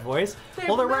happening with that voice?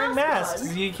 Well, they're wearing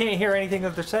masks. You can't hear anything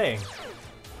that they're saying.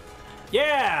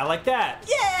 Yeah, like that.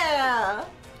 Yeah.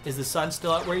 Is the sun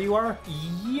still out where you are?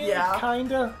 Yeah.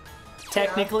 Kinda.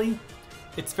 Technically.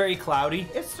 It's very cloudy.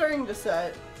 It's starting to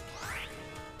set.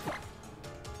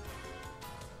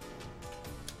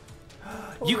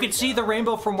 You can see the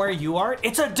rainbow from where you are.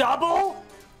 It's a double?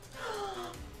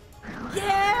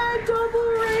 Yeah, double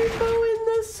rainbow in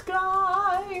the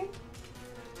sky.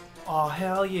 Oh,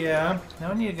 hell yeah.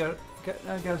 Now I need to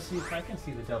I gotta see if I can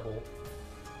see the double.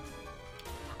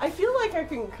 I feel like I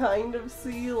can kind of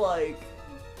see, like,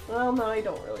 well, no, I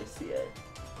don't really see it.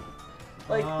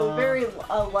 Like the very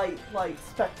light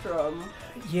spectrum.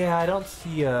 Yeah, I don't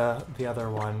see the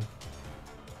other one.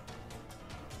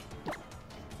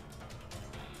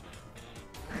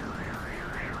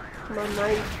 Come on,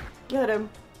 Knight. Get him.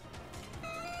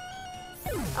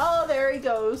 Oh, there he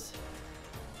goes.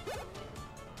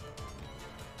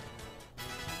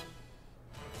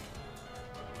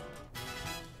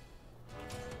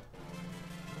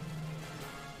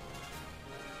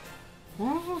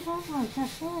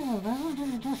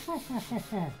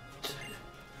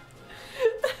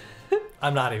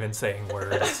 I'm not even saying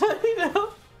words. I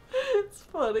know. It's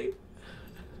funny.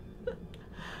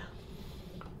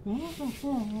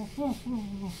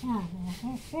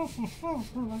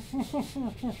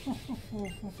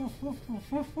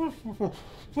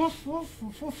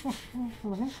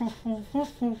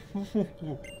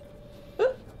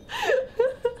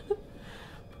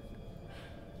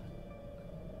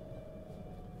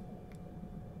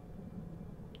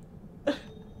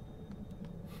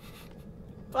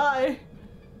 Bye.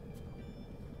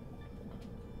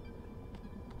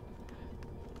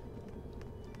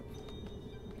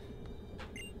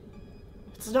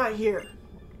 It's not here.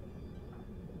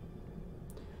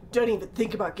 Don't even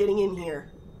think about getting in here.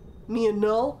 Me and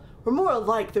Null, we're more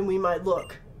alike than we might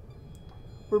look.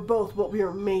 We're both what we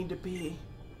were made to be.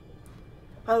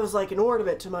 I was like an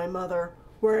ornament to my mother,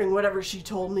 wearing whatever she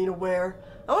told me to wear.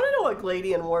 I want to know what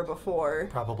Gladian wore before.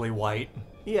 Probably white.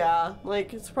 Yeah,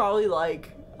 like it's probably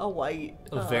like a white...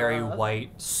 A very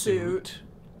white suit.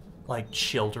 Like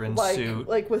children's suit.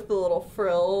 Like with the little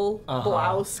frill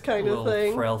blouse kind of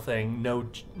thing. Frill thing.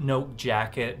 No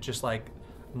jacket, just like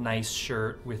nice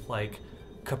shirt with like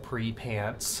capri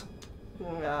pants.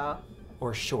 Yeah.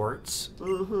 Or shorts.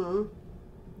 Mm-hmm.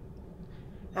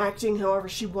 Acting however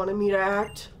she wanted me to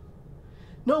act.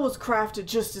 Noah was crafted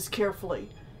just as carefully.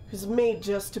 He was made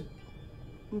just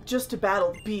to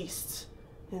battle beasts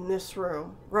in this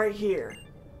room, right here.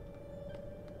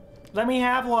 Let me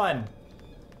have one.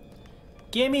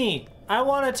 Gimme! I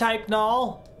want a type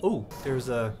null. Ooh, there's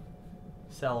a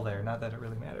cell there. Not that it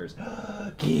really matters.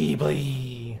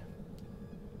 Ghibli.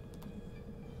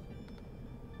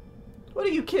 What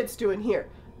are you kids doing here?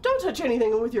 Don't touch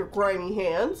anything with your grimy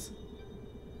hands.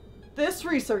 This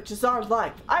research is our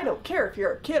life. I don't care if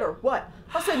you're a kid or what.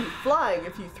 I'll send you flying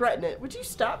if you threaten it. Would you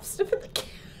stop sniffing the cat?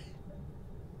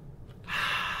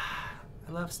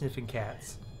 I love sniffing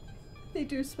cats. They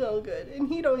do smell good, and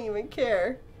he don't even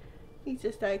care. He's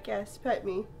just like, yes, pet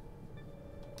me.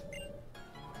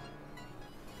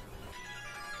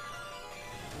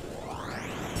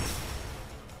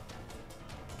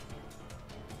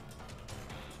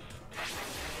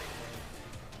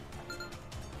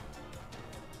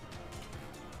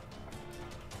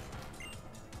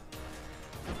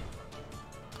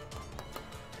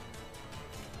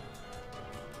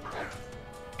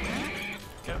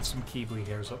 Got some kiwi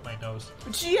hairs up my nose.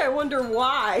 Gee, I wonder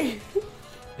why.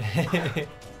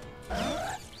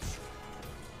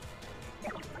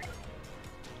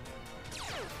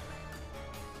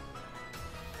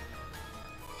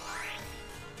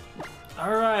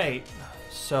 Alright,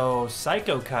 so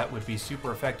Psycho Cut would be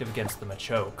super effective against the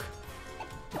Machoke.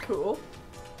 Cool.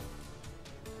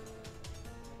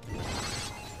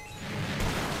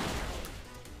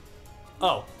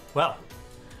 Oh, well.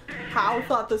 How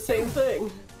thought the same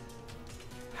thing.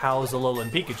 How's Alolan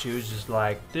Pikachu is just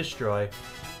like, destroy.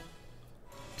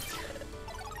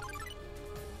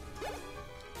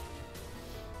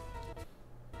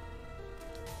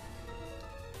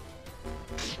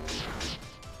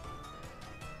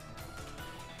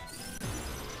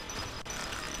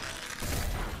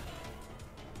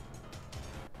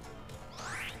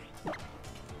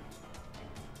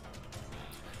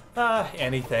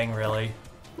 Anything really.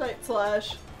 Night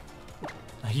Slash.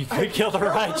 You could kill the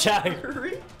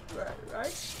Raichu.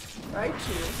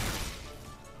 Raichu.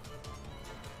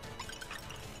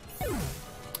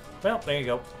 Well, there you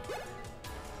go.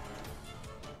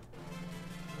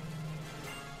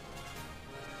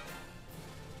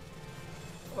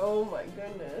 Oh my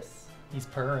goodness. He's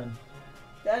purring.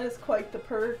 That is quite the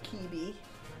purr, Kibi.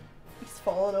 He's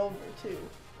fallen over too.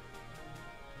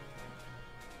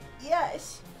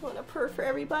 Yes. Want a purr for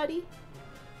everybody?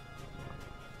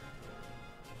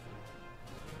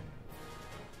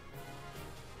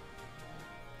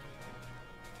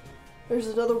 There's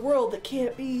another world that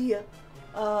can't be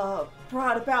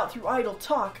brought about through idle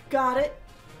talk. Got it?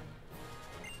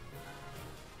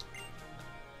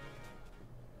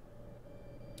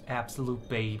 Absolute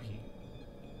baby.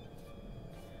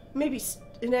 Maybe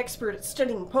an expert at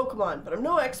studying Pokemon, but I'm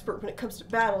no expert when it comes to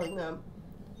battling them.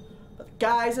 But the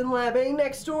guys in Lab A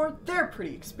next door, they're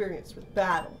pretty experienced with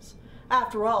battles.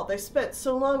 After all, they spent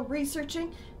so long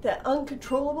researching that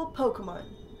uncontrollable Pokemon.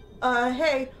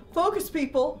 Hey, focus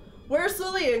people! Where's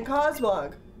Lily and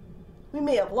Cosmog? We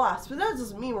may have lost, but that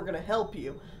doesn't mean we're gonna help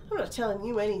you. I'm not telling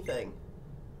you anything.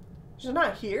 She's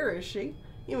not here, is she?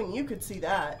 Even you could see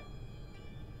that.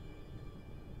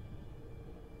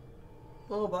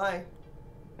 Oh, bye.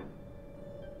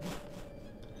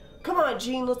 Come on,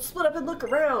 Jean, let's split up and look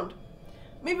around.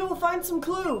 Maybe we'll find some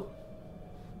clue.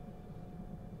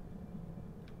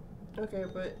 Okay,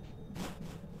 but...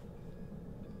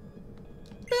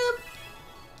 Boop.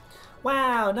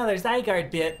 Wow, another Zygarde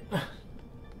bit. I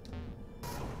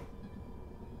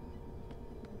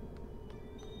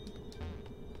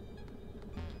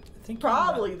think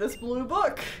Probably this blue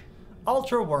book.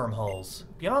 Ultra wormholes.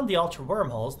 Beyond the ultra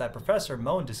wormholes that Professor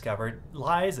Moan discovered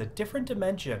lies a different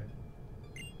dimension.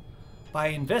 By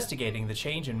investigating the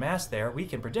change in mass there, we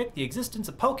can predict the existence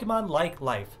of Pokemon like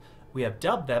life. We have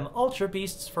dubbed them Ultra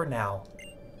Beasts for now.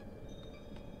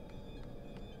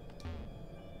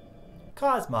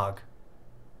 Cosmog.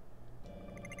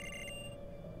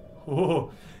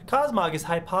 Ooh. Cosmog is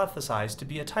hypothesized to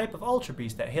be a type of Ultra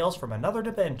Beast that hails from another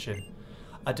dimension.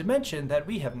 A dimension that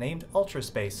we have named Ultra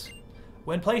Space.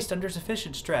 When placed under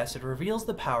sufficient stress, it reveals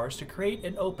the powers to create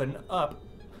and open up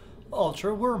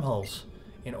ultra wormholes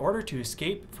in order to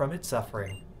escape from its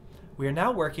suffering. We are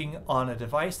now working on a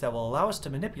device that will allow us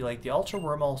to manipulate the ultra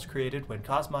wormholes created when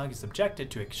Cosmog is subjected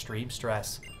to extreme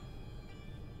stress.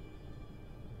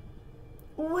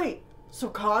 Wait, so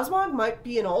Cosmog might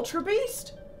be an Ultra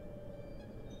Beast?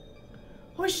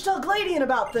 We should tell Gladian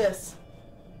about this.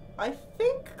 I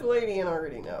think Gladian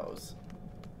already knows.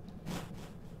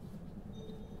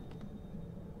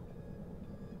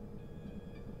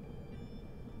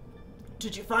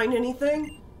 Did you find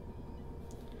anything?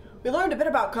 We learned a bit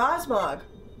about Cosmog.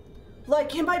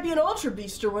 Like, he might be an Ultra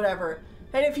Beast or whatever.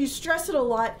 And if you stress it a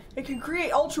lot, it can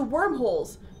create Ultra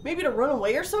Wormholes. Maybe to run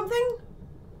away or something?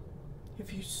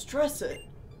 If you stress it.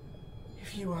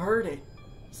 If you hurt it.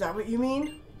 Is that what you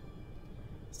mean?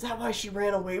 Is that why she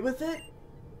ran away with it?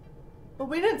 But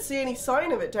we didn't see any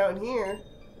sign of it down here.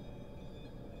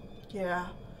 Yeah,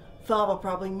 Thaba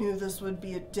probably knew this would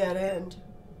be a dead end.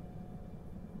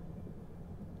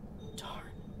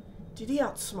 Darn. Did he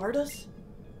outsmart us?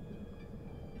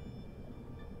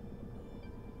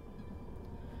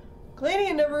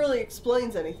 Gladian never really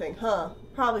explains anything, huh?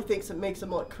 Probably thinks it makes him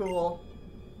look cool.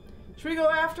 Should we go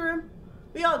after him?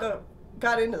 We all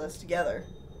got into this together.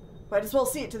 Might as well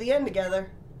see it to the end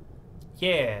together.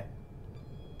 Yeah.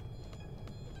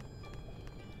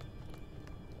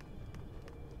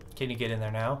 Can you get in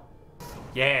there now?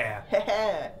 Yeah.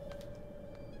 Heh.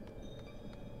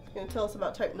 Gonna tell us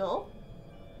about Type Null?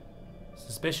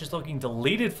 Suspicious looking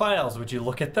deleted files. Would you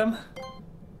look at them?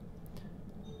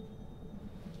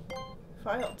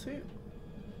 File 2.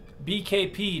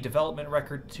 BKP Development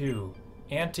Record 2.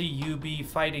 Anti-UB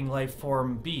Fighting Life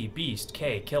Form B Beast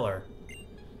K Killer.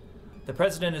 The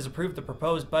President has approved the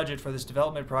proposed budget for this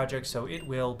development project, so it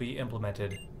will be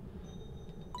implemented.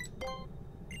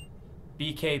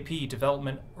 BKP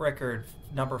Development Record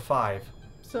number 5.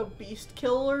 So Beast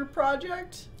Killer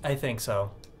Project? I think so.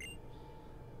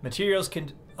 Materials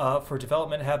for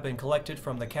development have been collected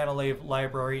from the Canalave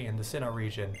Library in the Sinnoh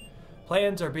region.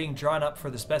 Plans are being drawn up for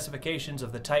the specifications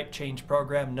of the type change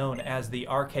program known as the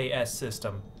RKS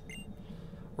system.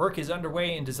 Work is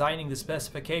underway in designing the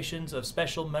specifications of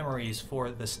special memories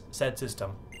for the said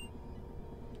system.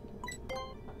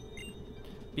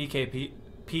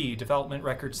 BKP Development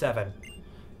Record 7.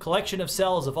 Collection of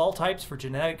cells of all types for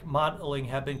genetic modeling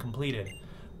have been completed.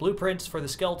 Blueprints for the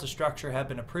skeletal structure have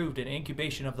been approved and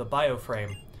incubation of the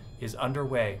bioframe is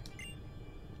underway.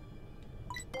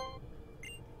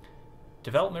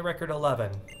 Development Record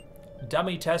 11.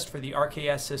 Dummy test for the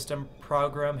RKS system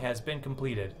program has been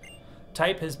completed.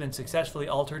 Type has been successfully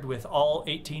altered with all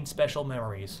 18 special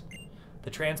memories. The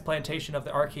transplantation of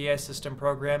the RKS system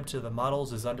program to the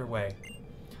models is underway.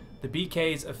 The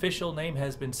BK's official name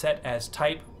has been set as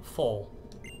Type Full.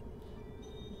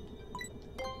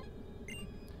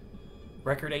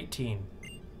 Record 18.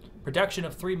 Production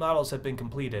of 3 models have been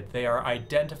completed. They are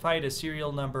identified as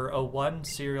serial number 01,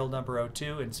 serial number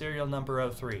 02, and serial number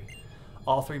 03.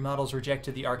 All 3 models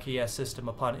rejected the RKS system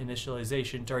upon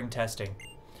initialization during testing.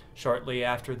 Shortly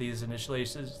after these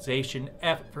initialization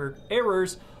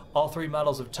errors, all 3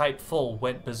 models of Type Full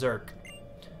went berserk.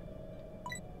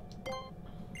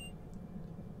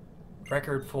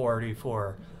 Record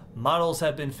 44. Models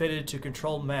have been fitted to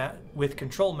with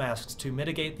control masks to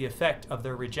mitigate the effect of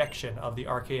their rejection of the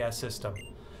RKS system.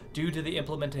 Due to the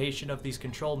implementation of these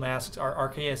control masks, our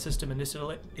RKS system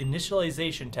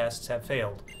initialization tests have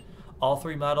failed. All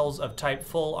 3 models of Type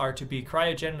Full are to be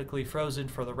cryogenically frozen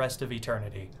for the rest of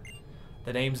eternity.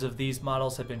 The names of these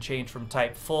models have been changed from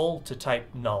Type Full to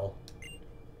Type Null.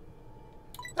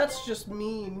 That's just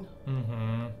mean.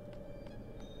 Mm-hmm.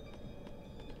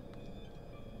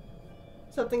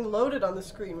 Something loaded on the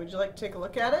screen. Would you like to take a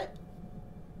look at it?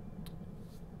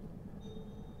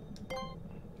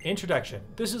 Introduction.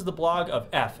 This is the blog of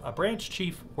F, a branch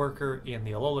chief worker in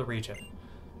the Ula'ula region.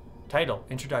 Title,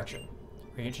 Introduction.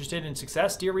 Are you interested in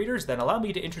success, dear readers? Then allow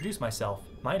me to introduce myself.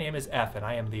 My name is F, and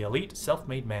I am the elite,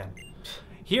 self-made man.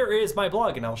 Here is my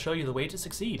blog, and I'll show you the way to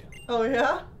succeed. Oh,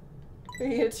 yeah? Are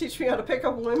you going to teach me how to pick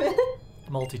up women?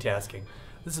 Multitasking.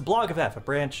 This is a blog of F, a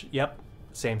branch, yep,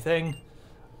 same thing.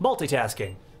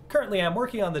 Multitasking. Currently, I'm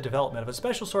working on the development of a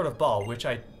special sort of ball, which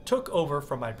I took over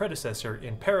from my predecessor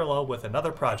in parallel with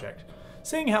another project.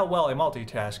 Seeing how well I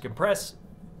multitask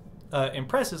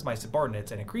impresses my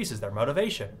subordinates and increases their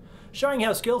motivation. Showing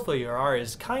how skillful you are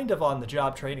is kind of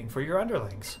on-the-job training for your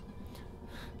underlings.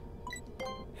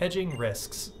 Hedging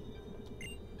risks.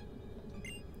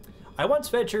 I once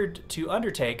ventured to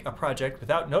undertake a project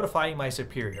without notifying my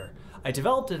superior. I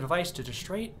developed a device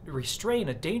to restrain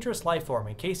a dangerous life form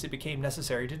in case it became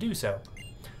necessary to do so.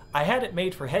 I had it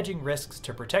made for hedging risks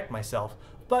to protect myself,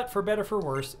 but for better for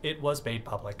worse, it was made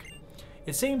public.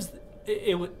 It seems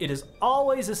it is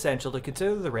always essential to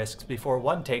consider the risks before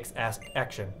one takes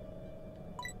action.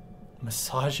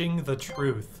 Massaging the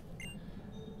truth.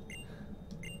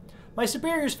 My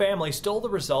superior's family stole the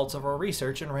results of our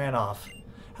research and ran off.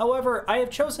 However, I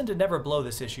have chosen to never blow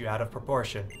this issue out of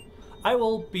proportion. I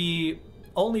will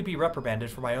only be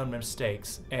reprimanded for my own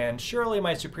mistakes, and surely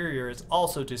my superior is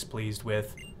also displeased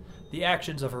with the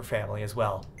actions of her family as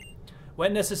well.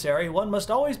 When necessary, one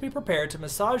must always be prepared to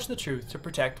massage the truth to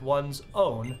protect one's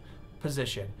own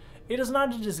position. It is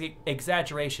not an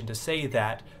exaggeration to say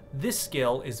that this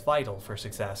skill is vital for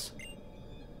success.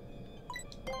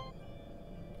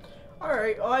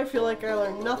 Alright, well, I feel like I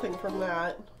learned nothing from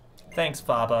that. Thanks,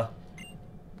 Faba.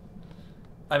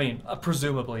 I mean,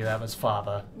 presumably that was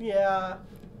Faba. Yeah.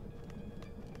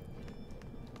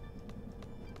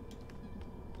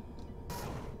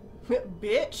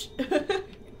 Bitch.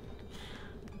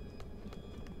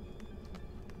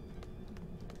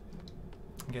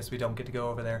 I guess we don't get to go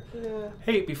over there. Yeah.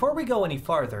 Hey, before we go any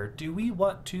farther, do we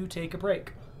want to take a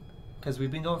break? Because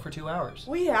we've been going for 2 hours.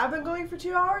 We have been going for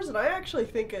 2 hours, and I actually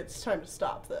think it's time to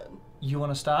stop then. You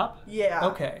want to stop? Yeah.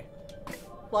 Okay.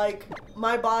 Like,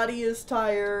 my body is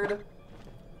tired.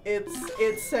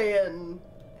 It's saying,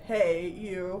 hey,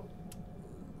 you,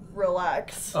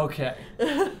 relax. Okay.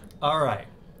 All right.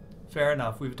 Fair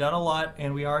enough. We've done a lot,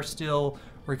 and we are still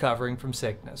recovering from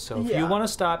sickness. So if you want to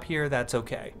stop here, that's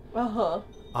okay. Uh-huh.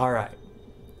 All right.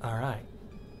 All right.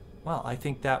 Well, I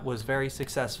think that was very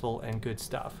successful and good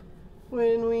stuff.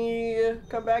 When we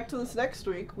come back to this next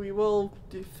week, we will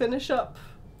finish up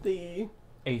the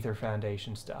Aether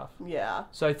Foundation stuff. Yeah.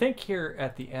 So I think here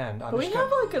at the end, but we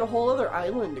have like a whole other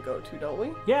island to go to, don't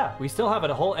we? Yeah, we still have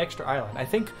a whole extra island. I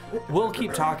think we'll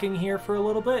keep talking here for a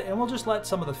little bit, and we'll just let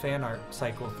some of the fan art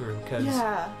cycle through,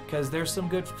 because there's some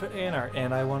good fan art,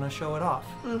 and I want to show it off.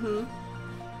 Mm-hmm.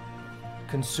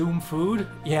 Consume food?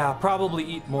 Yeah, probably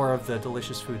eat more of the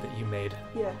delicious food that you made.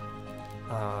 Yeah.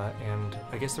 And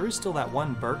I guess there is still that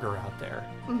one burger out there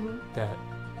that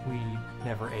we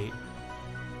never ate.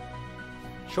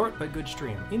 Short but good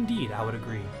stream. Indeed, I would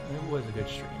agree. It was a good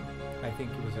stream. I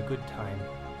think it was a good time.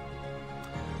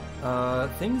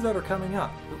 Things that are coming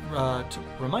up.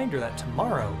 Reminder that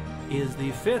tomorrow is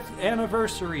the 5th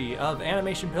anniversary of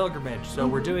Animation Pilgrimage, so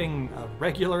we're doing a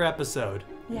regular episode.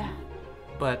 Yeah.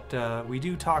 But we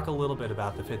do talk a little bit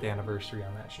about the 5th anniversary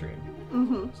on that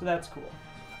stream. So that's cool.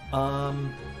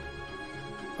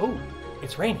 Oh,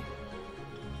 it's raining.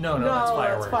 No, that's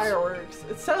fireworks. That's fireworks.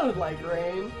 It sounded like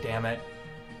rain. Damn it.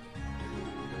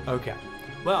 Okay.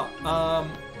 Well,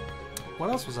 what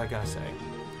else was I gonna say?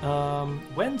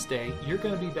 Wednesday, you're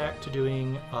gonna be back to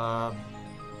doing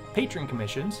patron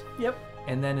commissions. Yep.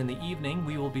 And then in the evening,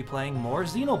 we will be playing more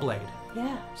Xenoblade.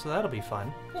 Yeah. So that'll be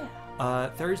fun. Yeah.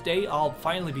 Thursday, I'll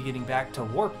finally be getting back to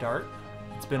Warped Art.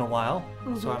 It's been a while,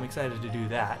 so Mhm. I'm excited to do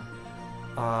that.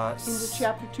 Into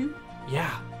chapter 2?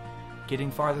 Yeah.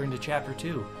 Getting farther into chapter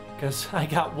 2. Because I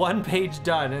got one page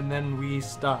done and then we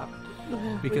stopped.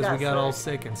 Because we got all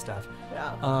sick and stuff.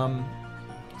 Yeah.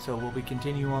 So we'll be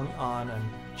continuing on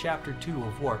chapter 2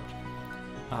 of Warped.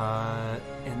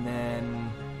 And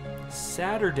then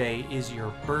Saturday is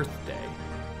your birthday.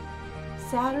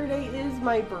 Saturday is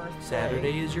my birthday.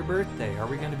 Saturday is your birthday. Are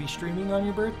we going to be streaming on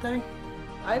your birthday?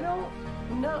 I don't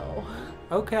know.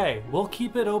 Okay, we'll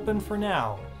keep it open for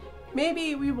now.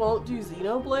 Maybe we won't do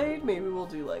Xenoblade. Maybe we'll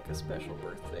do like a special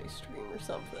birthday stream or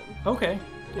something. Okay.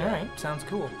 Yeah. Alright, sounds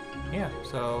cool. Yeah,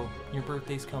 so your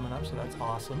birthday's coming up, so that's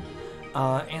awesome.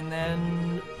 And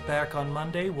then back on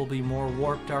Monday will be more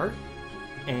Warped Art,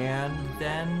 and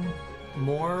then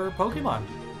more Pokemon.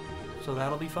 So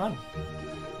that'll be fun.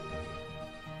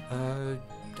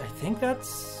 I think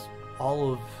that's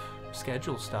all of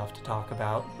schedule stuff to talk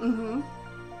about. Mm-hmm.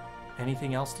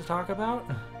 Anything else to talk about?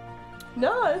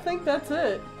 No, I think that's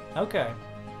it. Okay.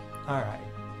 Alright.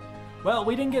 Well,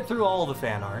 we didn't get through all the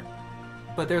fan art,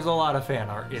 but there's a lot of fan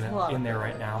art in there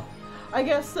right now. I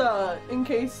guess, in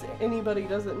case anybody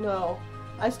doesn't know,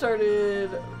 I started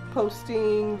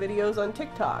posting videos on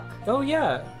TikTok. Oh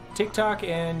yeah, TikTok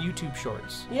and YouTube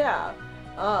Shorts. Yeah.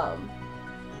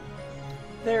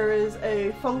 There is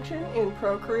a function in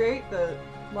Procreate that,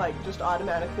 like, just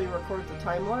automatically records a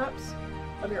time lapse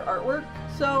of your artwork.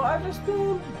 So I've just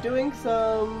been doing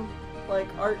some, like,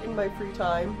 art in my free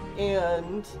time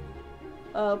and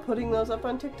putting those up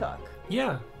on TikTok.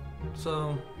 Yeah,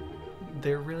 so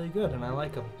they're really good and I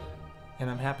like them. And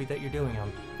I'm happy that you're doing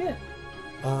them. Yeah.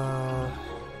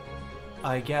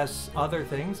 I guess other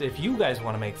things, if you guys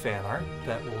want to make fan art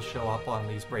that will show up on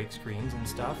these break screens and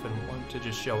stuff and want to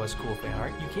just show us cool fan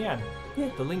art, you can. Yeah.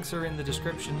 The links are in the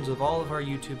descriptions of all of our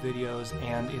YouTube videos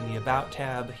and in the About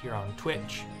tab here on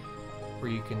Twitch, where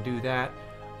you can do that.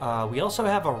 We also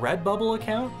have a Redbubble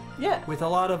account Yeah. with a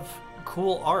lot of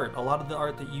cool art. A lot of the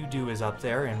art that you do is up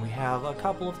there, and we have a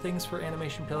couple of things for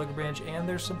Animation Pilgrimage, and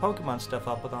there's some Pokemon stuff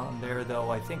up on there, though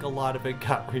I think a lot of it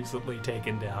got recently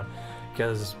taken down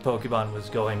because Pokemon was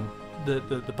going, the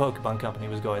Pokemon company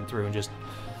was going through and just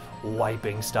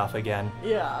wiping stuff again.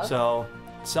 Yeah. So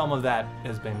some of that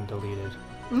has been deleted.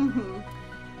 Mm-hmm.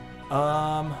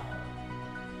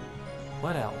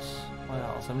 What else?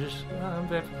 I'm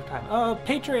bad for time.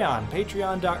 Patreon.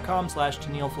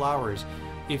 Patreon.com/TennilleFlowers.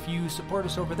 If you support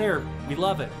us over there, we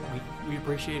love it. We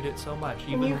appreciate it so much.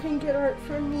 And you can get art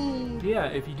from me. Yeah,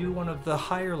 if you do one of the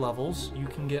higher levels, you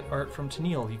can get art from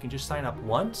Tennille. You can just sign up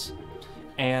once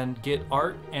and get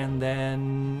art and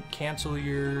then cancel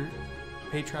your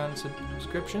Patreon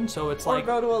subscription. So it's Or like...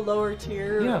 go to a lower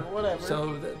tier yeah, or whatever.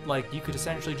 So like you could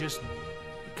essentially just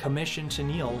commission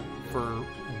Tennille for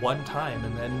one time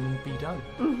and then be done.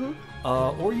 Mm-hmm.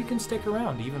 Or you can stick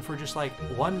around even for just like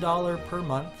 $1 per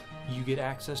month. You get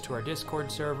access to our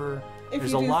Discord server. If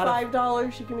There's you a do lot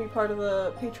 $5, you can be part of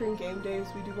the Patreon game days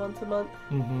we do once a month.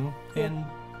 Mm-hmm. Yeah. And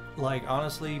like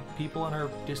honestly, people in our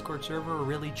Discord server are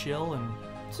really chill and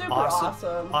Super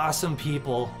awesome. awesome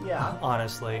people. Yeah.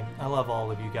 Honestly, I love all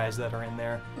of you guys that are in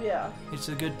there. Yeah. It's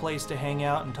a good place to hang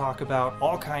out and talk about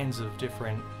all kinds of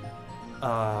different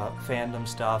fandom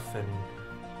stuff and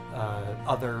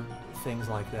other things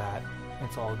like that.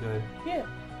 It's all good. Yeah.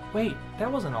 Wait,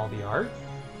 that wasn't all the art.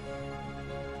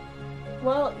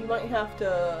 Well, you might have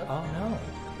to Oh no.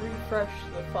 refresh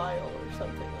the file or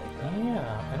something like that.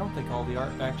 Yeah, I don't think all the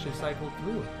art actually cycled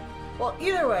through. Well,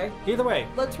 either way, Either way,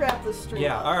 let's wrap this stream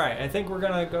yeah, up. alright, I think we're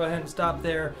gonna go ahead and stop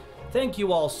there. Thank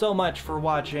you all so much for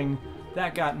watching.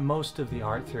 That got most of the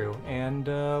art through, and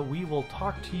we will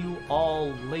talk to you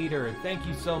all later. Thank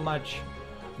you so much.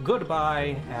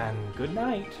 Goodbye, and good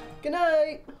night. Good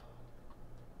night.